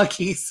joke on the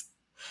monkeys.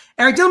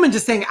 Eric Dillman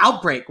just saying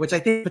outbreak, which I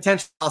think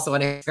potentially also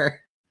an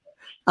answer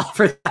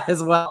for that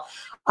as well.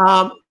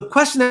 The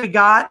question that we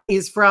got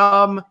is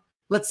from,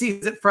 let's see,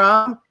 is it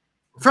from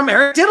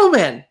Eric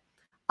Dillman?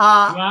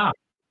 Wow.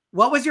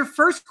 What was your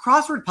first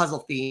crossword puzzle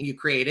theme you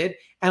created,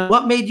 and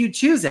what made you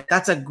choose it?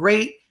 That's a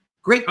great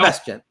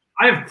question.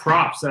 I have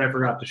props that I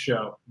forgot to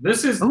show.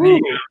 This is the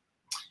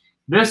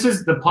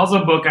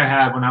puzzle book I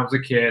had when I was a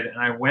kid, and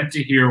I went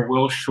to hear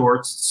Will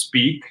Shortz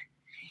speak,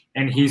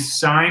 and he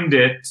signed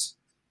it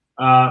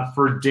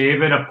for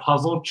David, a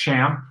puzzle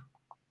champ,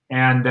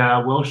 and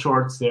Will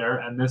Shortz there,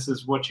 and this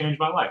is what changed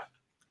my life.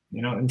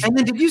 And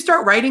then did you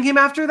start writing him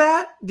after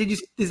that?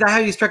 Is that how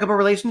you struck up a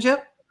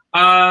relationship?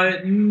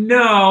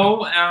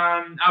 No,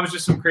 I was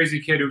just some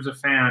crazy kid who was a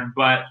fan.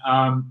 But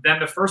then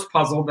the first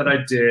puzzle that I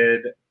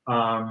did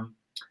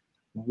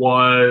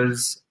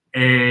was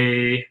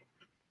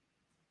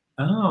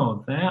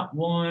that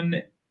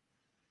one.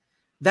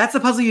 That's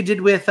the puzzle you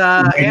did with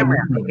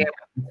Amram.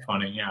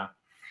 Funny, yeah.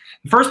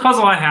 The first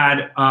puzzle I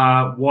had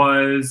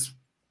was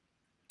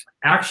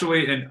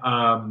actually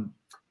an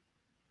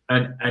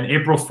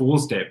April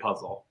Fool's Day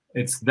puzzle.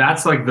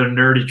 That's like the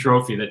nerdy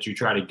trophy that you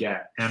try to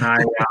get, and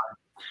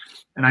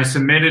I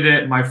submitted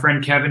it. My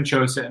friend Kevin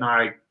chose it, and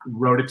I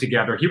wrote it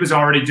together. He was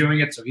already doing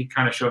it, so he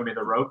kind of showed me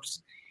the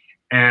ropes,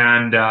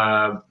 and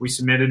we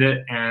submitted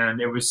it. And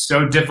it was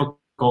so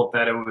difficult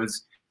that it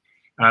was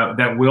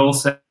that Will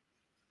said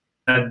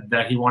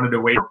that he wanted to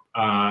wait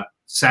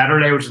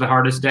Saturday, which is the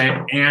hardest day,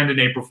 and an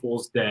April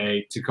Fool's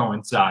Day to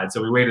coincide.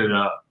 So we waited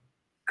a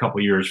couple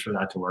years for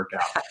that to work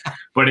out.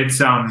 But it's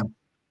the answer.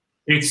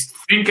 I'm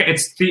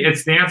just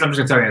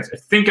gonna tell you,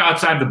 it's think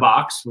outside the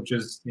box, which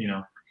is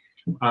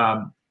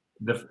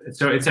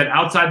so it said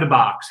outside the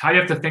box. How you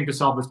have to think to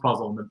solve this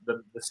puzzle. And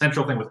the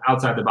central thing was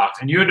outside the box,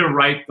 and you had to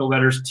write the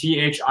letters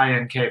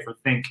THINK for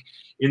think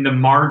in the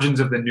margins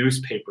of the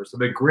newspaper. So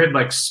the grid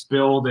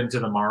spilled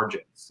into the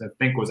margins. So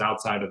think was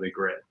outside of the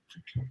grid.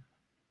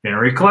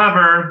 Very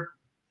clever.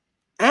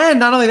 And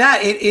not only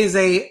that, it is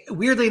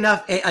weirdly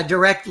enough a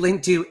direct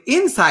link to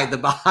Inside the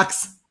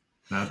Box.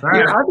 That's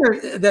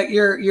right.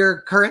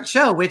 Your current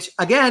show, which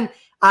again,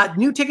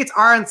 new tickets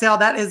are on sale.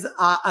 That is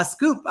a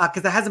scoop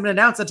because that hasn't been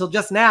announced until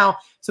just now.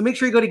 So make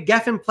sure you go to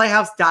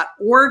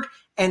geffenplayhouse.org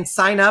and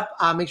sign up.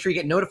 Make sure you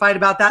get notified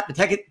about that.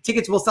 The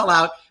tickets will sell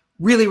out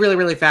really, really,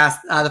 really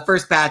fast. The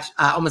first batch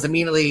almost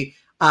immediately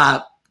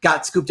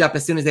got scooped up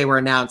as soon as they were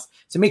announced.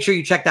 So make sure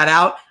you check that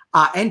out.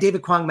 And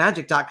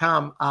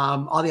davidkwongmagic.com.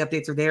 All the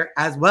updates are there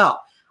as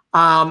well.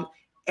 And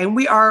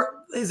we are,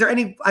 is there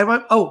any,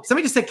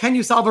 somebody just said, can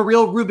you solve a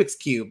real Rubik's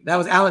Cube? That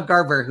was Alan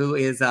Garber, who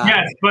is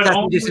yes, but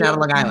only out of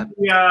Long Island.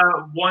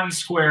 One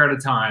square at a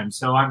time.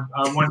 So I'm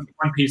one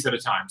piece at a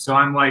time. So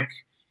I'm a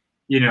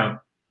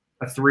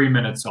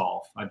 3-minute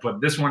solve. I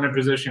put this one in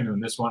position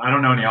and this one. I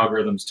don't know any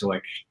algorithms to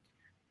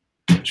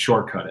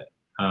shortcut it.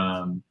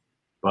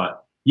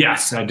 But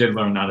yes, I did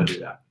learn how to do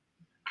that.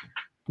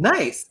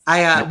 Nice.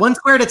 One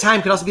square at a time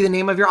could also be the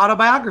name of your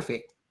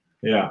autobiography.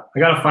 Yeah. I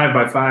got a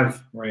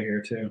 5x5 right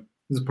here too.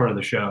 This is part of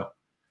the show.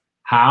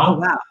 How? Oh,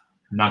 wow.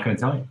 I'm not going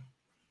to tell you.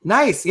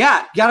 Nice.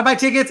 Yeah. You got to buy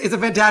tickets. It's a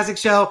fantastic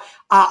show.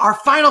 Our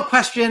final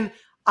question.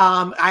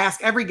 I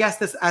ask every guest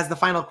this as the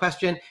final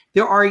question.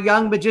 There are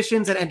young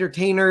magicians and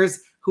entertainers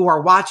who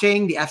are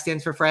watching. The F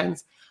stands for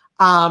friends.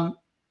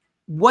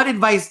 What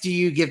advice do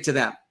you give to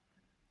them?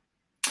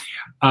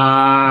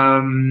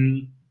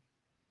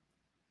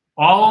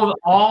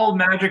 All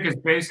magic is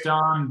based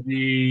on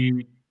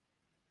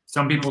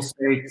some people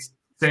say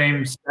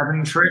same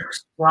 7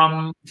 tricks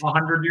from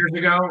 100 years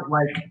ago.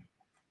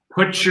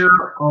 Put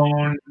your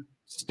own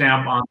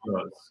stamp on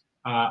those.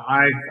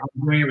 I'm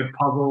doing it with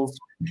puzzles.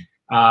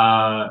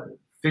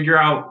 Figure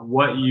out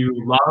what you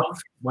love,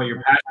 what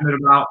you're passionate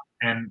about,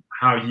 and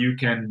how you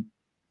can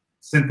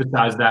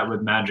synthesize that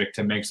with magic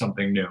to make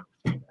something new.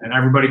 And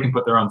everybody can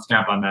put their own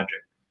stamp on magic.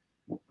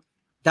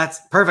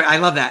 That's perfect. I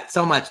love that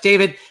so much.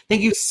 David,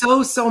 thank you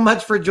so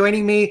much for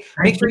joining me.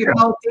 Make sure you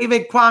follow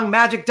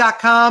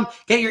davidkwongmagic.com.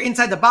 Get your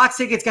Inside the Box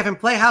tickets,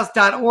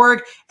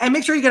 geffenplayhouse.org, and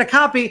make sure you get a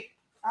copy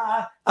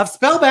of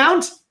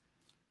Spellbound.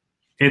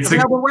 It's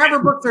wherever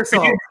books are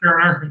sold.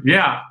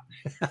 Yeah.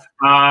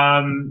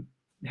 And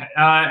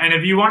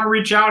if you want to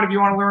reach out, if you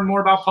want to learn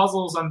more about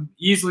puzzles, I'm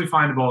easily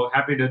findable.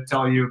 Happy to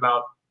tell you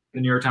about the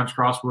New York Times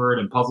crossword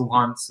and puzzle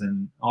hunts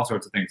and all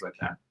sorts of things like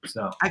that.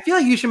 So I feel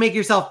like you should make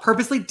yourself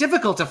purposely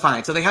difficult to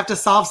find, so they have to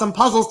solve some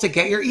puzzles to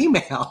get your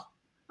email.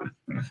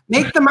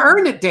 Make them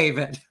earn it,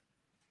 David.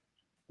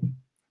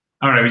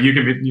 All right, you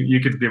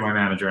could be my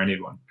manager. I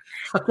need one.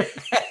 Okay.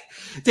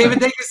 David,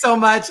 thank you so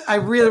much. I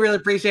really, really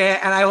appreciate it,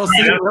 and I will see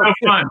you. That's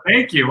so fun.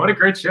 Thank you. What a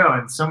great show,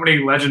 and so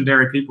many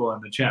legendary people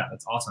in the chat.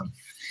 That's awesome.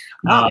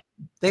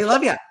 They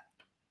love you.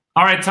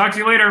 All right, talk to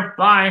you later.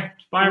 Bye.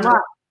 Bye,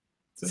 everyone.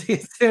 See you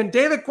soon.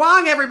 David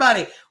Kwong,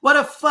 everybody. What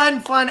a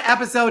fun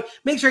episode.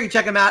 Make sure you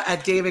check him out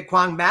at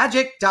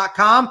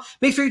davidkwongmagic.com.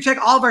 Make sure you check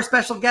all of our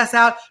special guests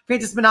out.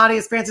 Francis Minotti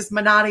is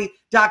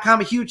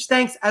francisminotti.com. A huge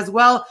thanks as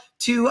well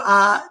to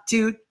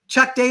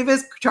Chuck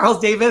Davis, Charles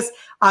Davis.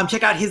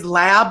 Check out his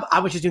lab,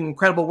 which is doing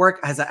incredible work,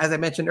 as I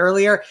mentioned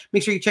earlier.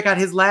 Make sure you check out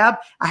his lab.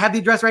 I have the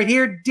address right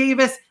here,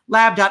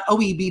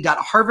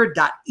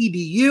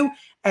 davislab.oeb.harvard.edu.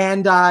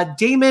 And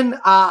Damon,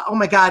 oh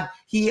my God,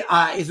 he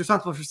is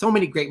responsible for so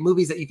many great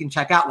movies that you can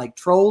check out, like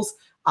Trolls.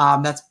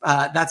 That's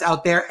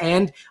out there.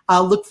 And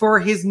look for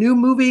his new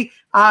movie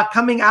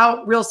coming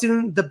out real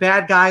soon, The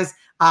Bad Guys.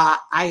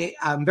 I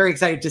am very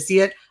excited to see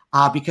it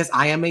because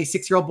I am a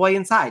 6-year-old boy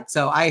inside.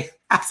 So I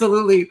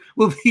absolutely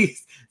will be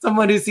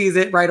someone who sees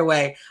it right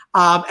away.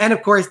 And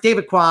of course,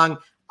 David Kwong,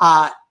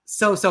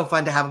 so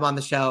fun to have him on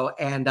the show,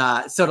 and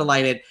so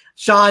delighted.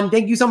 Sean,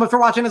 thank you so much for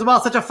watching as well.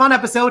 Such a fun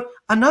episode.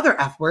 Another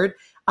F word.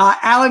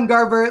 Alan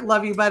Garber,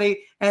 love you,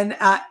 buddy. And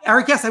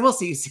Eric, yes, I will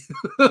see you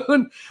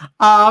soon.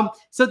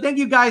 So thank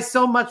you guys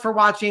so much for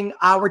watching.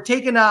 We're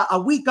taking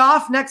a week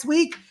off next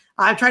week.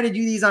 I try to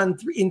do these in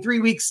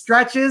 3-week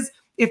stretches.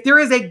 If there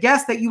is a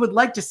guest that you would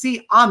like to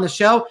see on the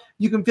show,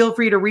 you can feel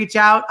free to reach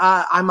out.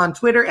 I'm on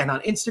Twitter and on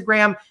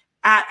Instagram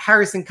at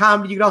Harrison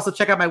Comedy. You can also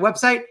check out my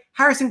website,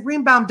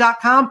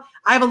 harrisongreenbaum.com.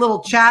 I have a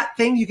little chat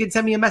thing. You can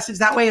send me a message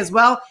that way as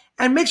well.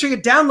 And make sure you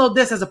download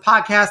this as a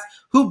podcast.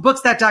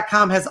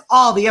 WhoBooksThat.com has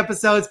all the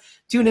episodes.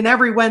 Tune in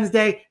every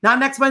Wednesday. Not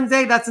next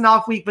Wednesday. That's an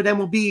off week. But then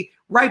we'll be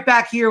right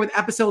back here with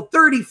episode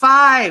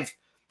 35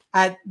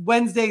 at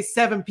Wednesday,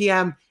 7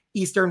 p.m.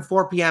 Eastern,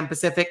 4 p.m.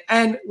 Pacific.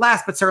 And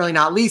last but certainly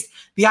not least,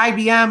 the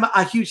IBM,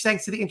 a huge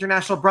thanks to the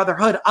International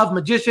Brotherhood of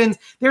Magicians.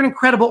 They're an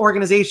incredible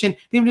organization.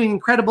 They've been doing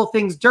incredible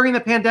things during the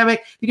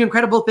pandemic. They do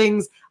incredible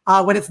things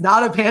when it's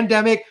not a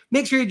pandemic.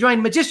 Make sure you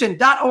join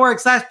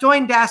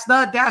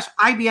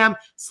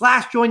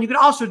magician.org/join-the-IBM/join. You can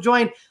also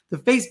join the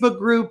Facebook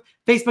group,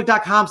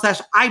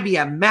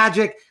 facebook.com/IBM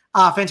Magic.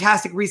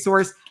 Fantastic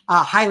resource.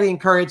 Highly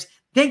encouraged.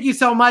 Thank you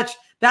so much.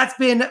 That's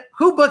been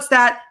Who Books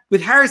That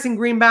with Harrison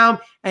Greenbaum.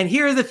 And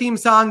here's the theme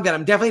song that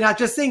I'm definitely not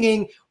just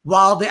singing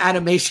while the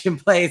animation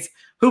plays.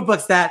 Who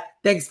Books That?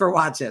 Thanks for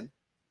watching.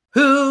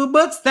 Who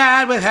Books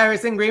That with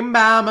Harrison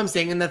Greenbaum? I'm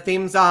singing the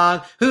theme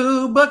song.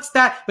 Who Books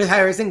That with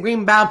Harrison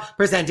Greenbaum?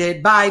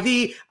 Presented by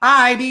the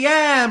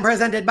IBM.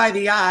 Presented by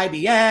the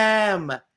IBM.